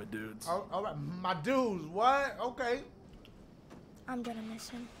care, my dudes. Oh, all right, my dudes. What? Okay. I'm gonna miss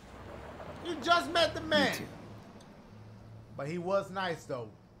him. You just met the man. Me too. But he was nice, though.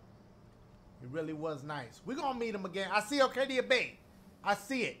 He really was nice. We're gonna meet him again. I see Arcadia Bay. I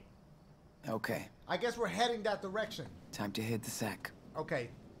see it. Okay. I guess we're heading that direction. Time to hit the sack. Okay.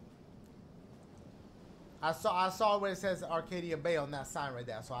 I saw where it says Arcadia Bay on that sign right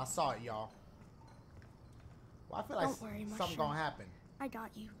there. So I saw it, y'all. Well, I feel like Don't worry, something Mushroom. gonna happen. I got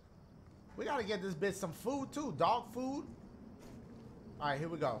you. We gotta get this bitch some food too. Dog food. All right, here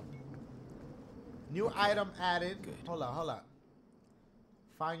we go. New item added. Good. Hold up.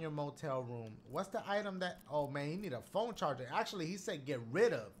 Find your motel room. What's the item that? Oh man, you need a phone charger. Actually, he said get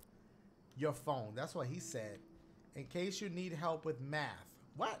rid of your phone. That's what he said. In case you need help with math.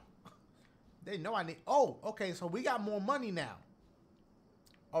 What? They know I need. Oh, okay. So we got more money now.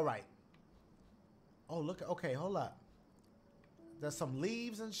 All right. Oh, look. Okay, hold up. There's some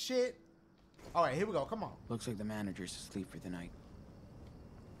leaves and shit. All right, here we go. Come on. Looks like the manager's asleep for the night.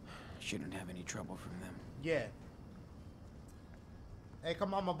 Shouldn't have any trouble from them. Yeah. Hey,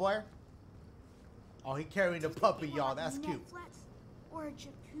 come on, my boy. Oh, he carrying the puppy, y'all. That's cute. Netflix or a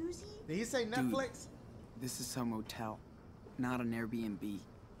jacuzzi? Did he say Netflix? This is some motel, not an Airbnb.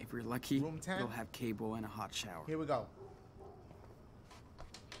 If you're lucky, Room 10? you'll have cable and a hot shower. Here we go.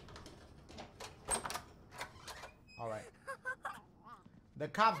 All right. The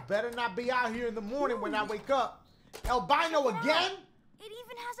cops better not be out here in the morning when I wake up. Albino again? It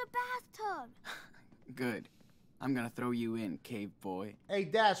even has a bathtub. Good. I'm gonna throw you in, cave boy. Hey,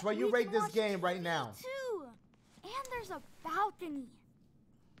 Dash, why you rate this game right now? Too. And there's a balcony.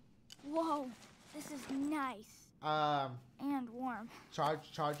 Whoa, this is nice. And warm.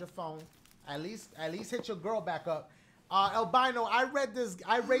 Charge your phone. At least hit your girl back up. Albino, I rate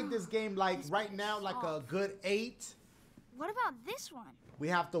this game like right now like a good 8. What about this one? We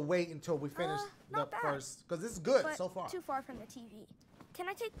have to wait until we finish the first, because this is good but so far. Too far from the TV. Can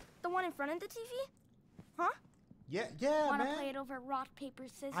I take the one in front of the TV? Huh? Yeah, Wanna man. play it over rock, paper,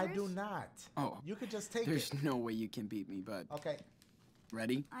 scissors? I do not. Oh, you could just take There's no way you can beat me, bud. Okay.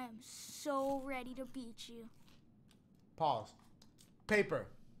 Ready? I am so ready to beat you. Pause. Paper.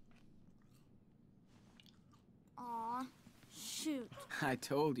 Aw, shoot. I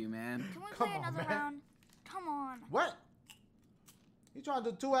told you, man. Can we play another round? Come on. What? You trying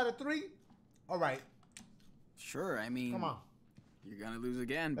to do 2 out of 3? All right. Sure, I mean... Come on. You're gonna lose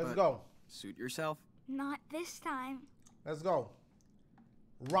again, Let's but go. Suit yourself. Not this time. Let's go.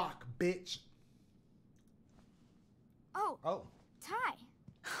 Rock, bitch. Oh. Oh.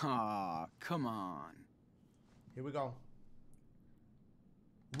 Tie. Aw, come on. Here we go.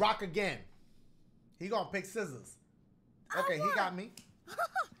 Rock again. He gonna pick scissors. Okay, he got me. The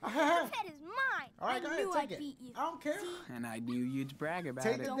bet is mine. All right, I go ahead, knew take I'd it. beat you. I don't care. See? And I knew you'd brag about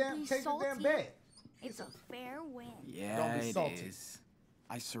Take it. the Don't be take the salty. damn bet. It's a fair win. Yeah, Don't be salty. it is.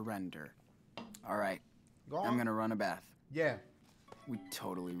 I surrender. All right. Go on. I'm gonna run a bath. Yeah. We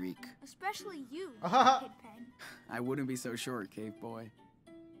totally reek. Especially you, Uh-huh. Kid Pen. I wouldn't be so short, cave boy.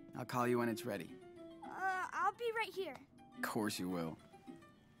 I'll call you when it's ready. I'll be right here. Of course you will.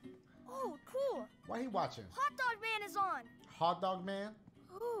 Oh, cool. Why he watching? Hot Dog Man is on. Hot Dog Man?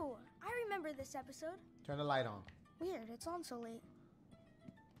 Ooh, I remember this episode. Turn the light on. Weird, it's on so late.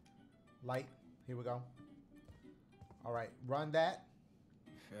 Light. Here we go. All right, run that.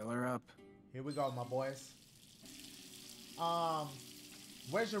 Fill her up. Here we go, my boys.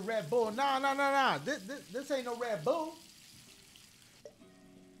 Where's your Red Bull? Nah. This ain't no Red Bull.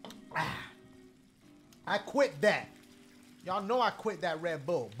 I quit that. Y'all know I quit that Red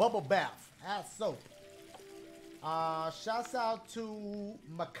Bull. Bubble bath. Ass soap. Shouts out to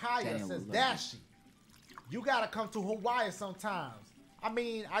Makaya. Says Dashie, you gotta come to Hawaii sometimes. I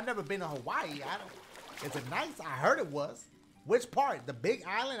mean, I've never been to Hawaii. Is it nice? I heard it was. Which part? The Big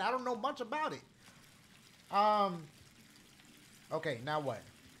Island? I don't know much about it. Okay, now what?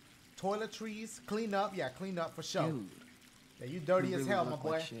 Toiletries, clean up. Yeah, clean up for sure. Dude, yeah, you dirty you as really hell, my look boy.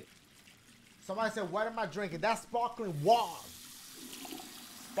 like shit. Somebody said, what am I drinking? That's sparkling water.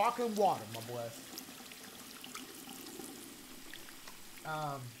 Sparkling water, my boy.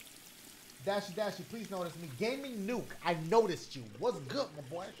 Dashie, please notice me. Gaming Nuke, I noticed you. What's good, my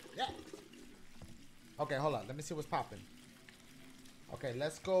boy? Yeah. Okay, hold on. Let me see what's popping. Okay,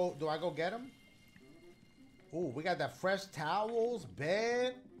 let's go. Do I go get him? Ooh, we got that fresh towels,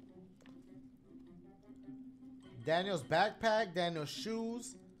 bed. Daniel's backpack, Daniel's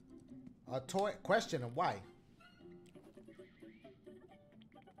shoes. A toy. Question and why?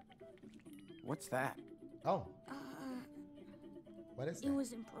 What's that? Oh. What is that? It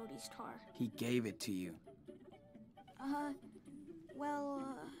was in Brody's car. He gave it to you.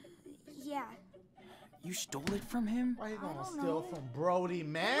 Yeah. You stole it from him? Why you gonna don't steal know. from Brody,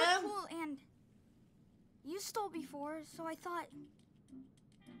 man? It looked cool, and you stole before, so I thought.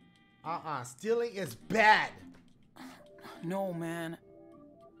 Stealing is bad. No, man.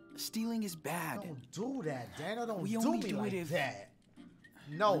 Stealing is bad. Don't do that, Daniel. Don't We do only me do like it if that.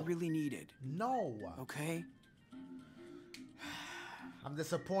 No. We really need it. No. Okay? I'm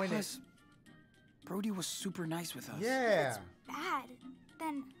disappointed. Plus, Brody was super nice with us. Yeah. Bad.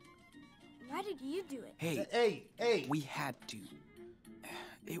 Then why did you do it? Hey. We had to.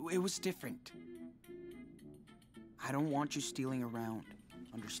 It was different. I don't want you stealing around.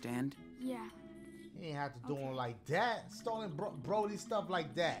 Understand? Yeah. He ain't have to do him like that. Stolen Brody stuff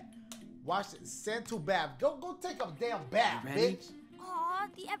like that. Watch it. Send to bath. Go take a damn bath, Ready? bitch. Aw,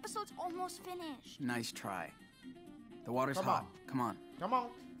 the episode's almost finished. Nice try. The water's Come hot. on. Come on. Come on.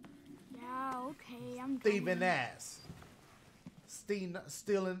 Yeah, okay, I'm Thieving coming. ass. Stealing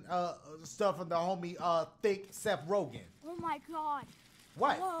stuff from the homie thick Seth Rogen. Oh my god.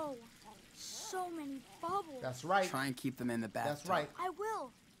 What? Whoa. So many bubbles. That's right. Try and keep them in the bathtub. That's right. I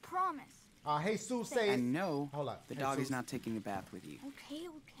will. Promise. Jesus says. And no, hold on. the dog Jesus. is not taking a bath with you.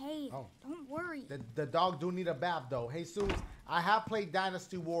 Okay. Oh. Don't worry. The dog do need a bath though. Jesus, I have played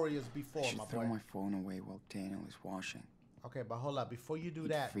Dynasty Warriors before, I should my throw boy. my phone away while Daniel is washing. Okay, but hold up. Before you do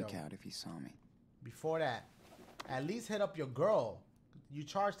He'd that, freak though, out if he saw me. before that, At least hit up your girl. You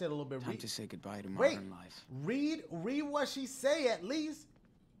charged it a little bit. Time to say goodbye to Wait, modern life. read what she say at least.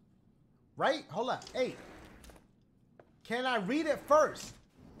 Right? Hold up. Hey, can I read it first?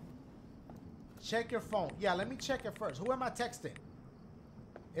 Check your phone. Yeah, let me check it first. Who am I texting?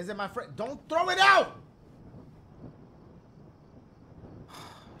 Is it my friend? Don't throw it out!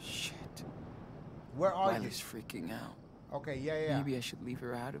 Shit. Where are Riley's you? freaking out. Okay, yeah. Maybe I should leave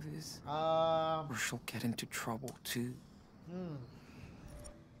her out of this. Or she'll get into trouble too.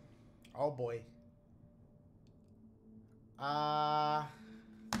 Oh boy.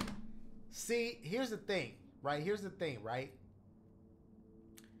 See, here's the thing, right? Here's the thing, right?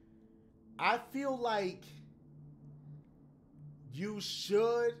 I feel like you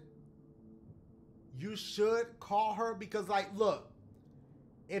should call her because, like, look,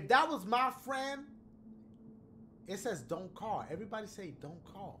 if that was my friend, it says don't call. Everybody say don't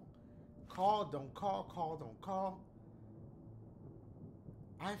call. Call, don't call, call, don't call.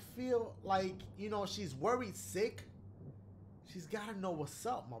 I feel like, you know, she's worried sick. She's got to know what's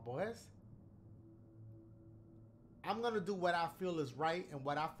up, my boys. I'm going to do what I feel is right, and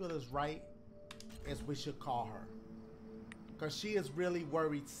what I feel is right is we should call her. Because she is really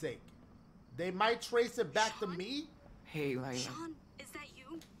worried sick. They might trace it back to me. Hey, Lila. Sean, is that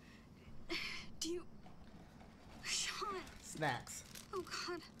you? Do you... Sean. Snacks. Oh,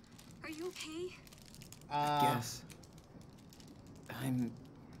 God. Are you okay? Yes. I'm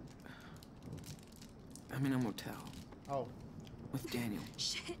in a motel. Oh. With Daniel.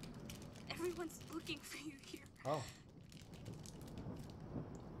 Shit. Everyone's looking for you here. Oh.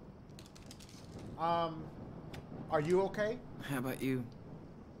 Are you okay? How about you?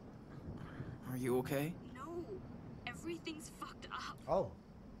 Are you okay? No. Everything's fucked up. Oh.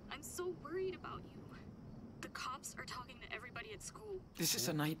 I'm so worried about you. The cops are talking to everybody at school. This is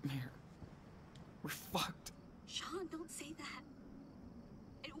a nightmare. We're fucked. Sean, don't say that.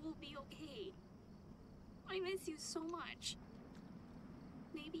 It will be okay. I miss you so much.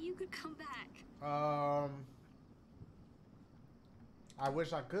 Maybe you could come back. I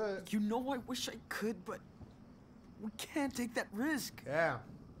wish I could. You know I wish I could, but we can't take that risk. Yeah.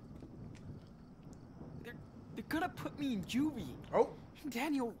 They're gonna put me in juvie. Oh.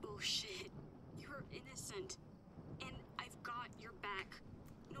 Daniel. Bullshit. You're innocent. And I've got your back.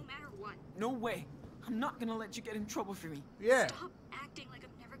 No matter what. No way. I'm not gonna let you get in trouble for me. Yeah. Stop acting like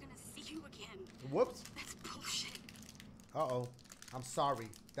I'm never gonna see you again. Whoops. That's bullshit. Uh-oh. I'm sorry.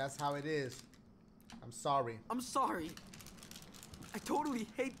 That's how it is. I'm sorry. I'm sorry. I totally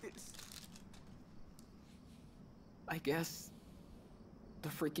hate this. I guess the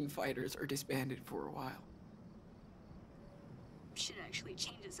freaking fighters are disbanded for a while. Shit actually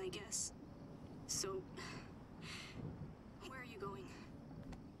changes, I guess. So, where are you going?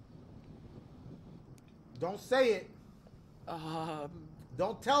 Don't say it.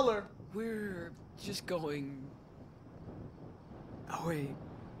 Don't tell her. We're just going away.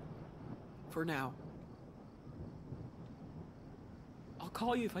 For now. I'll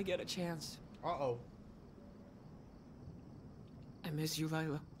call you if I get a chance. Uh-oh. I miss you,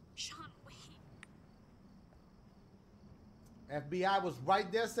 Lila. Sean, wait. FBI was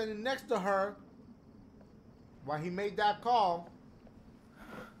right there sitting next to her while he made that call.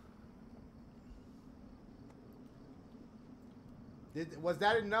 Was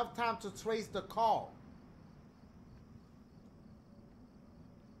that enough time to trace the call?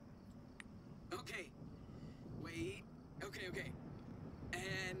 Okay. Wait. Okay.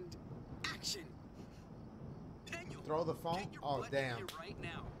 And action. Daniel. Throw the phone? Oh, damn. Right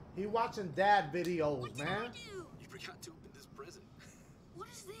now. He watching dad videos, What did man. I do? You forgot to open this present. What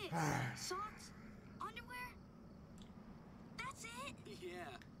is this? Socks? Underwear? That's it? Yeah.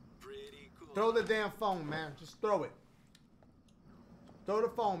 Pretty cool. Throw the damn phone, man. Just throw it. Throw the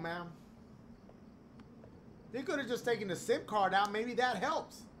phone, man. They could have just taken the SIM card out. Maybe that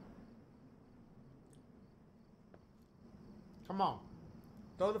helps. Come on.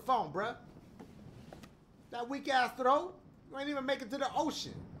 Throw the phone, bruh. That weak ass throw. You ain't even make it to the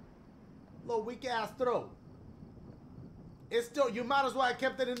ocean. Little weak ass throw. It's still, you might as well have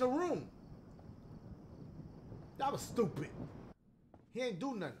kept it in the room. That was stupid. He ain't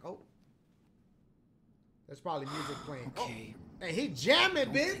do nothing. Oh. There's probably music playing. Okay. Oh. Hey, he jamming,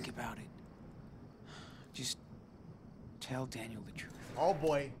 Don't bitch. think about it. Just tell Daniel the truth. Oh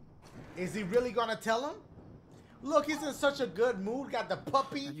boy. Is he really gonna tell him? Look, he's in such a good mood. Got the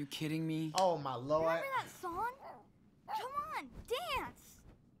puppy. Are you kidding me? Oh my lord. Remember that song? Come on, dance.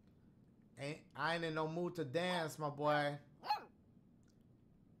 I ain't in no mood to dance, my boy.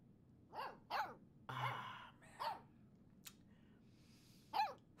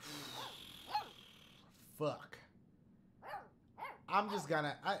 Fuck.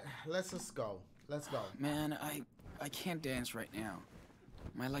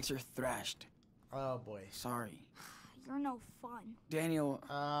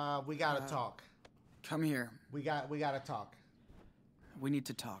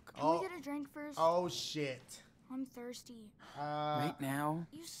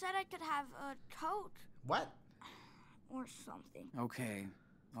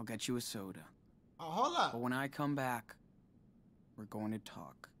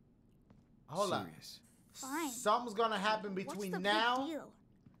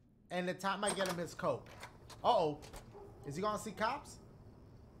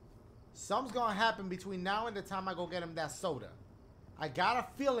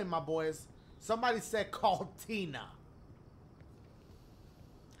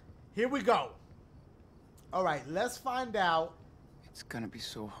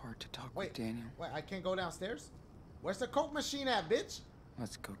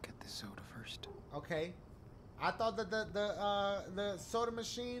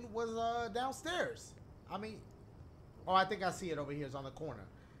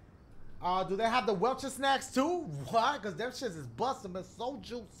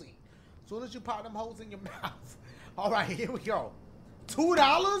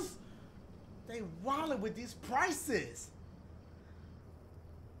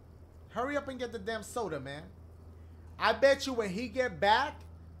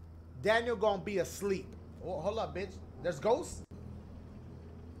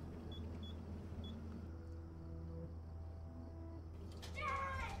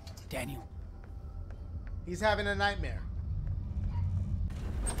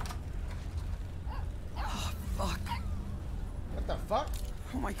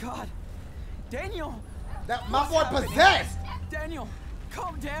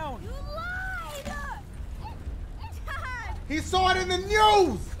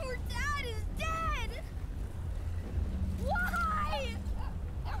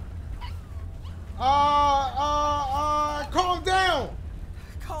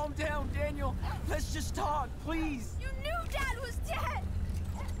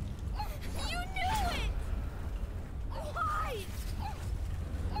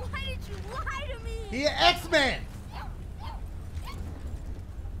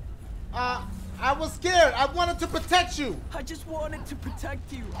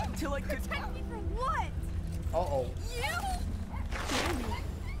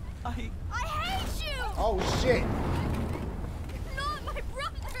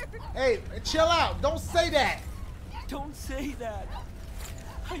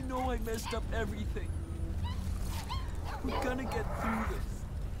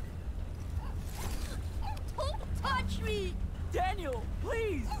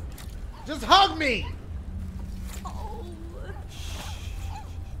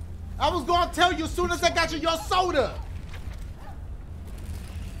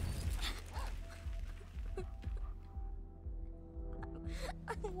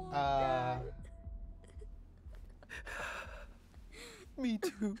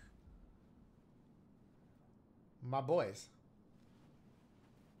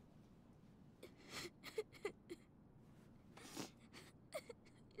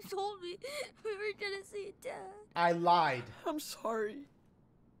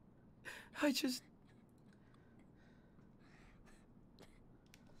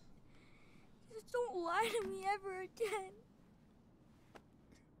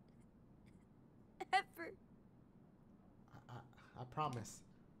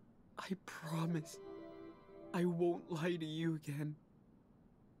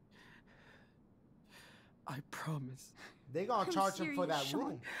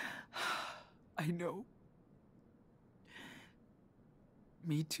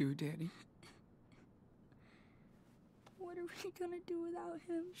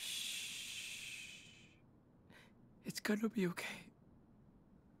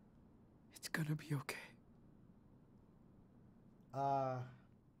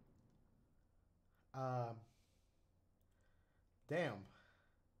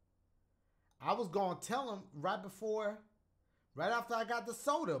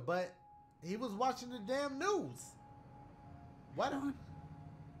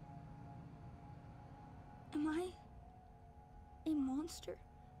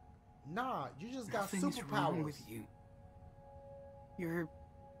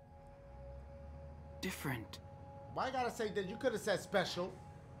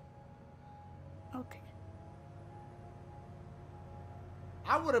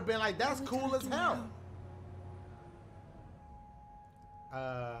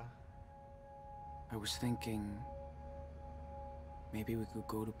 Maybe we could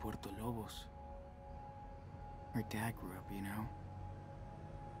go to Puerto Lobos. Where Dad grew up, you know?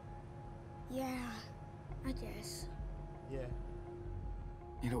 Yeah, I guess. Yeah.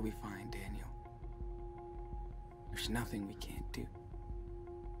 It'll be fine, Daniel. There's nothing we can't do.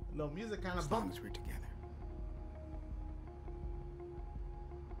 Little music kind of as long as we're together.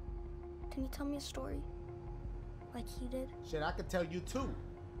 Can you tell me a story? Like he did? Shit, I could tell you too.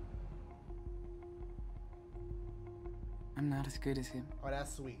 I'm not as good as him. Oh,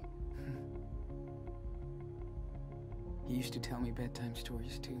 that's sweet. He used to tell me bedtime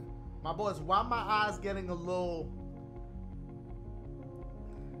stories too. My boys, why my eyes getting a little...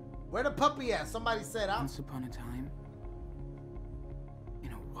 Where the puppy at? Somebody said I'm... Once upon a time,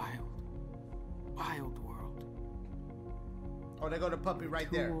 in a wild world. Oh, there go the puppy right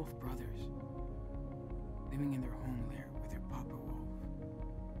there. Two wolf brothers, living in their home lair with their papa wolf.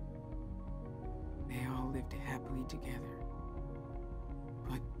 They all lived happily together.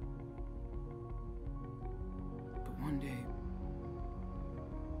 But one day,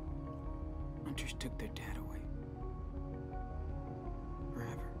 hunters took their dad away.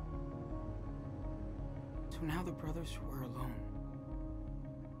 Forever. So now the brothers were alone.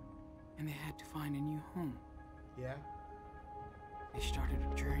 And they had to find a new home. Yeah. They started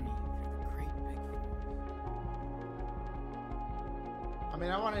a journey through the great big forest. I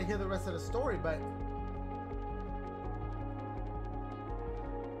mean, I want to hear the rest of the story, but...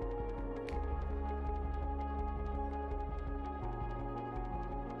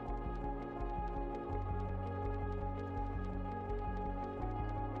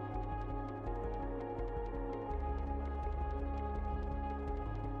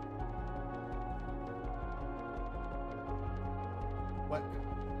 What?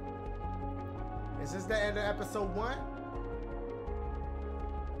 Is this the end of episode 1?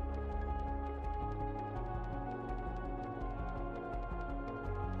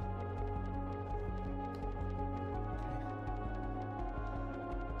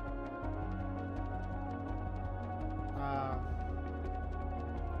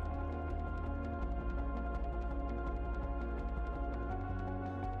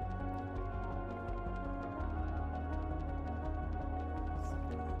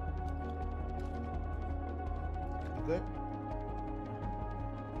 Good?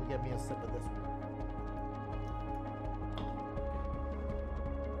 We'll get me a sip of this one.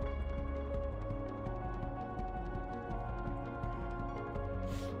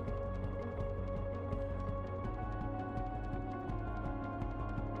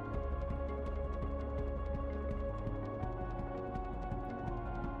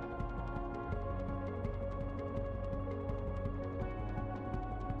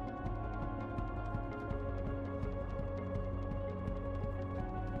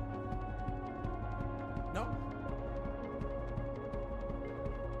 No?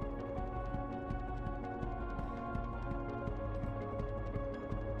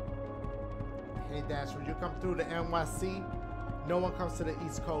 Hey Dash, when you come through the NYC, no one comes to the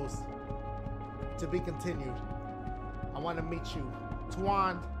East Coast. To be continued. I want to meet you.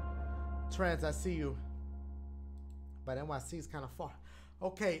 Twan, Trans, I see you. But NYC is kind of far.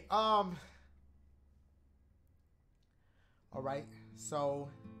 Okay, all right, so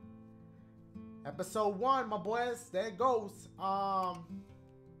episode 1, my boys, there it goes. A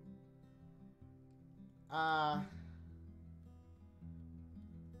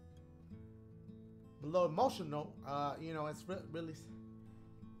little emotional. You know, it's really.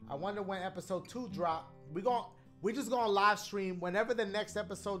 I wonder when episode 2 drop. We just gonna live stream whenever the next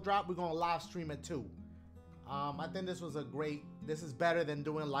episode drop. We're gonna live stream it too. I think this was a great. This is better than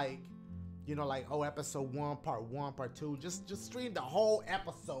doing like, you know, like episode 1, part 1, part 2. Just stream the whole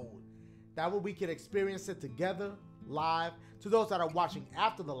episode. That way we can experience it together live. To those that are watching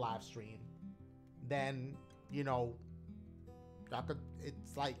after the live stream, then you know, y'all could.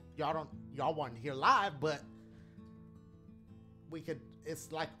 It's like y'all want to hear live, but we could.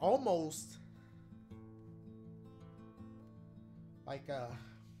 It's like almost like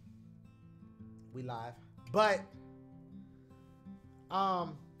we live, but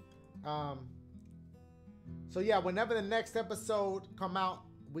so yeah, whenever the next episode come out,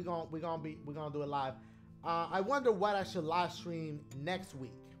 we're gonna do it live. I wonder what I should live stream next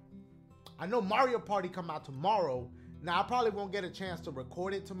week. I know Mario Party come out tomorrow. Now I probably won't get a chance to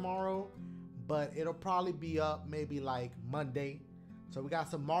record it tomorrow, but it'll probably be up maybe like Monday. So we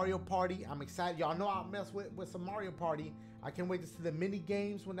got some Mario Party. I'm excited. Y'all know I'll mess with some Mario Party. I can't wait to see the mini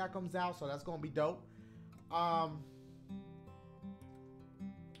games when that comes out. So that's gonna be dope. Watch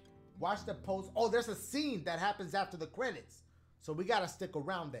the post. Oh, there's a scene that happens after the credits. So we gotta stick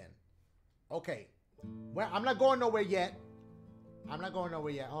around then. Okay. Well, I'm not going nowhere yet. I'm not going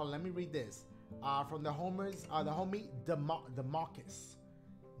nowhere yet. Hold on, let me read this. From the homers, the homie Demarcus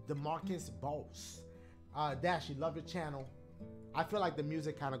Boss. Dashie, love your channel. I feel like the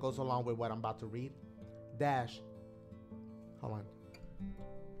music kind of goes along with what I'm about to read. Dash. Hold on.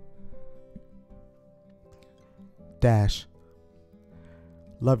 Dash.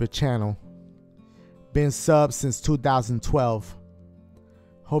 Love your channel. Been subbed since 2012.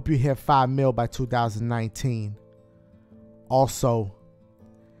 Hope you hit 5 mil by 2019. Also,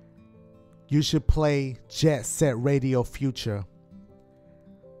 you should play Jet Set Radio Future.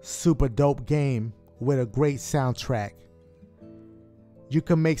 Super dope game with a great soundtrack. You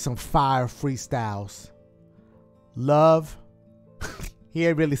can make some fire freestyles. Love. He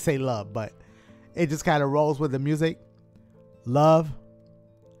ain't really say love, but it just kind of rolls with the music. Love.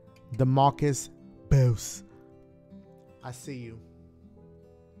 DeMarcus Boos. I see you.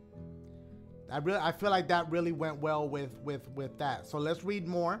 I feel like that really went well with that. So let's read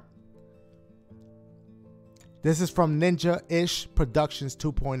more. This is from Ninja-ish Productions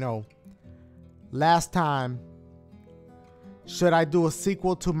 2.0. Last time, should I do a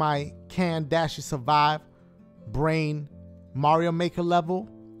sequel to my Can Dashie Survive Brain Mario Maker level?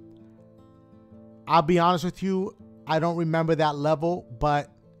 I'll be honest with you, I don't remember that level, but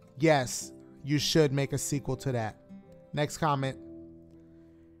yes, you should make a sequel to that. Next comment.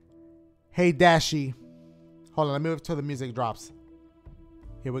 Hey Dashie. Hold on, let me move till the music drops.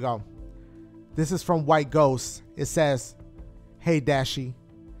 Here we go. This is from White Ghost. It says, hey Dashie,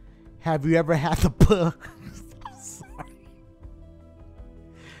 have you ever had the I'm sorry.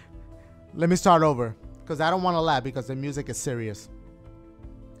 Let me start over, because I don't want to laugh because the music is serious.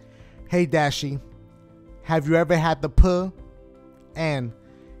 Hey Dashie, have you ever had the and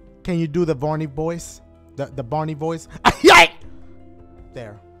can you do the Barney voice? The Barney voice?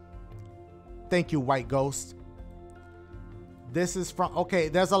 There. Thank you, White Ghost. This is from, okay,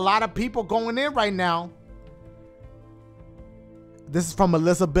 there's a lot of people going in right now. This is from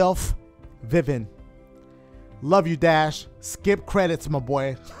Elizabeth Vivian. Love you, Dash. Skip credits, my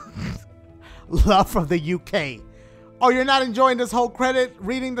boy. Love from the UK. Oh, you're not enjoying this whole credit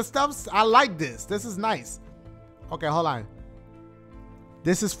reading the stuff? I like this. This is nice. Okay, hold on.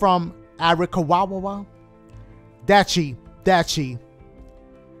 This is from Arikawawa. Dashie.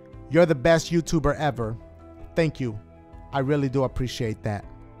 You're the best YouTuber ever. Thank you. I really do appreciate that.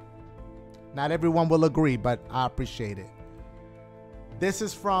 Not everyone will agree, but I appreciate it. This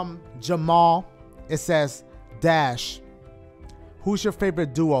is from Jamal. It says, Dash, who's your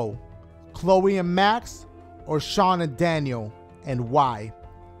favorite duo? Chloe and Max or Sean and Daniel, and why?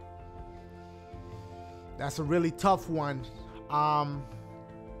 That's a really tough one.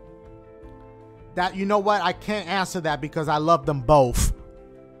 That, you know what? I can't answer that because I love them both.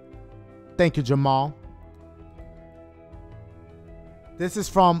 Thank you, Jamal. This is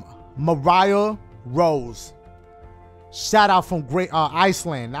from Mariah Rose. Shout out from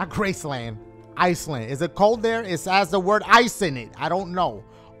Iceland, not Graceland. Iceland. Is it cold there? It has the word ice in it. I don't know.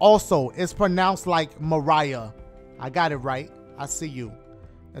 Also, it's pronounced like Mariah. I got it right. I see you.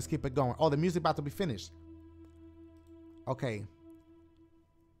 Let's keep it going. Oh, the music about to be finished. Okay.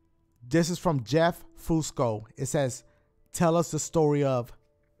 This is from Jeff Fusco. It says, tell us the story of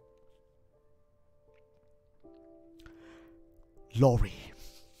Lori.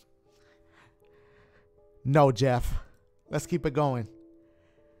 No, Jeff. Let's keep it going.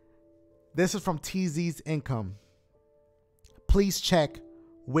 This is from TZ's Income. Please check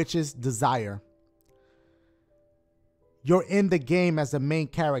Witch's Desire. You're in the game as the main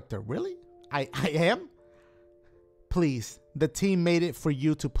character. Really? I am? Please, the team made it for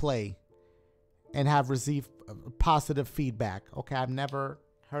you to play and have received positive feedback. Okay, I've never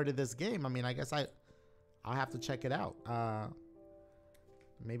heard of this game. I mean, I guess I'll have to check it out.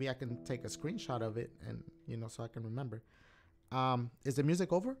 Maybe I can take a screenshot of it and, you know, so I can remember. Is the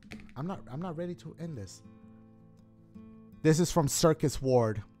music over? I'm not ready to end this. This is from Circus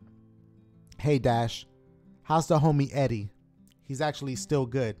Ward. Hey Dash, how's the homie Eddie? He's actually still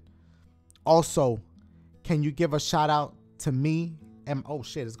good. Also, can you give a shout out to me and oh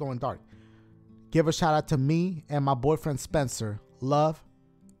shit, it's going dark. Give a shout out to me and my boyfriend Spencer. Love,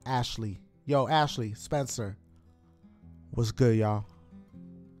 Ashley. Yo, Ashley, Spencer. What's good, y'all?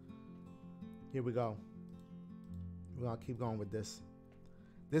 Here we go. We're gonna keep going with this.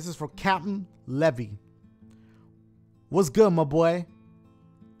 This is for Captain Levy. What's good, my boy?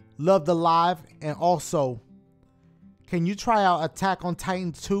 Love the live, and also, can you try out Attack on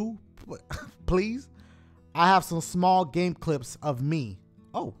Titan 2, please? I have some small game clips of me.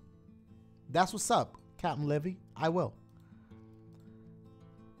 Oh, that's what's up, Captain Levy. I will.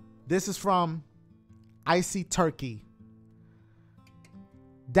 This is from Icy Turkey.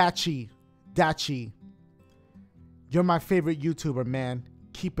 Dashie, you're my favorite YouTuber, man.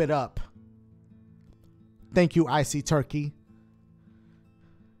 Keep it up. Thank you, Icy Turkey.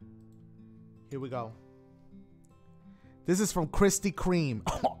 Here we go. This is from Krispy Kreme.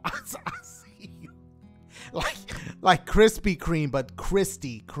 Oh, I see you. Like Krispy Kreme, but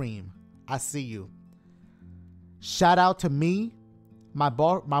Krispy Kreme. I see you. Shout out to me, my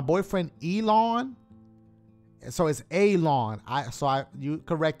boyfriend Elon. So it's Elon. You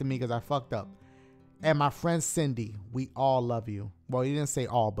corrected me because I fucked up. And my friend Cindy. We all love you. Well, you didn't say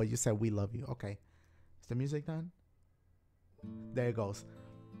all, but you said we love you. Okay. Is the music done? There it goes.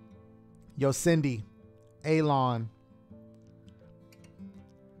 Yo, Cindy, Elon,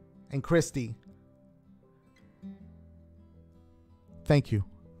 and Christy. Thank you.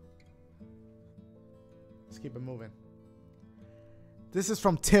 Let's keep it moving. This is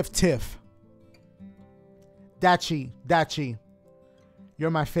from Tiff. Dashie, you're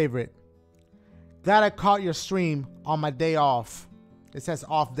my favorite. Glad I caught your stream on my day off. It says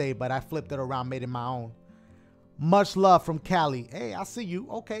off day, but I flipped it around, made it my own. Much love from Cali. Hey, I see you.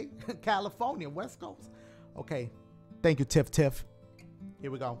 Okay. California, West Coast. Okay. Thank you, Tiff.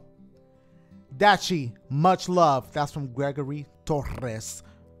 Here we go. Dashie, much love. That's from Gregory Torres.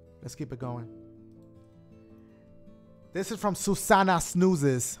 Let's keep it going. This is from Susana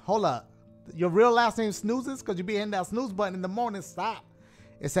Snoozes. Hold up. Your real last name Snoozes? Because you be hitting that snooze button in the morning. Stop.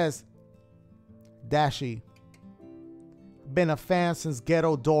 It says, Dashie, been a fan since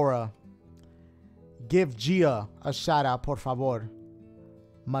Ghetto Dora. Give Gia a shout out, por favor.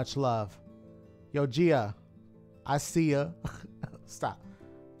 Much love. Yo, Gia, I see ya. Stop.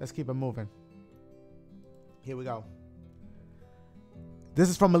 Let's keep it moving. Here we go. This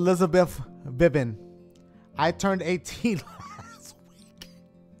is from Elizabeth Vivian. I turned 18 last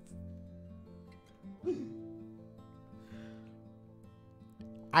week.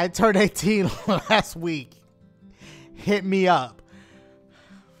 I turned 18 last week. Hit me up.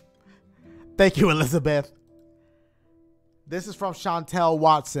 Thank you, Elizabeth. This is from Chantel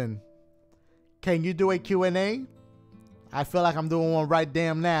Watson. Can you do a Q&A? I feel like I'm doing one right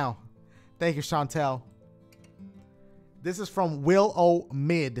damn now. Thank you, Chantel. This is from Will O.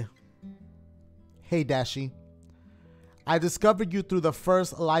 Mid. Hey, Dashie. I discovered you through the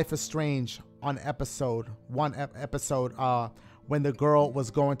first Life is Strange on episode when the girl was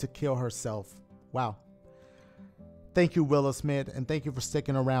going to kill herself. Wow. Thank you, Will O. Smith, and thank you for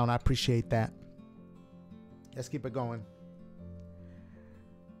sticking around. I appreciate that. Let's keep it going.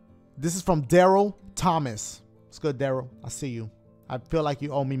 This is from Daryl Thomas. It's good, Daryl. I see you. I feel like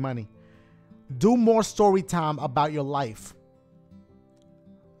you owe me money. Do more story time about your life.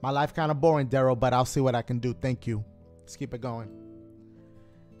 My life kind of boring, Daryl, but I'll see what I can do. Thank you. Let's keep it going.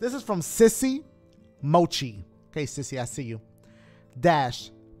 This is from Sissy Mochi. Okay, Sissy, I see you.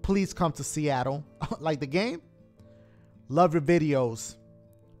 Dash, please come to Seattle. Like the game? Love your videos.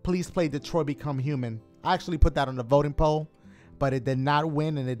 Please play Detroit Become Human. I actually put that on the voting poll, but it did not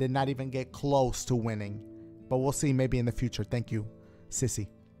win, and it did not even get close to winning. But we'll see maybe in the future. Thank you, Sissy.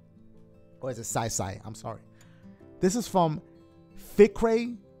 Or is it Sai? I'm sorry. This is from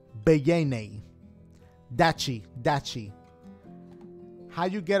Fikre Beyene. Dashie. How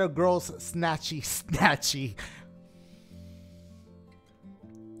you get a girl's snatchy?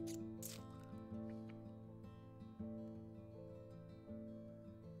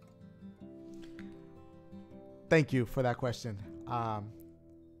 Thank you for that question.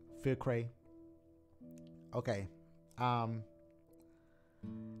 Fikre. Okay.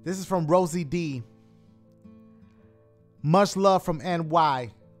 This is from Rosie D. Much love from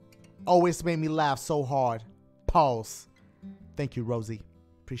NY. Always made me laugh so hard. Pause. Thank you, Rosie.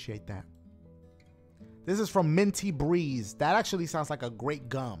 Appreciate that. This is from Minty Breeze. That actually sounds like a great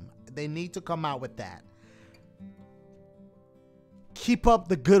gum. They need to come out with that. Keep up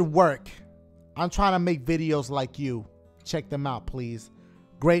the good work. I'm trying to make videos like you. Check them out, please.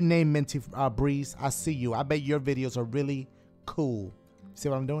 Great name, Minty Breeze. I see you. I bet your videos are really cool. See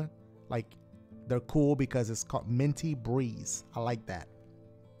what I'm doing? Like, they're cool because it's called Minty Breeze. I like that.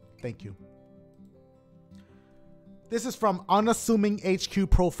 Thank you. This is from Unassuming HQ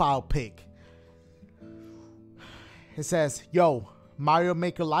Profile Pic. It says, yo, Mario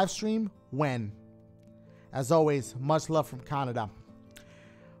Maker live stream? When? As always, much love from Canada.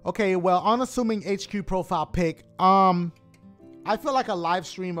 Okay, well, Unassuming HQ Profile Pic. I feel like a live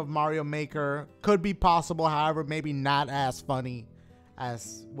stream of Mario Maker could be possible. However, maybe not as funny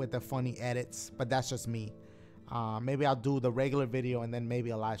as with the funny edits, but that's just me. Maybe I'll do the regular video and then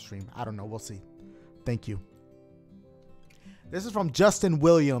maybe a live stream. I don't know. We'll see. Thank you. This is from Justin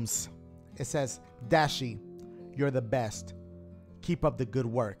Williams. It says, Dashie, you're the best. Keep up the good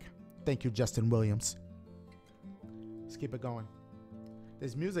work. Thank you, Justin Williams. Let's keep it going.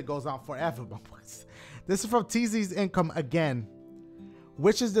 This music goes on forever, my boys. This is from TZ's Income again.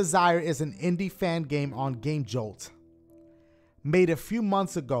 Witch's Desire is an indie fan game on Game Jolt. Made a few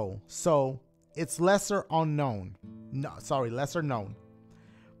months ago, so it's lesser known.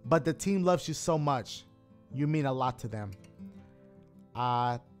 But the team loves you so much. You mean a lot to them.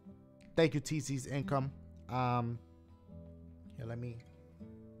 Thank you, TZ's Income. Here, let me,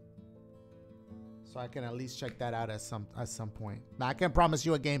 so I can at least check that out at some point. Now, I can't promise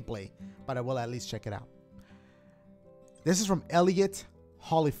you a gameplay, but I will at least check it out. This is from Elliot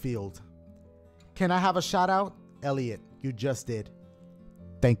Holyfield. Can I have a shout out? Elliot, you just did.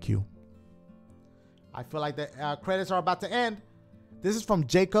 Thank you. I feel like the credits are about to end. This is from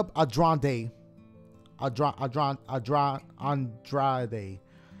Jacob Andrade. Andrade.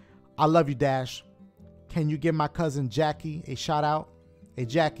 I love you, Dash. Can you give my cousin Jackie a shout out? Hey,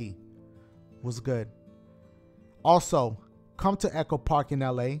 Jackie, what's good? Also, come to Echo Park in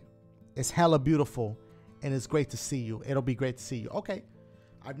LA. It's hella beautiful and it's great to see you. It'll be great to see you. Okay.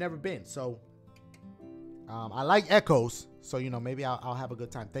 I've never been, so I like Echoes, so you know, maybe I'll have a good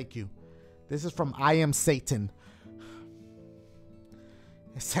time. Thank you. This is from I Am Satan.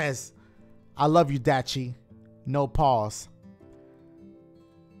 It says, I love you, Dachie. No pause.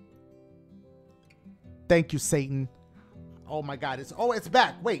 Thank you, Satan. Oh my God, it's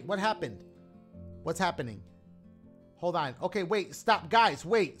back. Wait, what happened? What's happening? Hold on. Okay, wait, stop, guys.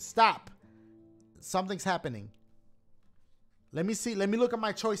 Wait, stop. Something's happening. Let me see. Let me look at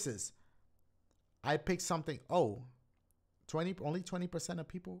my choices. I picked something. Oh, only 20% of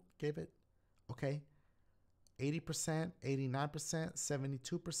people gave it. Okay. 80%, 89%,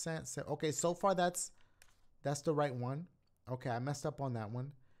 72%. Okay, so far that's the right one. Okay, I messed up on that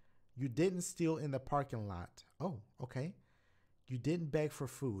one. You didn't steal in the parking lot. Oh, okay. You didn't beg for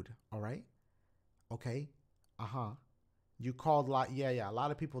food. All right. Okay. You called a lot. Yeah. A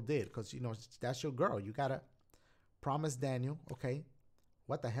lot of people did because, you know, that's your girl. You got to promise Daniel. Okay.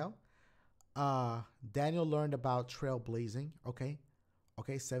 What the hell? Daniel learned about trailblazing. Okay.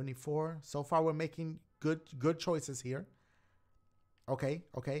 Okay. 74. So far, we're making good choices here. Okay.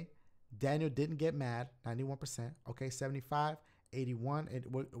 Okay. Daniel didn't get mad. 91%. Okay. 75. 81.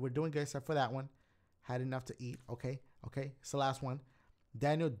 We're doing good except for that one. Had enough to eat. Okay. Okay. It's the last one.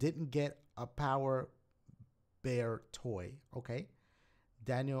 Daniel didn't get a Power Bear toy. Okay.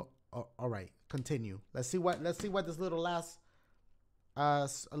 Daniel. All right. Continue. Let's see what this little last a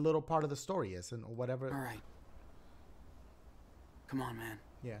little part of the story is and whatever. All right. Come on, man.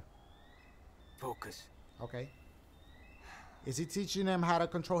 Yeah. Focus. Okay. Is he teaching him how to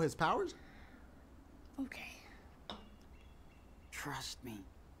control his powers? Okay. Trust me.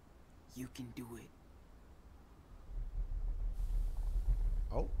 You can do it.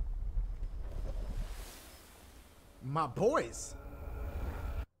 Oh. My boys.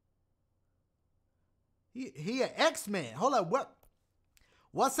 He an X-Man. Hold up.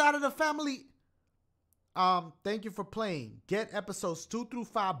 What side of the family? Thank you for playing. Get episodes 2 through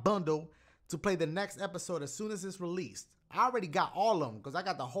 5 bundle to play the next episode as soon as it's released. I already got all of them because I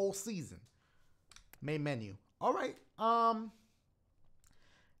got the whole season. Main menu. All right.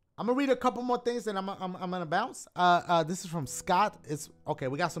 I'm gonna read a couple more things and I'm gonna bounce. This is from Scott. It's okay.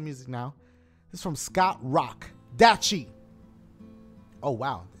 We got some music now. This is from Scott Rock. Dachie. Oh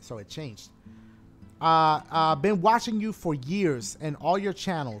wow. So it changed. Been watching you for years and all your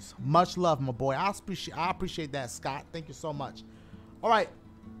channels. Much love, my boy. I appreciate that, Scott. Thank you so much. All right,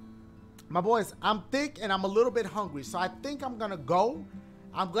 my boys. I'm thick and I'm a little bit hungry, so I think I'm gonna go.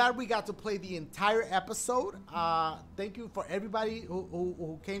 I'm glad we got to play the entire episode. Thank you for everybody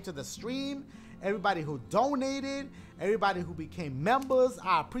who came to the stream, everybody who donated, everybody who became members.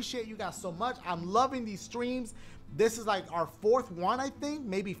 I appreciate you guys so much. I'm loving these streams. This is like our 4th one, I think,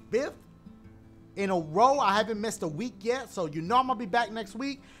 maybe 5th in a row. I haven't missed a week yet, so you know I'm gonna be back next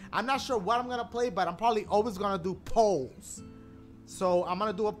week. I'm not sure what I'm gonna play, but I'm probably always gonna do polls. So I'm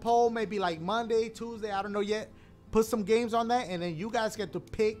gonna do a poll maybe like Monday, Tuesday, I don't know yet. Put some games on that, and then you guys get to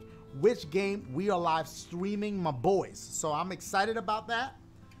pick which game we are live streaming, my boys. So I'm excited about that.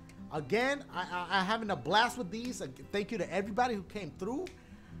 Again, I'm having a blast with these. Thank you to everybody who came through.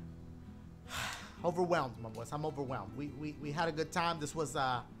 Overwhelmed, my boys. I'm overwhelmed. We had a good time. This was,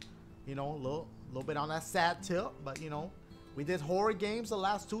 you know, a little bit on that sad tip, but you know, we did horror games the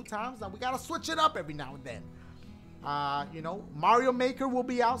last 2 times. Now we gotta switch it up every now and then. You know, Mario Maker will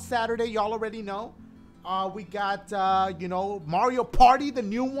be out Saturday. Y'all already know. We got, you know, Mario Party, the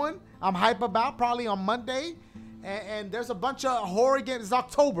new one. I'm hype about, probably on Monday. And there's a bunch of horror games. It's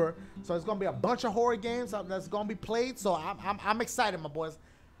October, So it's gonna be a bunch of horror games that's gonna be played. So I'm excited, my boys.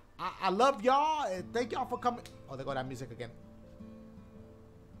 I love y'all and thank y'all for coming. Oh, there go that music again.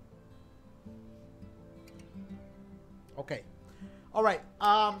 Okay. All right.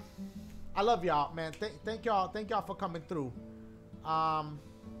 I love y'all, man. Thank y'all for coming through. I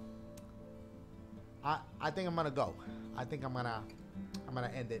think I'm gonna go. I think I'm gonna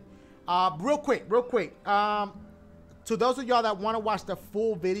end it. Real quick. To those of y'all that want to watch the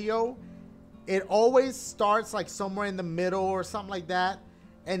full video, it always starts like somewhere in the middle or something like that.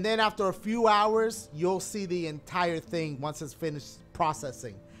 And then after a few hours, you'll see the entire thing once it's finished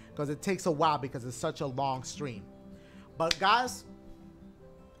processing, because it takes a while because it's such a long stream. But guys,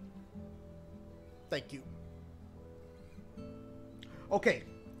 thank you. Okay,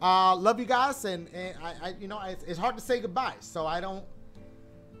 love you guys, and I you know, it's hard to say goodbye, so I don't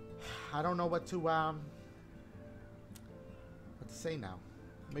know what to say now.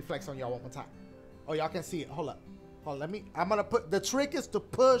 Let me flex on y'all one more time. Oh, y'all can see it. Hold up. Hold on, let me. I'm gonna put. The trick is to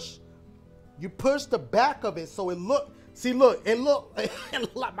push. You push the back of it so it look. See, look. It look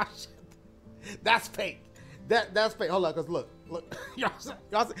like my shit. That's fake. That's fake. Hold on, cause look. y'all see?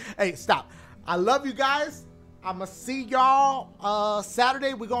 Hey, stop. I love you guys. I'ma see y'all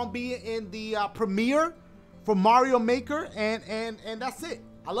Saturday. We're gonna be in the premiere for Mario Maker, and that's it.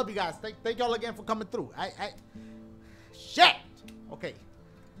 I love you guys. Thank y'all again for coming through. Shit. Okay.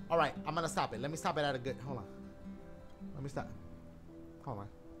 All right. I'm gonna stop it. Let me stop it at a good. Hold on. Let me stop. Hold on.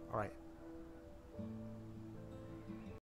 All right.